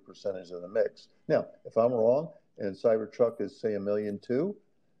a bigger percentage of the mix. Now, if I'm wrong and Cybertruck is say 1.2 million,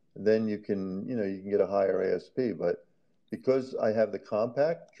 then you can get a higher ASP. But because I have the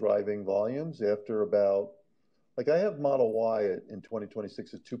compact driving volumes after about, like I have Model Y in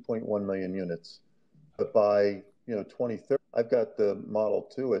 2026 is 2.1 million units, but by 2030, I've got the Model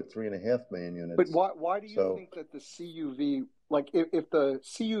 2 at 3.5 million units. But why do you think that the CUV, like if the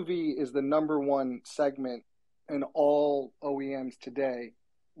CUV is the number one segment in all OEMs today,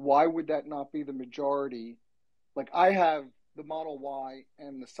 why would that not be the majority? Like I have the Model Y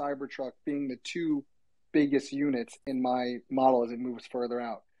and the Cybertruck being the two biggest units in my model as it moves further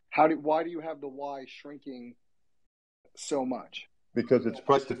out. Why do you have the Y shrinking so much? Because it's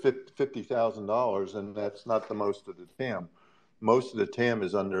priced at $50,000, and that's not the most of the TAM. Most of the TAM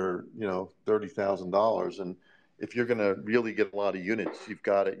is under $30,000, and if you're going to really get a lot of units, you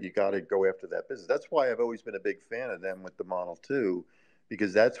got to go after that business. That's why I've always been a big fan of them with the Model 2,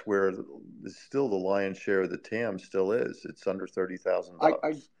 because that's where still the lion's share of the TAM still is. It's under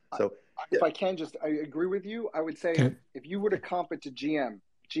 $30,000. So if I can I agree with you. I would say if you were to comp it to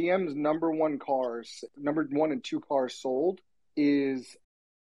GM's number one and two cars sold is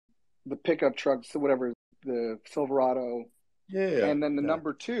the pickup trucks, so whatever, the Silverado. Yeah. And then the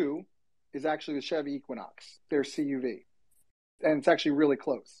number two is actually the Chevy Equinox, their CUV. And it's actually really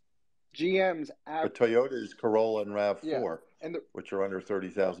close. GM's But Toyota is Corolla and RAV4, which are under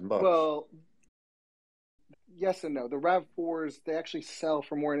 $30,000. Well, yes and no. The RAV4s, they actually sell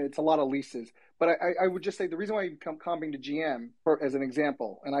for more, and it's a lot of leases. But I would just say the reason why I'm comping to GM, as an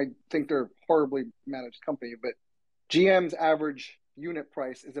example, and I think they're a horribly managed company, but GM's average unit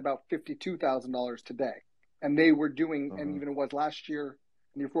price is about $52,000 today. And they were doing, and even it was last year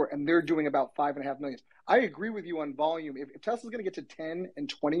and the year before, and they're doing about 5.5 million. I agree with you on volume. If Tesla's going to get to 10 and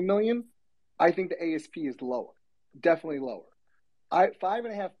 20 million, I think the ASP is lower, definitely lower.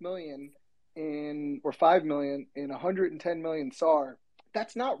 5.5 million or 5 million in 110 million SAR,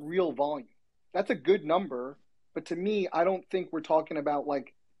 that's not real volume. That's a good number, but to me, I don't think we're talking about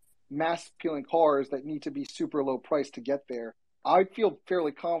like mass appealing cars that need to be super low price to get there. I feel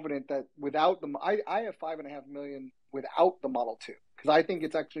fairly confident that without them, I have 5.5 million without the Model 2, because I think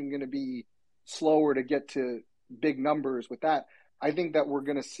it's actually going to be slower to get to big numbers with that. I think that we're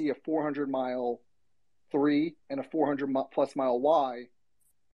going to see a 400-mile 3 and a 400-plus mile Y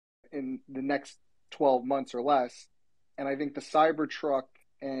in the next 12 months or less. And I think the Cybertruck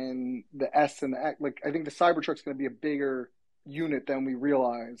and the S and the X, like I think the Cybertruck's going to be a bigger unit than we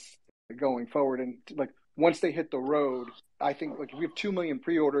realize going forward. And like once they hit the road, I think like if we have 2 million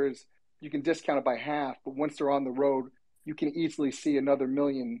pre-orders, you can discount it by half. But once they're on the road, you can easily see another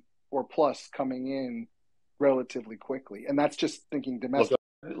million or plus coming in relatively quickly. And that's just thinking domestic.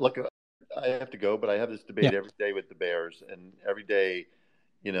 Look, I have to go, but I have this debate every day with the Bears, and every day,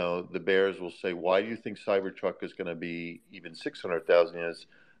 the Bears will say, "Why do you think Cybertruck is going to be even 600,000 units?"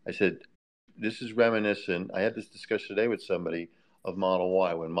 I said, "This is reminiscent." I had this discussion today with somebody of Model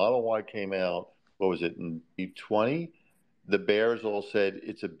Y. When Model Y came out, what was it, in 2020? The Bears all said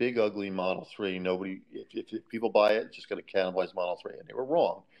it's a big, ugly Model 3. Nobody, if people buy it, it's just going to cannibalize Model 3. And they were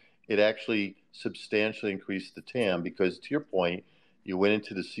wrong. It actually substantially increased the TAM because, to your point, you went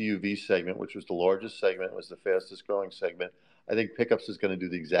into the CUV segment, which was the largest segment, was the fastest growing segment. I think pickups is going to do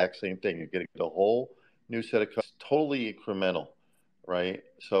the exact same thing. You're getting a whole new set of customers, totally incremental, right?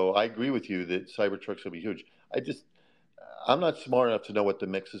 So I agree with you that Cybertrucks will be huge. I'm not smart enough to know what the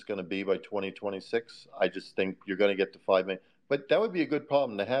mix is going to be by 2026. I just think you're going to get to 5 million. But that would be a good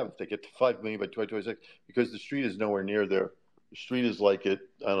problem to have if they get to 5 million by 2026, because the street is nowhere near there. The street is like at,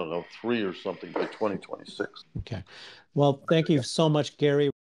 I don't know, 3 or something by 2026. Okay. Well, thank you so much,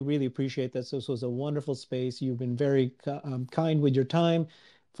 Gary. Really appreciate this. This was a wonderful space. You've been very kind with your time.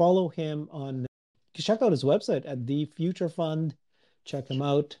 Follow him on, check out his website at The Future Fund. Check him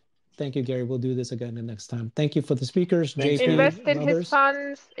out. Thank you, Gary. We'll do this again the next time. Thank you for the speakers, JP, invest in and others. his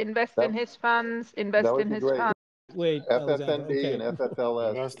funds, invest in his funds, invest in his funds. Wait, FFND okay. and FFLS.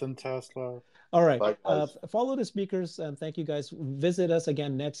 Invest in Tesla. All right. Follow the speakers. Thank you, guys. Visit us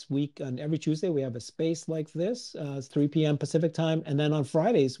again next week. On every Tuesday, we have a space like this. It's 3 p.m. Pacific time. And then on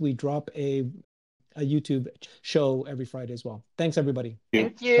Fridays, we drop a YouTube show every Friday as well. Thanks, everybody.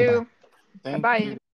 Thank you. Thank Bye-bye. you.